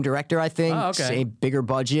director, I think. Oh, okay. Same bigger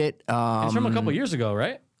budget. It's from a couple years ago,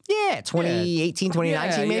 right? Yeah, 2018,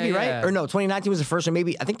 2019 maybe, yeah, right? yeah. Or no, 2019 was the first one.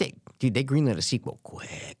 Maybe I think they greenlit a sequel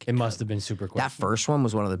quick. It must have been super quick. That first one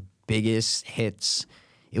was one of the biggest hits.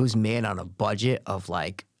 It was made on a budget of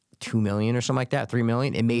like $2 million or something like that, $3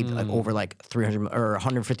 million. It made like over like $300 or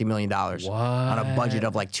 $150 million on a budget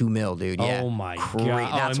of like $2 million, dude. Yeah. Oh my Cra-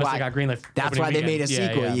 god! That's it must why have got greenlit. That's opening why they weekend. made a Yeah,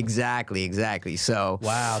 sequel. yeah. Exactly. So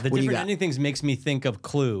Wow, the what do you different got? ending things makes me think of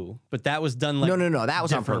Clue, but that was done like No. That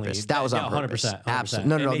was on differently. purpose. That was on purpose. 100%. Absolutely.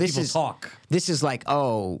 No. It made This people is talk. This is like,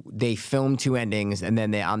 oh, they filmed 2 endings, and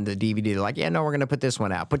then they on the DVD they're like, yeah, no, we're gonna put this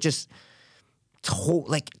one out, but just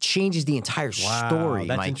like changes the entire Wow, story.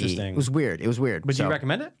 that's Mikey. interesting. It was weird. But do So, you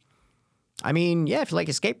recommend it? I mean, yeah, if you like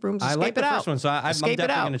escape rooms, I escape like the it out. first one, so I'm Escape it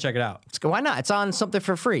definitely out. going to check it out. Why not? It's on something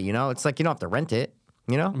for free. You know, it's like you don't have to rent it.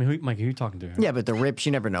 You know. I mean, Mike, who are you talking to? Yeah, but the rips,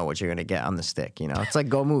 you never know what you're gonna get on the stick. You know, it's like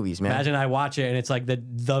Go Movies, man. Imagine I watch it and it's like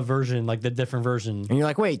the version, like the different version. And you're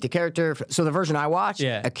like, wait, the character. So the version I watched,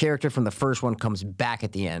 Yeah. a character from the first one comes back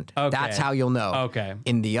at the end. Okay. That's how you'll know. Okay.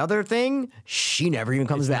 In the other thing, she never even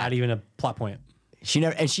comes It's back. not even a plot point. She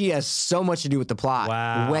never, and she has so much to do with the plot.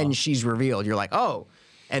 Wow. When she's revealed, you're like, oh,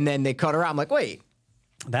 and then they cut her out. I'm like, wait,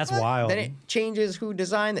 That's what? wild. Then it changes who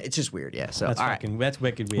designed it. It's just weird. Yeah. So That's all right. fucking. That's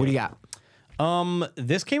wicked weird. What do you got?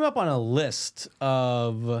 This came up on a list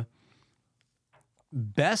of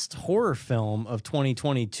best horror film of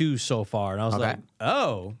 2022 so far, and I was Okay. like,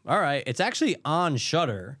 oh, all right. It's actually on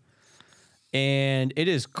Shudder, and it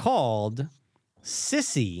is called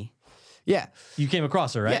Sissy. Yeah. You came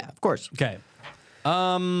across it, right? Yeah. Of course. Okay.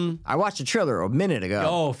 I watched the trailer a minute ago.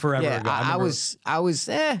 Oh, forever Yeah. ago. I I remember- was.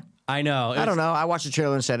 I know. I don't know. I watched the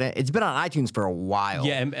trailer and said it. It's been on iTunes for a while.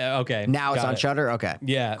 Yeah. Okay. Now it's got on it. Shudder. Okay.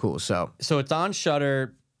 Yeah. Cool. So So it's on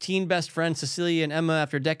Shudder. Teen best friends Cecilia and Emma,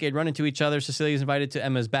 after a decade, run into each other. Cecilia is invited to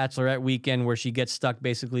Emma's bachelorette weekend, where she gets stuck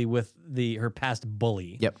basically with her past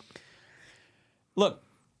bully. yep. Look,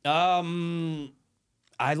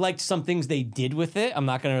 I liked some things they did with it. I'm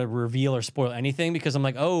not gonna reveal or spoil anything because I'm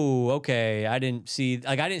like, oh, okay, I didn't see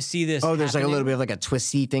this. Oh, there's like a little happening. bit of like a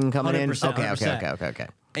twisty thing coming in. 100%, Okay. 100%. Okay.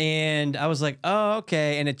 And I was like, oh,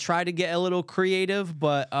 okay. And it tried to get a little creative,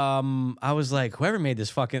 but I was like, whoever made this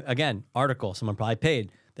fucking, again, article, someone probably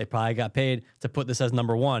paid. They probably got paid to put this as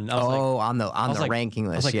number one. I was like, Oh, on the like, ranking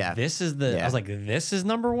I list. was like, Yeah. this is the. Yeah. I was like, this is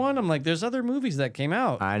number one. I'm like, there's other movies that came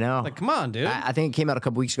out. I know. Like, come on, dude. I think it came out a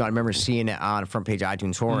couple weeks ago. I remember seeing it on front page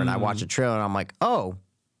iTunes Horror, and I watched the trailer, and I'm like, oh,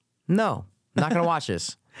 no, not gonna watch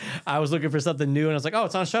this. I was looking for something new, and I was like, oh,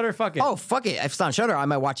 it's on Shudder. Fuck it. Oh, fuck it. If it's on Shudder, I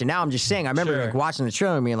might watch it now. I'm just saying. I remember Sure. like watching the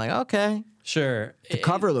trailer and being like, okay. sure. The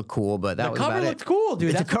cover looked cool, but that The was cover about looked it. cool, dude.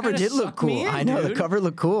 The That's what cover kinda did look sucked me cool. in, I know the dude. cover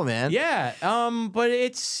looked cool, man. Yeah. But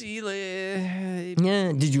it's. Yeah.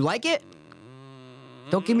 Did you like it?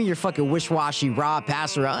 Don't give me your fucking wish-washy raw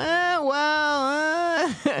pass around.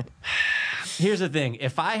 Here's the thing.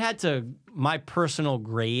 If I had to, my personal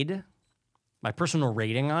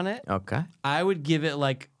rating on it, Okay. I would give it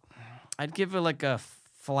like, I'd give it like a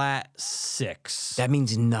flat 6. That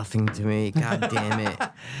means nothing to me. God damn it.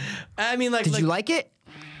 I mean, like, Did you like it?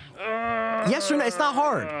 Yes or no? It's not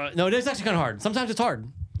hard. No, it is actually kind of hard. Sometimes it's hard.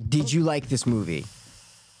 Did you like this movie?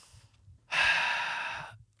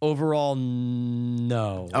 Overall,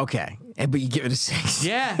 no. Okay. But you give it a 6.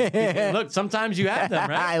 Yeah. Look, sometimes you have them,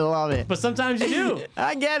 I right? love it. But sometimes you do.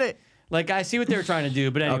 I get it. Like, I see what they were trying to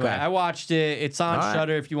do, but anyway, Okay. I watched it. It's on All right.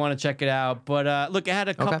 Shudder if you want to check it out. But look, it had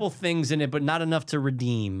a couple things in it, but not enough to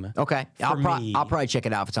redeem. Okay. I'll me. probably check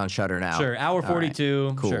it out if it's on Shudder now. Sure, hour All right.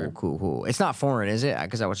 42. Cool, Sure. cool. It's not foreign, is it?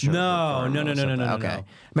 Because I was sure. No. Okay.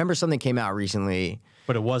 Remember something came out recently.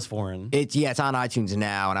 But it was foreign. It's on iTunes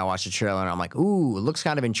now, and I watched the trailer, and I'm like, ooh, it looks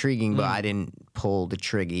kind of intriguing, but I didn't pull the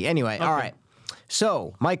trigger. Anyway, all right.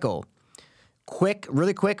 So, Michael,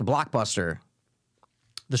 really quick, Blockbuster.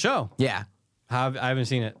 The show. Yeah. I haven't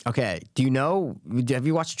seen it. Okay. Do you know? Have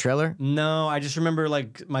you watched the trailer? No, I just remember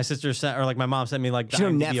like my sister sent, or like my mom sent me like the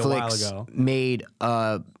You know, IMDb a while Netflix ago. made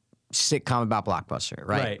a sitcom about Blockbuster,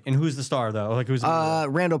 right? Right. And who's the star though? Like who's the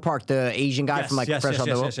Randall Park, the Asian guy yes, from like yes, Fresh yes, Off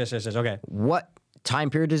the Boat. yes. Okay. What time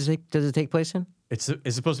period does it take place in? It's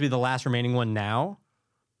supposed to be the last remaining one now.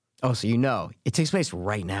 Oh, so you know. It takes place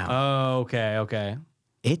right now. Oh, okay.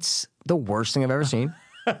 It's the worst thing I've ever seen.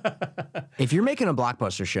 If you're making a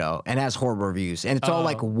Blockbuster show and has horror reviews and it's all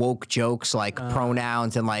like woke jokes, like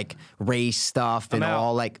pronouns and like race stuff and I'm out.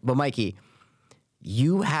 all like, but Mikey,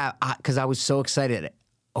 you have, because I was so excited.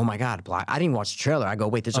 oh my God, I didn't even watch the trailer. I go,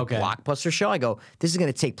 wait, there's a Blockbuster show? I go, this is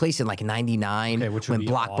going to take place in like 99 which would when be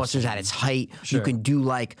Blockbuster's awesome. at its height. Sure. You can do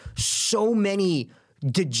like so many.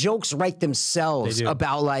 The jokes write themselves They do.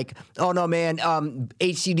 about like, oh no, man,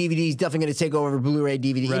 HD DVD is definitely going to take over Blu-ray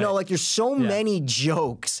DVD. You Right. know, like there's so many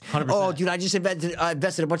jokes. 100%. Oh, dude, I just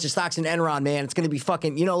invested a bunch of stocks in Enron, man. It's going to be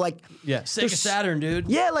fucking, you know, like. Yeah, Sega there's- Saturn, dude.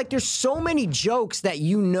 Yeah, like there's so many jokes that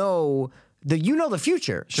you know the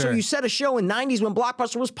future. So Sure. you set a show in 90s when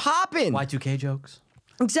Blockbuster was popping. Y2K jokes.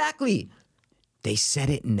 Exactly. They said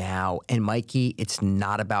it now, and Mikey, it's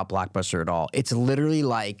not about Blockbuster at all. It's literally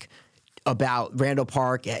like about Randall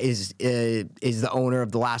Park is the owner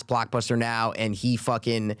of the last Blockbuster now, and he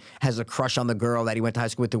fucking has a crush on the girl that he went to high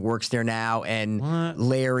school with who works there now, and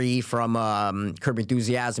Larry from Curb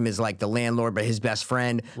Enthusiasm is like the landlord, but his best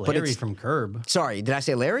friend. but Larry it's, from Curb. Sorry, did I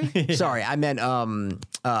say Larry? Sorry, I meant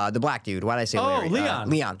the black dude. Why did I say Larry? Leon.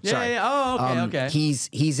 Leon. Yeah, Sorry. yeah. Oh, okay.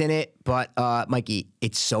 He's in it, but Mikey,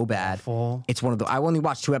 it's so bad. Awful. It's one of the. I only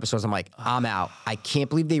watched 2 episodes. I'm like, I'm out. I can't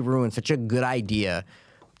believe they ruined such a good idea,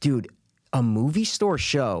 dude. A movie store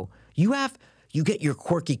show. You get your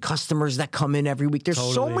quirky customers that come in every week. There's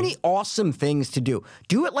so Totally. many awesome things to do.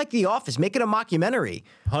 Do it like The Office. Make it a mockumentary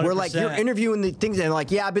where like you're 100%. interviewing the things and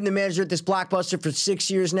like, yeah, I've been the manager at this Blockbuster for 6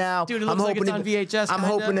 years now. Dude, it looks like it's on VHS I'm kinda.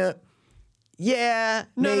 hoping to. Yeah,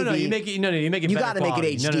 No, maybe. no, you make it. No, you make it. You better got to make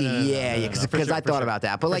quality. it HD. No, Because for sure, I for thought sure. about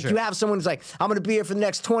that. But For like sure. you have someone who's like, I'm going to be here for the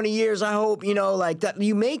next 20 years. I hope, you know, like that.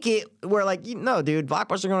 You make it where like, no, dude,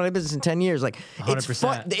 Blockbuster going out of business in 10 years. Like it's 100%.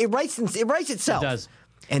 fun. It writes itself. It does.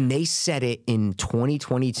 And they said it in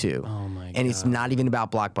 2022. Oh my And it's not even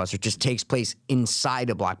about Blockbuster. It just takes place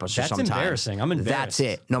inside a Blockbuster That's sometimes. embarrassing. I'm embarrassed. That's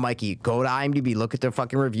it. No, Mikey, go to IMDb, look at their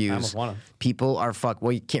fucking reviews. almost wanna. People are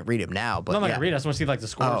well, you can't read them now, but No, I'm not yeah. gonna read it. I just want to see like the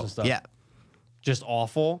scores Oh, and stuff. yeah. Just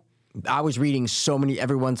awful. I was reading so many.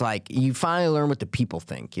 Everyone's like, you finally learn what the people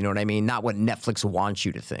think. You know what I mean? Not what Netflix wants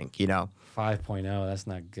you to think. You know, 5.0. That's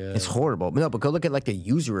not good. it's horrible. No, but go look at like the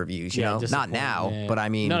user reviews. You know, not disappointing. now, Yeah. but I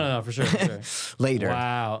mean, no, for sure, for sure. later.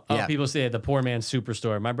 Wow. Oh, Yeah. people say the poor man's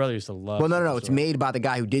Superstore. My brother used to love. Well, no, it's Superstore. made by the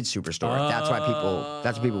guy who did Superstore. That's why people.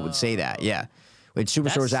 That's why people would say that. Yeah, which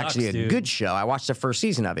Superstore is sucks, actually a dude. good show. I watched the first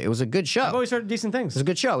season of it. It was a good show. I've always heard decent things. It was a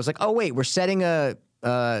good show. It was like, oh wait, we're setting a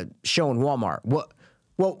show in Walmart.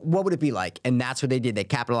 What would it be like? And that's what they did. They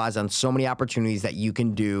capitalized on so many opportunities that you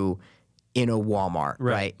can do in a Walmart,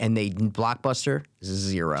 right? And they Blockbuster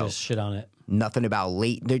 0. Just shit on it. Nothing about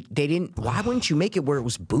late. They didn't. Why wouldn't you make it where it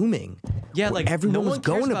was booming? Yeah, Where like everyone no was one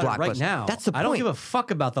cares going to about Blockbuster it right now. That's the point. I don't give a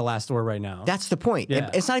fuck about the last store right now. That's the point. Yeah.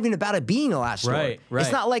 It's not even about it being a last store. Right.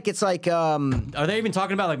 It's not like it's like Are they even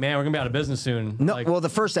talking about like, man, we're gonna be out of business soon? no. Like, Well, the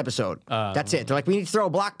first episode. That's it. They're like, we need to throw a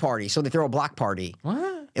block party, so they throw a block party.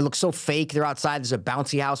 what? It looks so fake. They're outside. There's a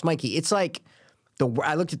bouncy house, Mikey. It's like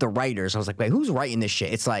I looked at the writers. I was like, wait, who's writing this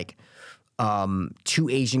shit? It's like 2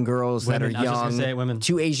 Asian girls Women. that I are was just young. gonna say women.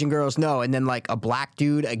 2 Asian girls, no, and then like a black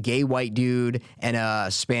dude, a gay white dude, and a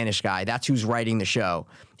Spanish guy. That's who's writing the show.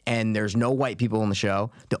 And there's no white people in the show.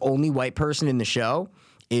 The only white person in the show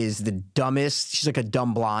is the dumbest. She's like a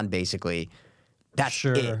dumb blonde, basically. That's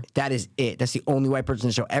Sure. it. That is it. That's the only white person in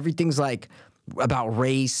the show. Everything's like about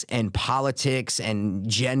race and politics and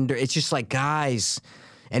gender. It's just like, guys.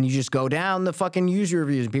 And you just go down the fucking user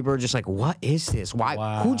reviews, and people are just like, "What is this?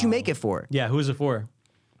 Why? Who'd you make it for?" Yeah, who is it for?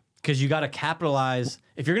 Because you got to capitalize.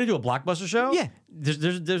 If you're gonna do a Blockbuster show, Yeah. there's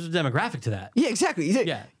a demographic to that. Yeah, exactly.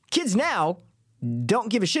 Yeah. Kids now don't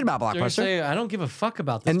give a shit about They're gonna Blockbuster. say, I don't give a fuck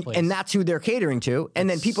about this place. And that's who they're catering to. And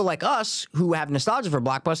then people like us who have nostalgia for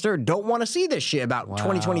Blockbuster don't want to see this shit about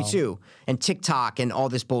 2022 and TikTok and all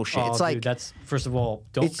this bullshit. Oh, it's dude, like, that's first of all,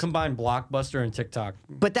 don't It's- combine Blockbuster and TikTok.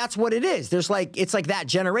 but that's what it is. There's like, it's like that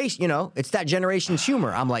generation, you know, it's that generation's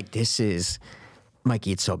humor. I'm like, this is,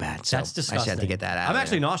 Mikey, it's so bad. So That's disgusting. I just had to get that out. I'm of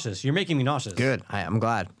actually there. nauseous. You're making me nauseous. Good. I'm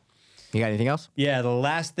glad. You got anything else? Yeah, the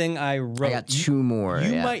last thing I wrote. I got 2 more.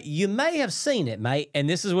 yeah. You may have seen it, mate. And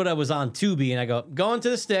this is what I was on Tubi, and I go, going to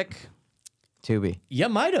the stick. Tubi. You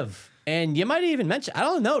might have. And you might even mention, I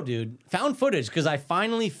don't know, dude. Found footage, because I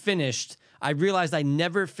finally finished. I realized I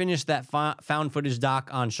never finished that found footage doc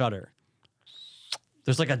on Shudder.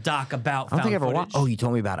 There's like a doc about I don't found think I ever footage. watched. Oh, you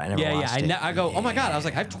told me about it. I never yeah, watched it. I go, oh my God. I was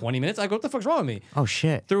like, I have 20 minutes. I go, what the fuck's wrong with me? Oh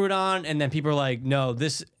shit. Threw it on, and then people are like, no,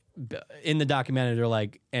 this, in the documentary, they're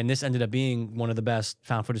like, and this ended up being one of the best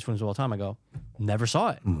found footage films of all time. I go, never saw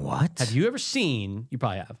it. What? Have you ever seen, you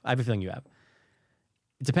probably have. I have a feeling you have.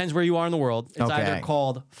 It depends where you are in the world. It's Okay. either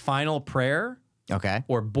called Final Prayer Okay.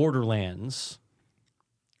 or Borderlands.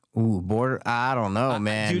 Ooh, border. I don't know,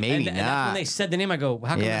 man. Dude, Maybe and that's not. when they said the name, I go,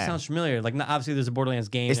 how come Yeah. that sounds familiar? Like, obviously there's a Borderlands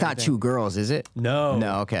game. It's and not everything. 2 girls, is it? No.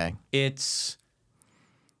 No. Okay. It's,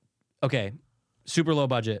 okay. super low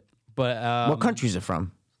budget. But What country is it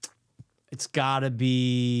from? it's gotta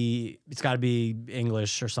be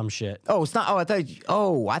English or some shit. Oh, it's not. Oh,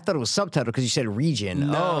 I thought it was subtitled because you said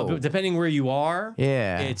region. No, Oh, but depending where you are,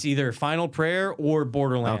 Yeah. it's either Final Prayer or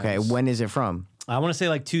Borderlands. okay. When is it from? I want to say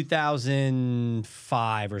like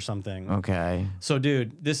 2005 or something. Okay. So,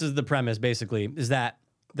 dude, this is the premise basically: is that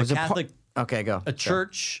the Was it Catholic Okay, go. a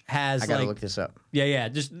church has I gotta like look this up. yeah.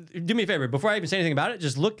 Just do me a favor before I even say anything about it.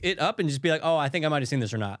 Just look it up and just be like, oh, I think I might have seen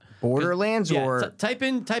this or not. Borderlands Yeah, or type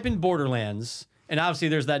in Borderlands. And obviously,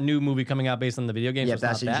 there's that new movie coming out based on the video game. yeah, so it's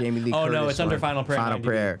that's not a that. Jamie Lee Oh Curtis no, it's under one. Final Prayer. Final 90.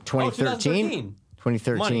 Prayer. Oh, 2013.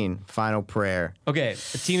 2013. Final Prayer. Okay,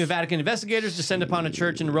 a team of Vatican investigators descend upon a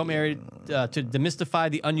church in the Rome area to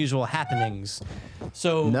demystify the unusual happenings.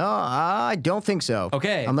 So No, I don't think so.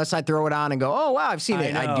 Okay. Unless I throw it on and go, oh wow, I've seen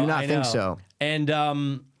it. I do not think so.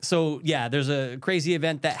 And so yeah, there's a crazy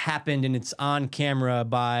event that happened, and it's on camera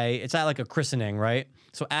it's at like a christening, right?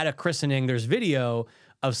 So at a christening, there's video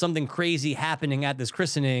of something crazy happening at this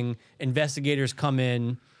christening. Investigators come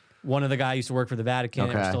in. One of the guys used to work for the Vatican, or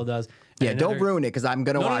Okay. still does. Yeah, And don't another- ruin it because I'm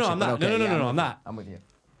gonna watch no, it. I'm but not. okay, No, yeah, I'm not. I'm with you.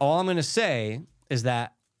 All I'm gonna say is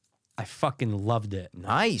that I fucking loved it.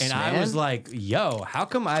 Nice, And man. I was like, yo, how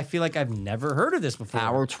come I feel like I've never heard of this before?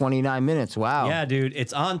 Hour 29 minutes. Wow. Yeah, dude,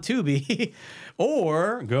 it's on Tubi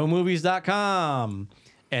or GoMovies.com.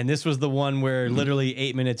 And this was the one where literally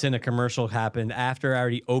 8 minutes in a commercial happened after I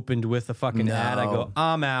already opened with the fucking ad. I go,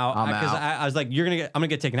 I'm out. I'm Because out. I was like, I'm gonna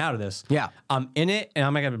get taken out of this. Yeah. I'm in it and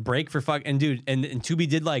I'm gonna have a break for fuck. And dude, and Tubi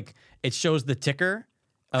did like, it shows the ticker.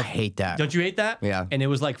 I hate that. Don't you hate that? Yeah. And it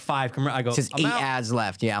was like 5 commercials. I go, It says I'm 8 out. ads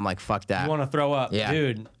left. Yeah, I'm like, fuck that. You want to throw up, Yeah.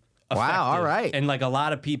 dude. Wow, all effective. right. And like a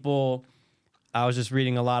lot of people, I was just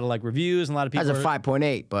reading a lot of like reviews, and a lot of people. That's a are-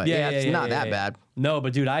 5.8, but yeah, it's not that yeah. bad. No,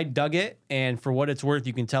 but dude, I dug it, and for what it's worth,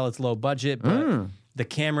 you can tell it's low budget, but the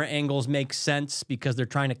camera angles make sense because they're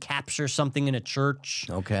trying to capture something in a church.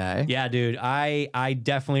 Okay. Yeah, dude, I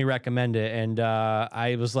definitely recommend it, and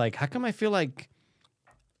I was like, how come I feel like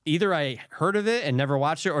either I heard of it and never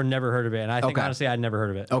watched it, or never heard of it, and I think Okay. honestly I'd never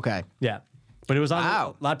heard of it. Okay. Yeah. But it was on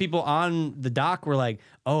Wow. a lot of people on the doc were like,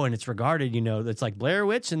 oh, and it's regarded, it's like Blair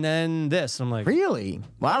Witch and then this. I'm like, Really?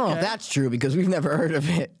 Well, I don't know if Okay. that's true because we've never heard of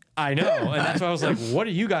it. I know. And that's why I was like, what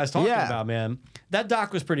are you guys talking Yeah. about, man? That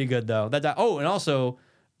doc was pretty good, though. Oh, and also,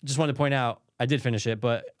 just wanted to point out, I did finish it,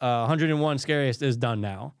 but 101 Scariest is done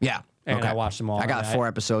now. Yeah. And okay. I watched them all. I got and 4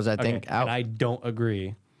 episodes, I think, okay, out. And I don't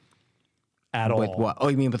agree at all. With what? Oh,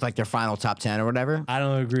 you mean with like their final top 10 or whatever? I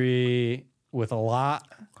don't agree with a lot.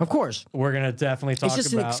 Of course. We're going to definitely talk It's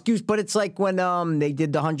just about. an excuse, but it's like when they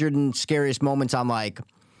did the 100 and Scariest Moments on like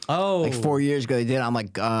Oh. 4 years ago. They did it on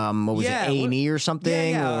like, what was Yeah, it, A&E or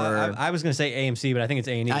something? Yeah, Or I was going to say AMC, but I think it's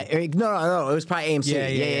A&E. No, it was probably AMC.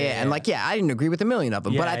 Yeah. And like, I didn't agree with a million of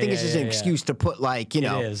them, but Yeah, I think it's yeah, just an yeah, yeah. excuse to put like, It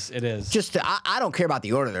is. just I don't care about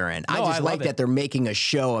the order they're in. I No, just I like love it. that they're making a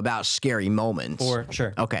show about scary moments. For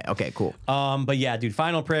sure. Okay, cool. But yeah, dude,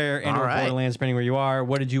 Final Prayer and All right. Borderlands, depending where you are.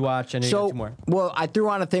 What did you watch? And So, two more. well, I threw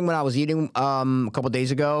on a thing when I was eating a couple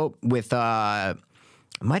days ago with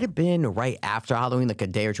it might have been right after Halloween, like a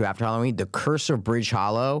day or two after Halloween. The Curse of Bridge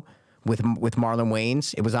Hollow with Marlon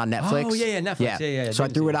Wayans. It was on Netflix. Oh, yeah, Netflix. Yeah. So I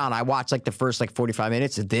Didn't threw see it on. I watched like the first 45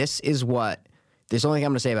 minutes. This is what. There's the only thing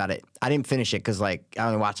I'm gonna say about it. I didn't finish it because like I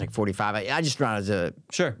only watched like 45. I just threw it on as a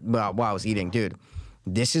Sure. while I was eating, dude.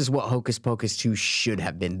 This is what Hocus Pocus 2 should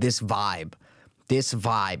have been. This vibe. It's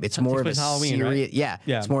more of a place Halloween, serious. right? Yeah.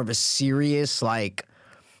 Yeah. It's more of a serious like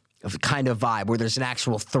kind of vibe where there's an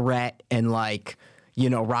actual threat and like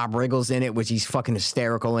Rob Riggle's in it, which he's fucking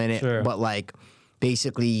hysterical in it. Sure. But like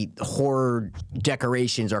basically horror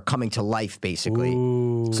decorations are coming to life basically.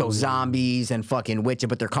 So zombies and fucking witches,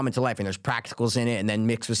 but they're coming to life and there's practicals in it and then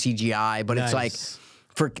mixed with CGI. But it's like Nice.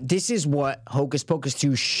 this is what Hocus Pocus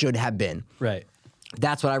 2 should have been. Right.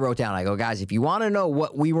 That's what I wrote down. I go, guys, if you want to know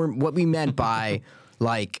what we meant by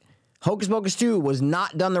like Hocus Pocus 2 was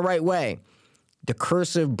not done the right way. The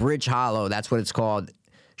Curse of Bridge Hollow, that's what it's called.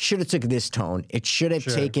 Should have took this tone. It should have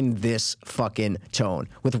taken this fucking tone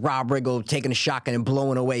with Rob Riggle taking a shotgun and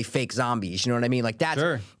blowing away fake zombies. You know what I mean? Like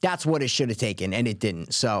that's what it should have taken, and it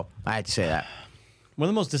didn't. So I had to say that. One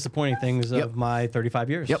of the most disappointing things of my 35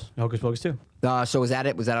 years. Yep. Hocus Pocus 2. So was that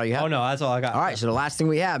it? Was that all you had? Oh, no, that's all I got. All right. So the last thing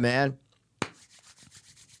we have, man.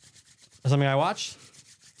 Something I watched?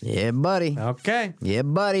 Yeah, buddy. Okay. Yeah,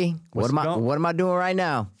 buddy. What's it going? What am I doing right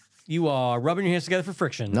now? You are rubbing your hands together for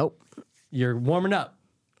friction. Nope. You're warming up.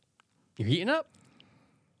 You're heating up?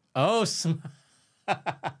 Oh,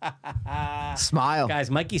 Smile.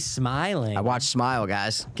 guys, Mikey's smiling. I watched Smile,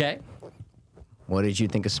 guys. Okay. What did you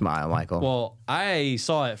think of Smile, Michael? Well, I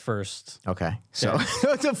saw it first. Okay. So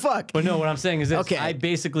what the fuck? But no, what I'm saying is this. Okay. I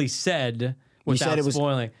basically said, You without said it was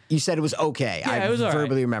spoiling. You said it was okay. Yeah, I it was all right.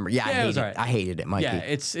 verbally remember. Yeah, Yeah, it was all it. right. I hated it, Mikey. Yeah,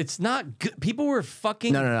 it's not good. People were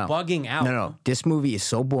fucking No. bugging out. No. This movie is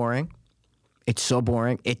so boring. It's so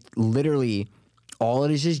boring. It literally, all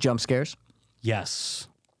it is jump scares. Yes.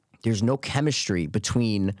 There's no chemistry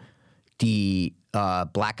between the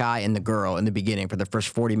black guy and the girl in the beginning for the first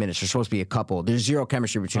 40 minutes. They're supposed to be a couple. There's zero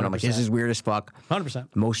chemistry between them. I'm like, this is weird as fuck. 100%.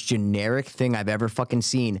 Most generic thing I've ever fucking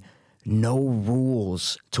seen. No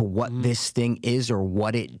rules to what this thing is or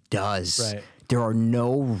what it does. Right. There are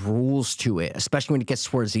no rules to it, especially when it gets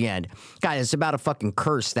towards the end. Guys, it's about a fucking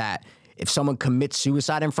curse that if someone commits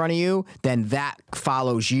suicide in front of you, then that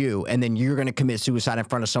follows you, and then you're going to commit suicide in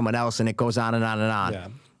front of someone else, and it goes on and on and on. Yeah.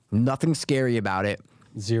 Nothing scary about it.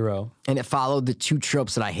 Zero. And it followed the two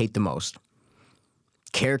tropes that I hate the most.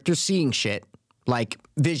 Characters seeing shit, like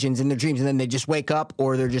visions in their dreams, and then they just wake up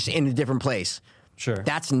or they're just in a different place. Sure.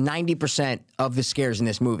 That's 90% of the scares in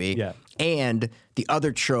this movie. Yeah. And the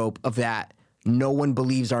other trope of that, no one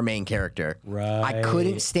believes our main character. Right. I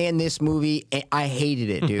couldn't stand this movie. I hated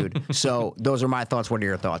it, dude. So those are my thoughts. What are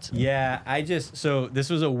your thoughts? Yeah, so this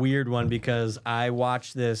was a weird one because I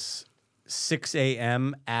watched this 6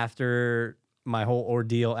 a.m. after my whole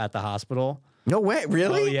ordeal at the hospital. No way,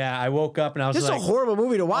 really? Oh yeah, I woke up and I was This like, is a horrible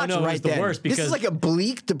movie to watch no, it was right the then. worst This because- is like a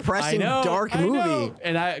bleak, depressing, dark movie. know.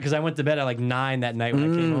 And because I went to bed at like 9 that night when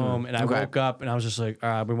I came home, and I okay. woke up and I was just like, all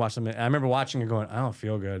right, I've been watching it. And I remember watching it going, I don't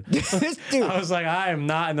feel good. This dude, I was like, I am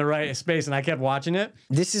not in the right space, and I kept watching it.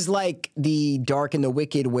 this is like the Dark and the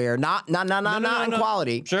Wicked, where not in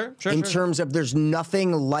quality. Sure, In sure. terms of there's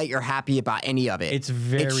nothing light or happy about any of it. It's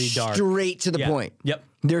very It's dark. straight to the Yeah. point. Yep.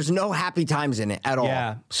 There's no happy times in it at all.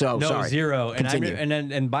 Yeah. So no, sorry. zero. And Continue.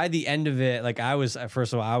 and by the end of it, like I was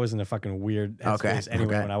first of all, I was in a fucking weird headspace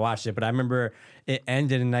anyway okay. when I watched it. But I remember it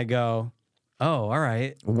ended, and I go, oh, all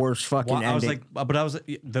right. Worst fucking Well, ending. Mm-hmm. I was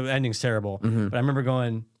like, the ending's terrible. But I remember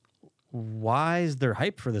going, why is there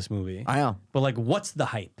hype for this movie? I know. But like, what's the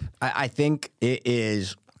hype? I think it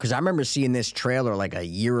is because I remember seeing this trailer like a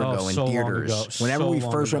year ago in so long theaters. ago. Whenever So we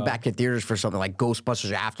long first went ago. back to theaters for something like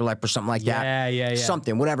Ghostbusters Afterlife or something like that. Yeah.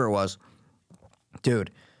 Something, whatever it was. Dude,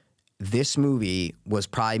 this movie was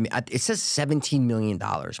probably, it says $17 million,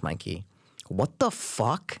 Mikey. What the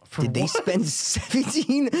fuck? Did they spend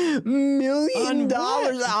 $17 million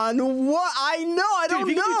on what? I know, I Dude, don't if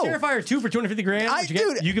you know. can do Terrifier 2 for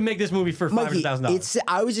 $250,000, you can make this movie for Mikey, $500,000.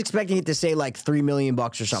 I was expecting it to say like $3 million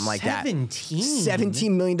or something like that. 17?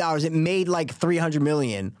 $17 million. It made like $300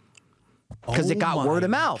 million because it got word of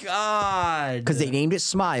mouth. God. Because they named it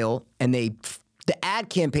Smile, and the ad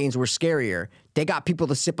campaigns were scarier. They got people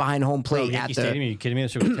to sit behind home plate at Yankee the. Stadium, are you kidding me?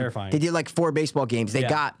 That shit was terrifying. They did like 4 baseball games. They Yeah.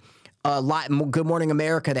 got a lot. Good Morning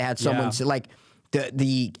America. They had someone Yeah. sit, like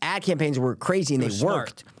the ad campaigns were crazy and they was smart.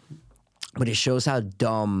 worked. But it shows how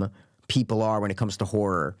dumb people are when it comes to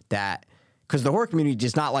horror. That because the horror community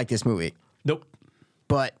does not like this movie, Nope.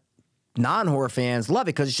 but non-horror fans love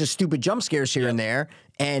it because it's just stupid jump scares here and there,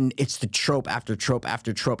 and it's the trope after trope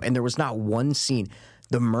after trope. And there was not one scene.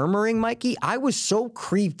 The murmuring, Mikey, I was so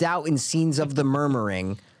creeped out in scenes of the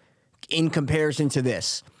murmuring in comparison to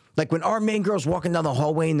this. Like when our main girl's walking down the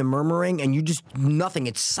hallway in the murmuring and you just, nothing,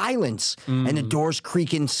 it's silence. And the doors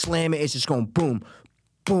creaking, slamming, it's just going boom,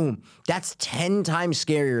 boom. That's 10 times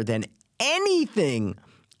scarier than anything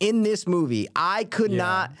in this movie. I could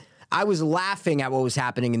not, I was laughing at what was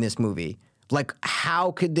happening in this movie. Like,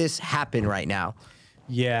 how could this happen right now?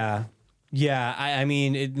 Yeah. Yeah, I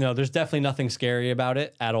mean, no, there's definitely nothing scary about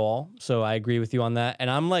it at all. So I agree with you on that. And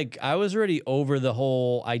I'm like, I was already over the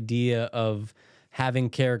whole idea of having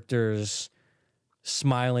characters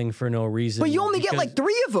smiling for no reason. But you only get because- like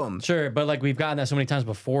 3 of them. Sure, but like we've gotten that so many times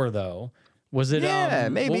before, though. Was it? Yeah,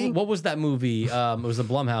 maybe. What was that movie? It was the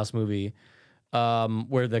Blumhouse movie,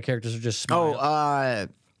 where the characters are just smiling.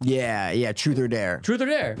 Yeah, Truth or Dare. Truth or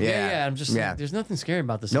Dare? Yeah. I'm just Yeah. like, there's nothing scary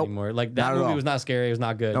about this Nope. anymore. Like Not that at movie all. was not scary. It was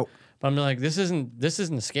not good. Nope. But I'm like, this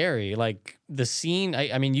isn't scary. Like the scene.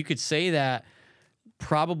 I mean, you could say that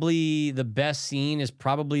probably the best scene is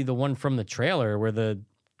probably the one from the trailer where the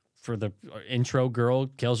intro girl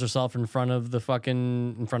kills herself in front of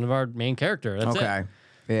our main character. That's it. Okay.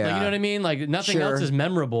 Yeah. Like, you know what I mean? Like nothing Sure. else is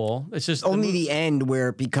memorable. It's just Only the end where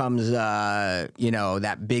it becomes,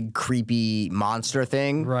 that big creepy monster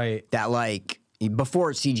thing. Right. That like before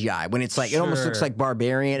it's CGI, when it's like it almost Sure. looks like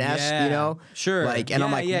Barbarian-esque, Yeah. Sure. Like, and I'm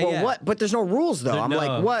Yeah, like, yeah, well, yeah. what? But there's no rules though. I'm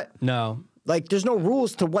like, what? No. Like, there's no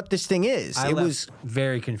rules to what this thing is. I It left was.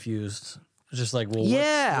 very confused. It was just like, well,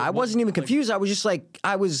 Yeah, I wasn't even confused. I was just like,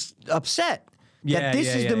 I was upset Yeah, that this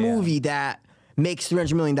yeah, is yeah, the yeah. movie that makes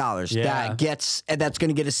 $300 million. Yeah. That's going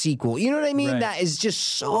to get a sequel. You know what I mean? Right. That is just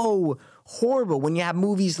so horrible when you have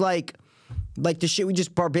movies like the shit we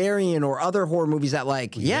just Barbarian or other horror movies that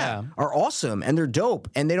are awesome and they're dope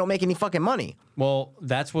and they don't make any fucking money. Well,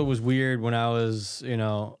 that's what was weird when I was, in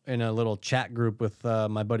a little chat group with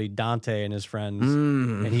my buddy Dante and his friends,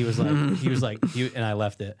 and he was like, and I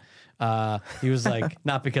left it. He was like,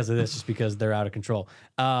 not because of this, just because they're out of control.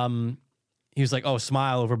 He was like, "Oh,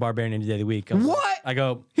 Smile over Barbarian any day of the week." What? I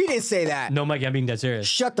go, He didn't say that. "No, Mike, I'm being dead serious."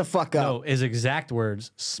 Shut the fuck up. No, his exact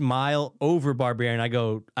words: "Smile over Barbarian." I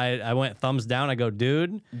go, I went thumbs down. I go,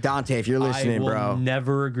 dude, Dante, if you're listening, I will bro.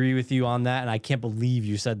 never agree with you on that, and I can't believe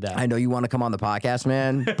you said that. I know you want to come on the podcast,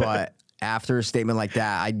 man, but after a statement like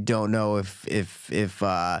that, I don't know if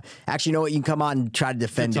actually, you know what? You can come on and try to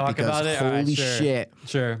defend it talk because about it? All right, holy sure. shit,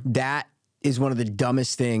 Sure. that is one of the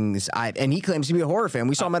dumbest things. And he claims to be a horror fan.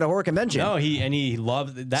 We saw him at a horror convention. No, he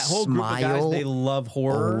loved that whole group of guys. Smile They love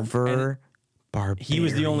horror. over Barbarian. He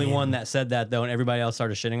was the only one that said that though, and everybody else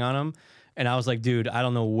started shitting on him. And I was like, dude, I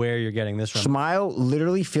don't know where you're getting this from. Smile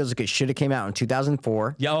literally feels like it should have came out in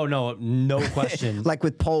 2004. Yeah, oh no question. Like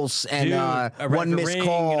with Pulse and Dude, One The Missed Ring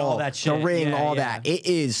Call, and all that shit. The Ring, Yeah, all yeah. that. It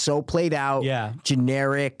is so played out, Yeah.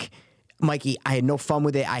 generic. Mikey, I had no fun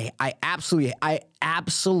with it. I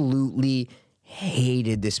absolutely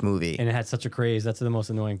hated this movie. And it had such a craze. That's the most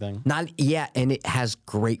annoying thing. And it has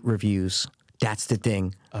great reviews. That's the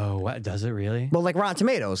thing. Oh, what does it really? Well, like Rotten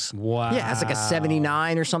Tomatoes. Wow. Yeah, it's like a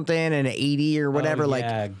 79 or something and an 80 or whatever. Oh,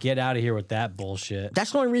 yeah, get out of here with that bullshit.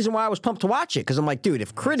 That's the only reason why I was pumped to watch it, because I'm like, dude,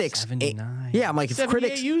 if critics, 79. yeah, I'm like, if 78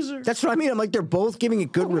 critics, users. that's what I mean. I'm like, they're both giving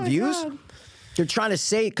it good Oh my reviews. God. They're trying to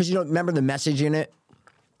say, because you don't remember the message in it.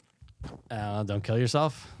 Don't kill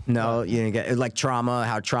yourself. No, you didn't get like trauma,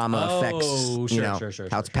 how trauma affects, sure,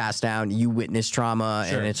 how it's passed down. You witness trauma,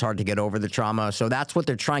 Sure. and it's hard to get over the trauma. So that's what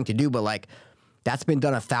they're trying to do. But like, that's been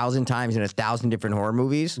done 1,000 times in 1,000 different horror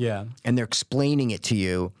movies. Yeah. And they're explaining it to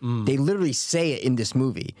you. They literally say it in this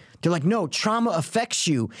movie. They're like, no, trauma affects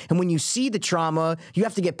you. And when you see the trauma, you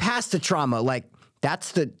have to get past the trauma. Like,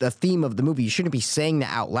 that's the theme of the movie. You shouldn't be saying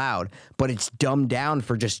that out loud, but it's dumbed down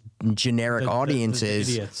for just generic The audiences.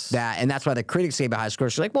 idiots. And that's why the critics say behind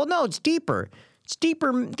scores, they're like, well, no, it's deeper. It's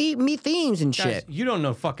deeper me themes and Guys, shit. you don't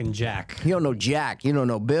know fucking Jack. You don't know Jack. You don't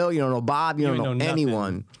know Bill. You don't know Bob. You don't know nothing.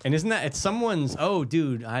 anyone. And isn't that, it's someone's, oh,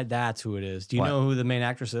 dude, that's who it is. Do you What? know who the main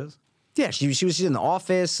actress is? Yeah, she was in The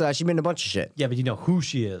Office. She's been in a bunch of shit. Yeah, but you know who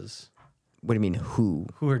she is. What do you mean, who?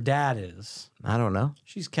 Who her dad is. I don't know.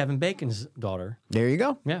 She's Kevin Bacon's daughter. There you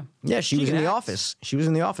go. Yeah. Yeah, she was can in The act. Office. She was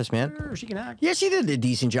in The Office, man. Sure, she can act. Yeah, she did a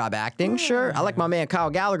decent job acting, sure. I like my man Kyle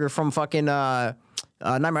Gallagher from fucking Nightmare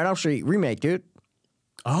on Elm Street remake, dude.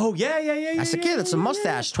 Oh, yeah. That's the kid. That's a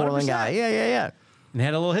mustache twirling guy. Yeah. And they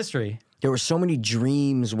had a little history. There were so many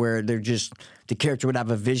dreams where they're just, the character would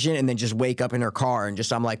have a vision and then just wake up in her car and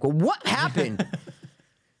just, I'm like, well, what happened?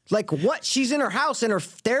 Like, what? She's in her house and her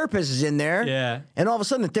therapist is in there. Yeah. And all of a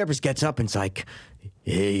sudden the therapist gets up and it's like,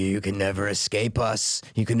 hey, you can never escape us.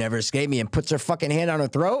 You can never escape me. And puts her fucking hand on her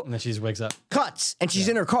throat. And then she just wakes up. Cuts. And she's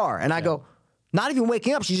in her car. And I go, not even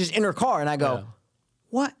waking up. She's just in her car. And I go, Yeah.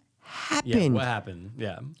 what Yeah, happened? what happened?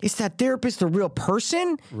 Yeah. Is that therapist a real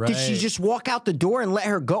person? Did she Right. just walk out the door and let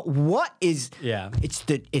her go? What is? Yeah.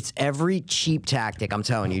 It's every cheap tactic. I'm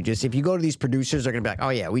telling you. Just if you go to these producers, they're gonna be like, oh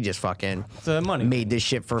yeah, we just fucking It's the money. made this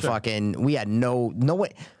shit for fucking. We had no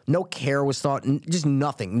care was thought. Just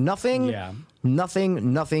nothing. Yeah.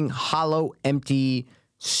 Nothing. Hollow, empty.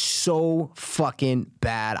 So fucking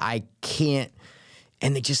bad. I can't.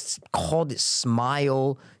 And they just called it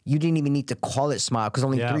Smile. You didn't even need to call it Smile because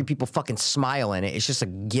only Yeah. 3 people fucking smile in it. It's just a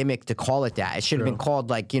gimmick to call it that. It should have been called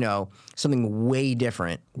like, something way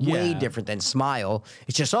different. Way Yeah. different than Smile.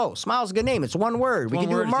 It's just, Smile's a good name. It's one word. We one can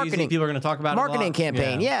do word, a it's easy. marketing. People are gonna talk about it a marketing lot.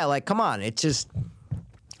 campaign. Yeah. Yeah, like come on. It just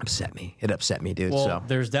upset me. It upset me, dude. Well, so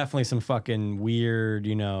there's definitely some fucking weird,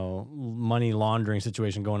 money laundering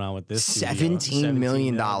situation going on with this. studio. $17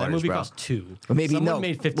 million, That movie bro. cost 2. Or maybe Someone no.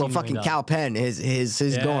 made $15 well, fucking million. Cal Penn, his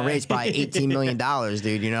going rates by $18 million,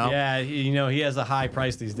 dude. You know. Yeah, he has a high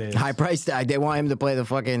price these days. High price tag. They want him to play the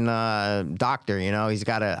fucking doctor. He's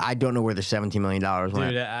got a. I don't know where the $17 million went.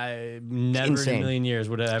 Dude, I never in a insane. million years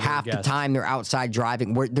would have ever Half guessed. the time they're outside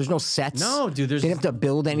driving. Where there's no sets. No, dude, there's- they don't have to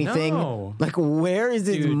build anything. No. Like where is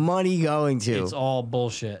this Dude, money going to? It's all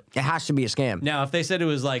bullshit. It has to be a scam. Now, if they said it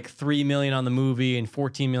was like $3 million on the movie and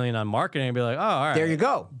 $14 million on marketing, I'd be like, oh, all right. There you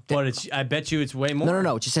go. But I bet you it's way more.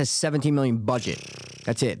 No. It just says 17 million budget.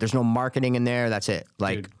 That's it. There's no marketing in there. That's it.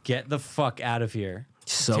 Like Dude, get the fuck out of here.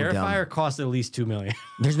 So Terrifier cost at least $2 million.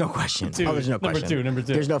 there's no question. Dude, There's no question. Number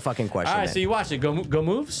two. There's no fucking question. All right, then. so you watched it. Go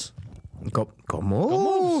Moves?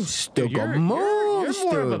 Como? Dude, you're more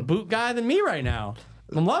of a boot guy than me right now.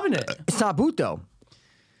 I'm loving it. It's not boot though.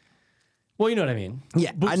 Well, you know what I mean.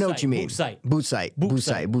 Yeah, Boot I know site, what you mean. Boot site. Boot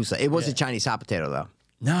site. It was a Chinese hot potato though.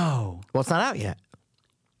 No. Well, it's not out yet.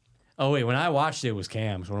 Oh wait, when I watched it was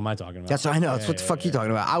Cam's. What am I talking about? That's what I know. That's what the fuck you talking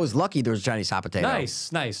about. I was lucky there was a Chinese hot potato.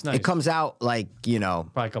 Nice. It comes out like,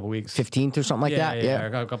 probably a couple weeks. 15th or something like that. Yeah,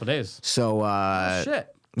 a couple days. So Shit.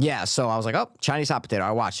 yeah, so I was like, oh, Chinese hot potato.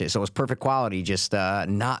 I watched it. So it was perfect quality, just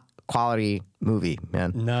not quality movie,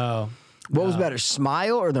 man. No. What was better,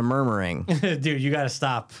 Smile or The Murmuring? Dude, you got to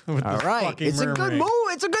stop. With All the right. fucking It's a good murmuring. move.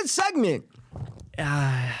 It's a good segment.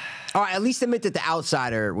 All right, at least admit that The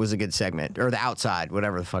Outsider was a good segment. Or The Outside,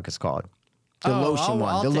 whatever the fuck it's called. The lotion one.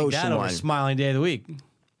 I'll The take lotion that one. over Smiling Day of the Week.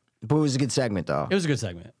 But it was a good segment, though. It was a good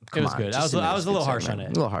segment. Come it was on, good. just I admit was it's a a little good harsh on segment.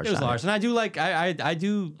 it. A little harsh It was a on little it. harsh, and I do like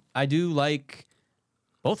I do like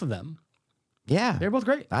both of them. Yeah. They're both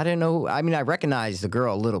great. I didn't know. I mean, I recognized the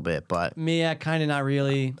girl a little bit, but Me, kind of not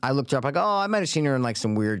really. I looked her up like, oh, I might have seen her in like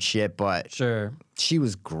some weird shit, but Sure. she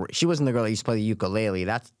was great. She wasn't the girl that used to play the ukulele.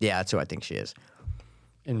 That's who I think she is.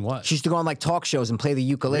 In what? She used to go on like talk shows and play the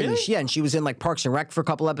ukulele. Really? Yeah, and she was in like Parks and Rec for a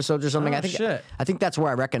couple episodes or something. Oh, I think shit. I think that's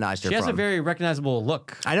where I recognized her She has from. a very recognizable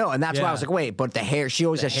look. I know, and that's why I Yeah. was like, wait, but the hair, she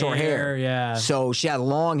always has short hair. Yeah. So she had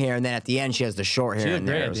long hair, and then at the end, she has the short hair She in looked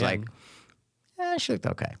there. great It at was the like, end. she looked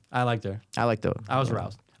okay. I liked her. I liked the. I was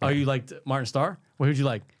aroused. Oh, you liked Martin Starr? Well, who'd you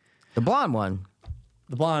like? The blonde one.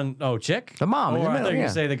 The blonde, chick? The mom in Or the I middle, thought you were yeah. going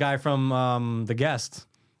to say the guy from The Guest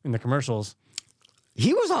in the commercials.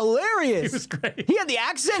 He was hilarious. He was great. He had the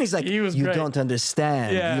accent. He's like, He was you great. don't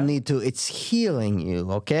understand. Yeah. You need to. It's healing you.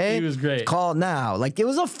 Okay. He was great. Call now. Like it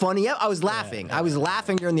was a funny. I was laughing. I was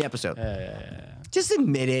laughing during the episode. Just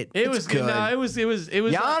admit it. It It's was good. No, it was.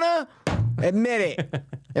 Yana, admit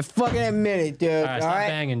it. Fucking admit it, dude. All right, stop right.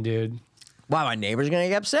 banging, dude. Why my neighbor's gonna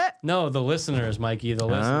get upset? No, the listeners, Mikey. The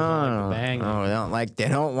listeners don't like the banging. Oh, they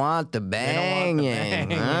don't want the They banging. don't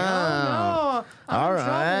want the banging. Oh. No. I'm All in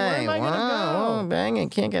trouble. Where right. am I gonna Wow. go? Banging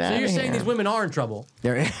can't get out So of you're here. saying these women are in trouble?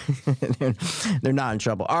 They're they're not in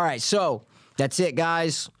trouble. All right, so that's it,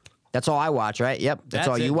 guys. That's all I watch, right? Yep, that's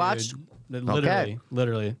all it, you dude. watched.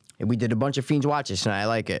 Literally, And we did a bunch of Fiends watches tonight. I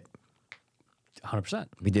like it. 100%.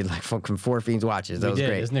 We did like fucking 4 Fiends watches. That We was did.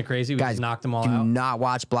 great. Isn't it crazy? We Guys, just knocked them all do out. not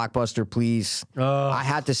watch Blockbuster, please. I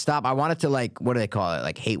had to stop. I wanted to like, what do they call it?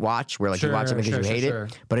 Like hate watch, where like you watch Sure, something because sure, you hate sure.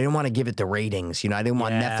 it. But I didn't want to give it the ratings. You know, I didn't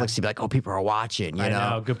want Yeah. Netflix to be like, oh, people are watching. You I know?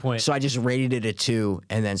 know, good point. So I just rated it a 2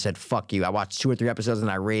 and then said, fuck you. I watched 2 or 3 episodes and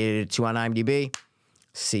I rated it 2 on IMDb.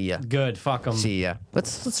 See ya. Good. Fuck them. See ya.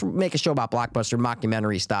 Let's make a show about Blockbuster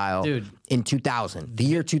mockumentary style. Dude. In 2000, the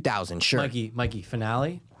year 2000. Sure. Mikey,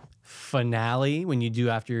 finale when you do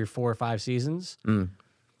after your 4 or 5 seasons.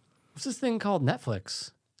 What's this thing called?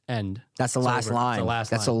 Netflix. End. That's the It's last over. line. It's the last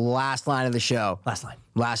That's line. the last line of the show. Last line.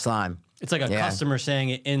 Last line. It's like a Yeah. customer saying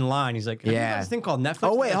it in line. He's like, have you got Yeah. this thing called Netflix?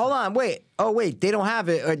 Oh wait, hold on, wait. Oh wait, they don't have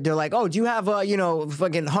it. Or they're like, oh, do you have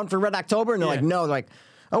fucking Hunt for Red October? And they're Yeah. like, no. They're like,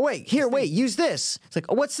 oh wait, here, wait, use this. It's like,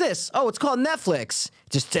 oh, what's this? Oh, it's called Netflix.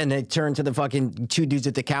 And they turn to the fucking 2 dudes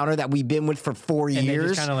at the counter that we've been with for 4 they just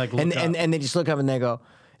years. kinda, like, and look up. and they just look up and they go,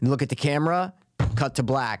 and look at the camera, cut to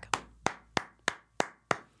black.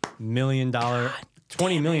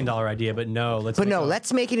 $20 million idea, but no.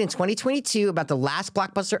 Let's make it in 2022 about the last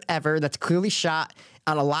blockbuster ever that's clearly shot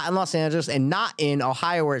on a lot in Los Angeles and not in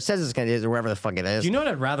Ohio where it says it's gonna is or wherever the fuck it is. Do you know what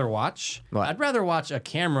I'd rather watch? What? I'd rather watch a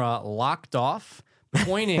camera locked off,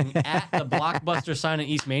 pointing at the Blockbuster sign on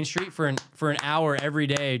East Main Street for an hour every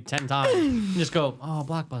day, 10 times. And just go, oh,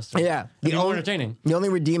 Blockbuster. Yeah, It'd be more entertaining. The only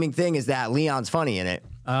redeeming thing is that Leon's funny in it,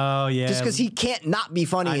 Oh yeah. just because he can't not be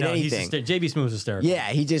funny I in know, anything. JB Smooth's hysterical. Yeah,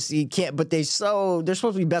 he can't. But they're supposed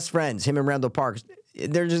to be best friends. Him and Randall Parks,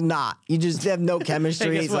 they're just not. You just have no chemistry.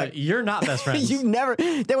 Hey, guess It's what? like You're not best friends. you never.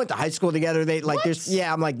 They went to high school together. They like. There's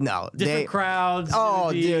yeah. I'm like no. Different crowds.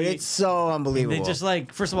 Oh, it'd be- dude, it's so unbelievable. They just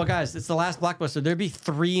like, first of all, guys, it's the last Blockbuster. There'd be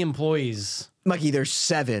 3 employees. Mikey, there's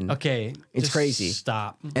 7. Okay. It's just crazy.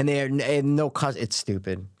 Stop. And they're no cause. It's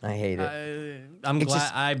stupid. I hate it. I'm glad.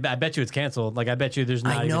 just- I bet you it's canceled. Like, I bet you there's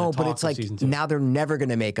not I even know, a but talk it's of like season 2. now they're never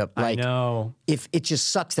gonna make up. Like, I know. if it just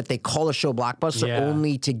sucks that they call a show Blockbuster Yeah.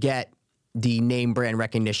 only to get the name brand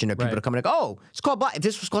recognition of people Right. to come and like, oh, it's called Block. If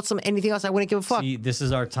this was called anything else, I wouldn't give a fuck. See, this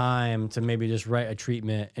is our time to maybe just write a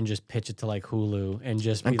treatment and just pitch it to like Hulu and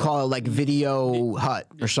just be And call it like Video Hut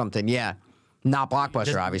or something. Yeah, not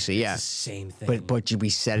Blockbuster, obviously. Yeah, it's the same thing. but we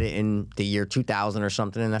set it in the year 2000 or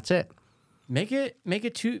something, and that's it. make it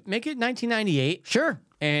 1998. Sure.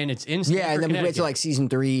 And it's in Yeah, Stamford, and then we wait Connecticut. till like season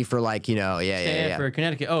 3 for like yeah. Stanford,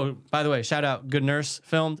 Connecticut. Oh, by the way, shout out Good Nurse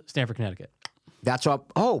filmed Stanford, Connecticut. That's why.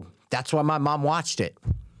 Oh, that's why my mom watched it.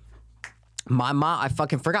 My mom, I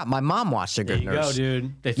fucking forgot. My mom watched The There Good you Nurse. go,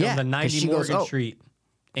 dude. They filmed Yeah, the 'cause 90 she goes, Morgan "Oh, Street.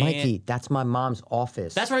 And Mikey, that's my mom's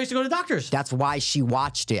office. that's where I used to go to doctors. That's why she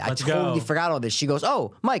watched it. Let's I totally go. forgot all this. She goes,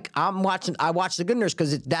 "Oh, Mike, I watched The Good Nurse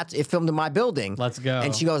because it filmed in my building." Let's go.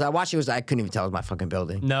 And she goes, "I watched it." I couldn't even tell it was my fucking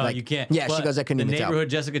building. No, Like, you can't. Yeah, she But goes, "I couldn't the even tell." neighborhood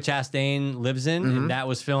Jessica Chastain lives in, and that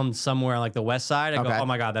was filmed somewhere on like the west side. I go, Okay. oh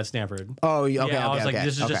my god, that's Stanford. Oh, okay, yeah. I was okay, like, okay,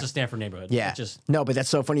 this is just okay. a Stanford neighborhood. Yeah. It's just No, but that's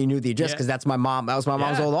so funny you knew the address Yeah. because that's my mom. That was my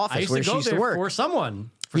mom's yeah. old I office used where to she go used to there work. for someone.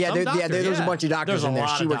 For Yeah, some there doctor, was a bunch of doctors There's a in there.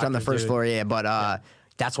 lot She of worked on the doctors, first dude. floor. Yeah, but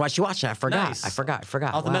that's why she watched it. I forgot. Nice. I forgot.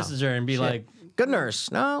 I'll have to Wow. message her and be Shit. like, Good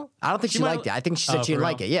Nurse. No, I don't think she might- liked it. I think she said Oh, she didn't for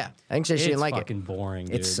like real? it. Yeah, I think she said she it's didn't like fucking it. boring,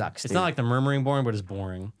 dude. It sucks, It's dude. not like the murmuring boring, but it's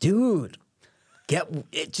boring. Dude,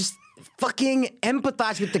 just fucking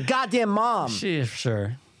empathize with the goddamn mom.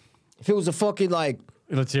 Sure. If it was a fucking like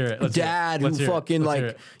Let's hear it. Let's hear it. dad who Let's hear it. fucking Let's hear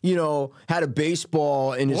like it. had a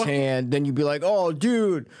baseball in his What? hand, then you'd be like, oh,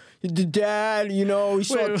 dude. The dad, he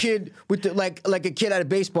saw a Wait. kid with like a kid had a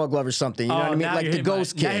baseball glove or something. You know Oh, what I mean? now Like you the hit my-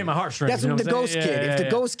 ghost now kid. you hit my heartstrings, That's you know what the what I'm ghost saying? kid. Yeah, If the yeah.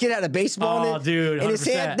 ghost kid had a baseball Oh, dude, in his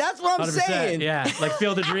 100%. hand, that's what I'm 100%. saying. Yeah, like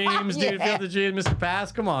Field of Dreams, dude. Yeah. Field of Dreams, Mr.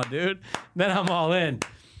 Pass. Come on, dude. Then I'm all in.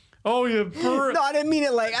 Oh, you. No, I didn't mean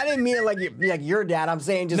it like your dad. I'm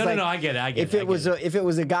saying just No, I get it. if it was a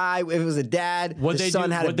guy, if it was a dad, What the they son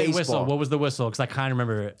do? had a What they baseball. whistle? What was the whistle? Because I kind of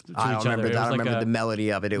remember it to I each don't other. remember. It I was don't like remember the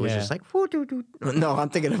melody of it. It was Yeah. just like. Woo-doo-doo. No, I'm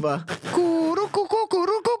thinking of a.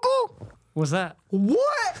 Coo-doo-coo-coo-coo-coo. What's that? What?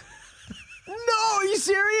 No, are you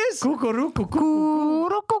serious? Cuckoo.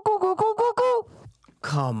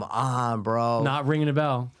 Come on, bro. Not ringing a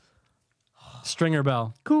bell. Stringer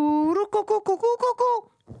bell.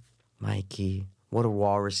 Mikey, what do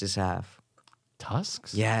walruses have?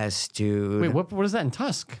 Tusks? Yes, dude. Wait, what is that in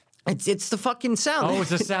Tusk? It's the fucking sound. Oh,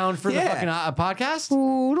 it's a sound for the Yeah. fucking podcast?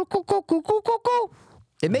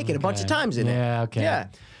 They make it a bunch of times in it. Yeah, okay. Yeah.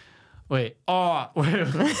 Wait. Oh.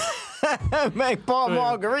 Make Paul Yeah.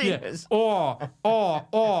 margaritas. Oh.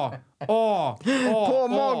 Paul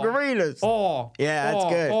margaritas. Oh. Yeah, that's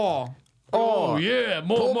good. Oh, yeah,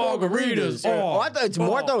 more margaritas. Oh, I thought it's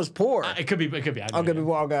more. I thought it was poor. It could be. I Okay, have no idea.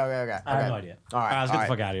 okay. I have no idea. All right, let's all get the right.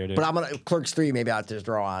 fuck out of here, dude. But I'm gonna Clerks 3. Maybe I'll just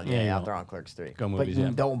throw on. Yeah, you I'll know. throw on Clerks 3. Go but movies, you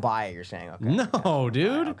yeah. don't buy it. You're saying okay. No,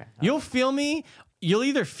 dude. okay. You'll feel me. You'll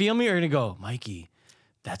either feel me or you're gonna go, Mikey.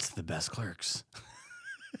 That's the best Clerks.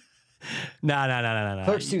 No.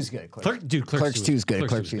 Clerks 2 is good. Clerks 2 is good.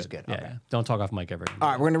 Clerks 2 is good. Yeah, Okay. yeah. Don't talk off mic ever. All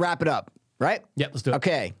right, we're gonna wrap it up. Right? Yep, let's do it.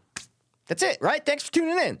 Okay. That's it. Right? Thanks for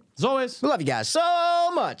tuning in. As always, We love you guys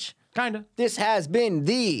so much. kinda. This has been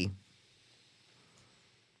the.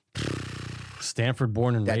 Stanford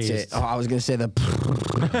born and That's raised. it. Oh, I was gonna say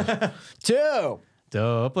the. 2.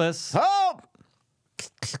 Dopeless. Hope.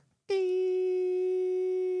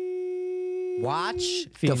 Watch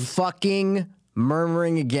the Fiends. fucking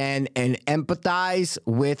murmuring again and empathize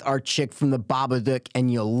with our chick from the Babadook,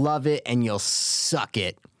 and you'll love it and you'll suck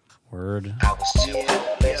it. Word. I was too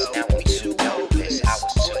hopeless, now we too